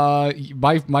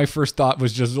 My first thought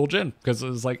was just Zul'jin, because it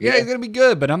was like, yeah, he's gonna be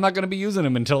good, but I'm not gonna be using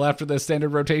him until after the standard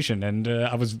rotation, and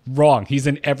I was wrong. He's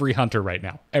in every hunter right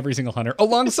now, every single hunter,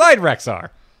 alongside Rexar.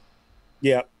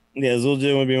 Yeah,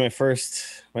 Zul'jin would be my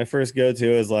first go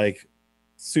to. Is like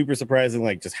super surprising,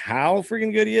 like just how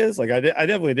freaking good he is. Like I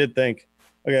definitely did think,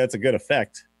 okay, that's a good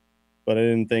effect, but I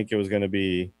didn't think it was gonna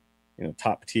be,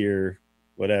 top tier,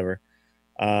 whatever.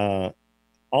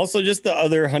 Also, just the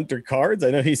other hunter cards. I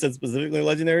know he said specifically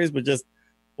legendaries, but just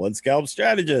Blood Scalp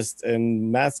Strategist and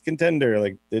Masked Contender,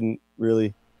 like didn't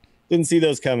see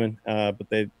those coming. But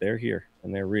they're here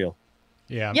and they're real.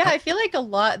 Yeah. Yeah, I feel like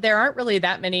there aren't really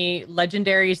that many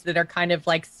legendaries that are kind of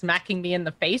like smacking me in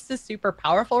the face as super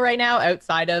powerful right now,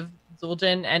 outside of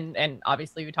Zul'jin, and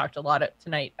obviously we talked a lot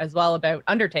tonight as well about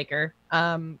Undertaker.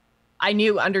 I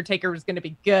knew Undertaker was going to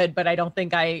be good, but I don't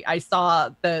think I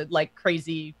saw the like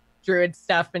crazy druid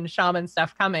stuff and shaman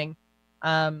stuff coming.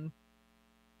 But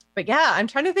yeah, I'm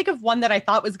trying to think of one that I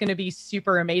thought was going to be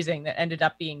super amazing that ended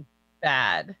up being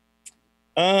bad.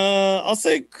 I'll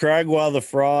say Cragwell the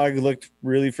Frog looked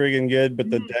really friggin' good,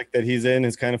 but the deck that he's in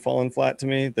has kind of fallen flat to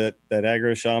me. That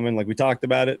aggro shaman, like we talked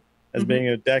about it as being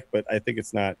a deck, but I think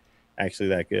it's not actually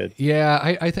that good.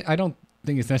 Yeah, I don't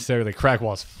think it's necessarily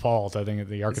Cragwell's fault. I think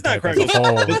the archetype as a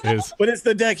whole is, but it's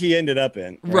the deck he ended up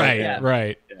in. Right.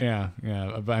 Yeah.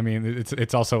 But I mean,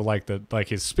 it's also like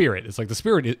his spirit. It's like the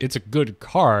spirit. It's a good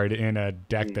card in a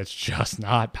deck that's just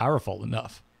not powerful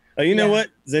enough. Oh, you know what?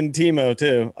 Zentimo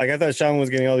too. Like I thought Shaman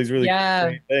was getting all these really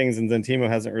great things, and Zentimo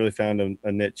hasn't really found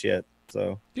a niche yet.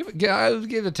 So give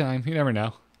it time. You never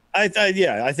know. I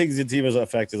think Zentimo's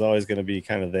effect is always going to be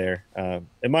kind of there.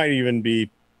 It might even be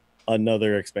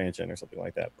another expansion or something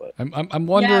like that. But I'm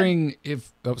wondering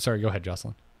if. Oh, sorry. Go ahead,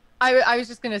 Jocelyn. I was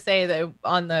just going to say that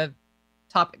on the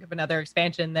topic of another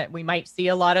expansion, that we might see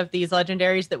a lot of these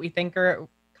legendaries that we think are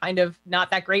kind of not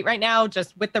that great right now,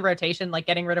 just with the rotation, like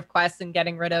getting rid of quests and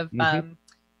getting rid of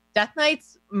Death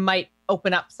Knights might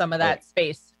open up some of that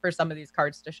space for some of these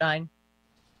cards to shine.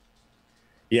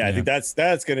 Yeah, I think that's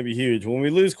going to be huge. When we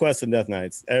lose quests and Death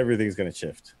Knights, everything's going to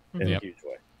shift in a huge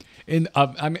way. And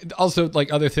I mean, also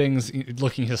like other things,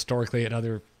 looking historically at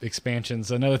other expansions,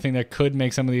 another thing that could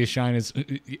make some of these shine is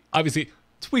obviously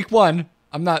it's week 1.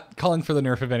 I'm not calling for the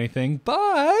nerf of anything,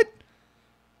 but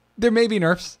there may be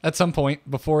nerfs at some point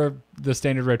before the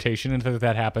standard rotation. And if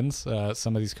that happens,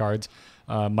 some of these cards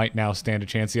might now stand a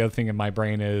chance. The other thing in my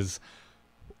brain is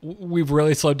we've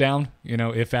really slowed down.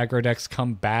 If aggro decks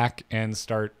come back and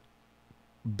start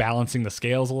balancing the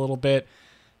scales a little bit,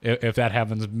 if that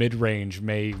happens, mid-range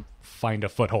may find a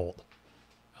foothold.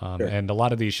 Sure. And a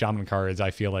lot of these shaman cards I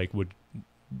feel like would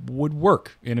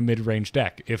work in a mid-range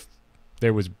deck if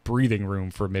there was breathing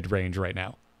room for mid-range right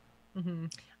now. Mm-hmm.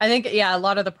 I think, a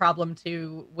lot of the problem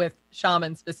too with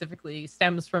shaman specifically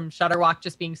stems from Shudderwalk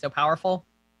just being so powerful.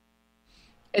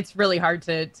 It's really hard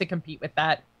to compete with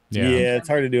that. Yeah, it's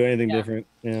hard to do anything different.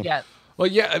 Yeah. Well,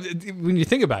 yeah, when you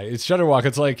think about it, it's Shudderwalk.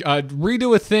 It's like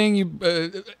redo a thing,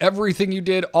 everything you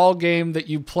did all game that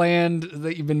you planned,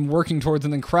 that you've been working towards,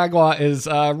 and then Cragwa is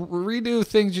redo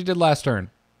things you did last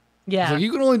turn. Yeah. So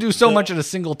you can only do so much in a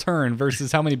single turn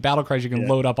versus how many battle cries you can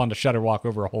load up onto Shudderwalk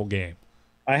over a whole game.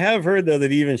 I have heard, though,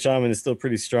 that even Shaman is still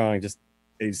pretty strong, just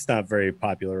it's not very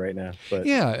popular right now. But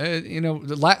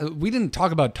we didn't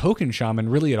talk about Token Shaman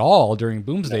really at all during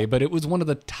Boomsday, but it was one of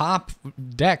the top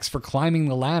decks for climbing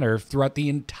the ladder throughout the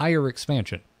entire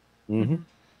expansion. Mm-hmm.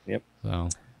 Yep. So.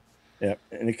 Yep,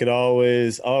 and it could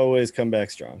always come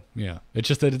back strong. Yeah, it's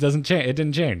just that it doesn't change. It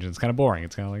didn't change. It's kind of boring.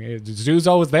 It's kind of like Zoo's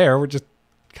always there. We're just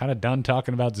kind of done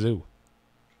talking about Zoo.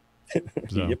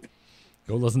 So. Yep.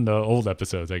 Go listen to old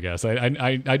episodes, I guess.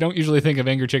 I don't usually think of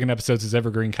Angry Chicken episodes as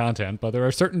evergreen content, but there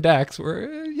are certain decks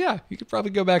where, you could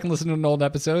probably go back and listen to an old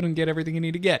episode and get everything you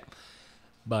need to get.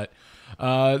 But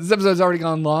this episode's already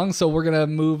gone long, so we're going to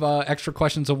move extra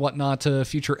questions and whatnot to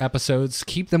future episodes.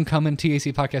 Keep them coming,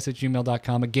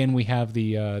 tacpodcast@gmail.com. Again, we have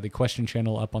the question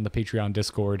channel up on the Patreon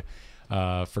Discord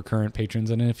for current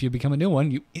patrons. And if you become a new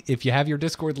one, if you have your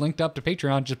Discord linked up to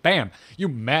Patreon, just bam, you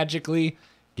magically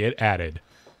get added.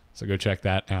 So go check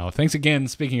that out. Thanks again,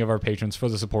 speaking of our patrons, for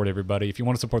the support, everybody. If you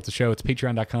want to support the show, it's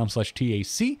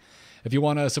patreon.com/TAC. If you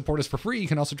want to support us for free, you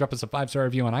can also drop us a 5-star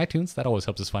review on iTunes. That always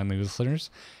helps us find new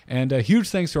listeners. And a huge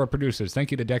thanks to our producers.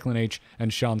 Thank you to Declan H.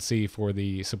 and Sean C. for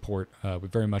the support. We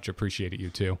very much appreciate it, you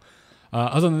two.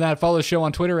 Other than that, follow the show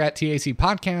on Twitter at TAC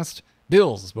Podcast.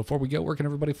 Dills, before we go, where can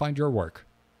everybody find your work?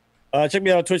 Check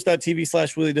me out on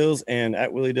twitch.tv/WillieDills and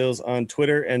at WillieDills on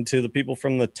Twitter. And to the people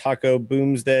from the Taco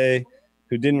Boomsday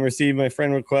who didn't receive my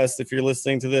friend request, if you're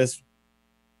listening to this,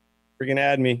 freaking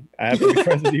add me. I have to be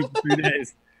friends with you for 3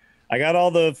 days. I got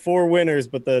all the 4 winners,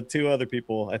 but the 2 other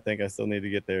people, I think I still need to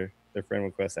get their friend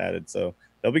requests added. So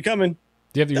they'll be coming.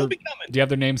 Do you have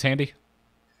their names handy?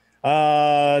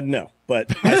 No,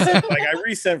 but I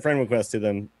resent friend requests to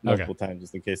them multiple times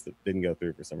just in case it didn't go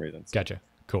through for some reason. So Gotcha.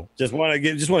 Cool. just want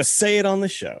to say it on the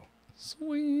show.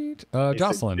 Sweet.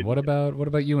 Jocelyn, what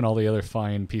about you and all the other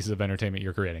fine pieces of entertainment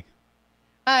you're creating?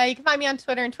 You can find me on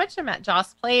Twitter and Twitch. I'm at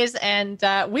Joss Plays, and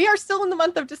we are still in the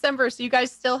month of December, so you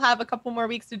guys still have a couple more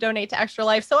weeks to donate to Extra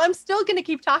Life. So I'm still going to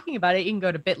keep talking about it. You can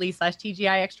go to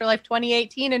bit.ly/TGI Extra Life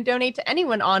 2018 and donate to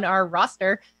anyone on our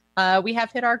roster. We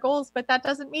have hit our goals, but that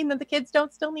doesn't mean that the kids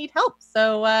don't still need help.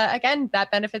 So again, that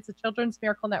benefits the Children's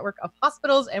Miracle Network of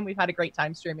Hospitals, and we've had a great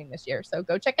time streaming this year. So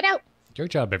go check it out.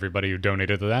 Great job, everybody who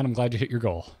donated to that. I'm glad you hit your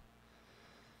goal.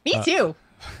 Me too.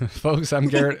 Folks, I'm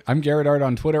Garrett. I'm Garrett Art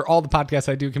on Twitter. All the podcasts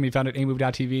I do can be found at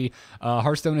amove.tv.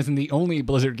 Hearthstone isn't the only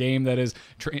Blizzard game that is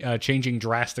changing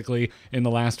drastically in the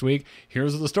last week.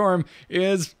 Heroes of the Storm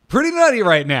is pretty nutty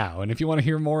right now. And if you want to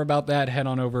hear more about that, head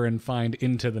on over and find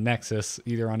Into the Nexus,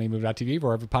 either on amove.tv,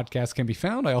 wherever podcasts can be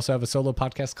found. I also have a solo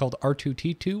podcast called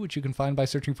R2T2, which you can find by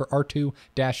searching for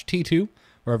R2-T2.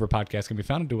 Wherever podcasts can be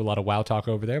found. I do a lot of WoW talk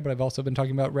over there, but I've also been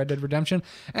talking about Red Dead Redemption.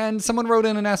 And someone wrote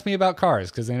in and asked me about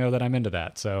cars because they know that I'm into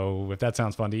that. So if that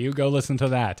sounds fun to you, go listen to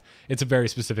that. It's a very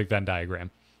specific Venn diagram.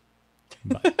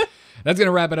 But that's going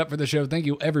to wrap it up for the show. Thank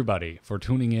you, everybody, for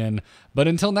tuning in. But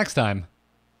until next time,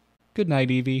 good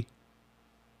night, Evie.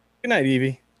 Good night,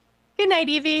 Evie. Good night,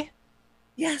 Evie.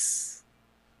 Yes.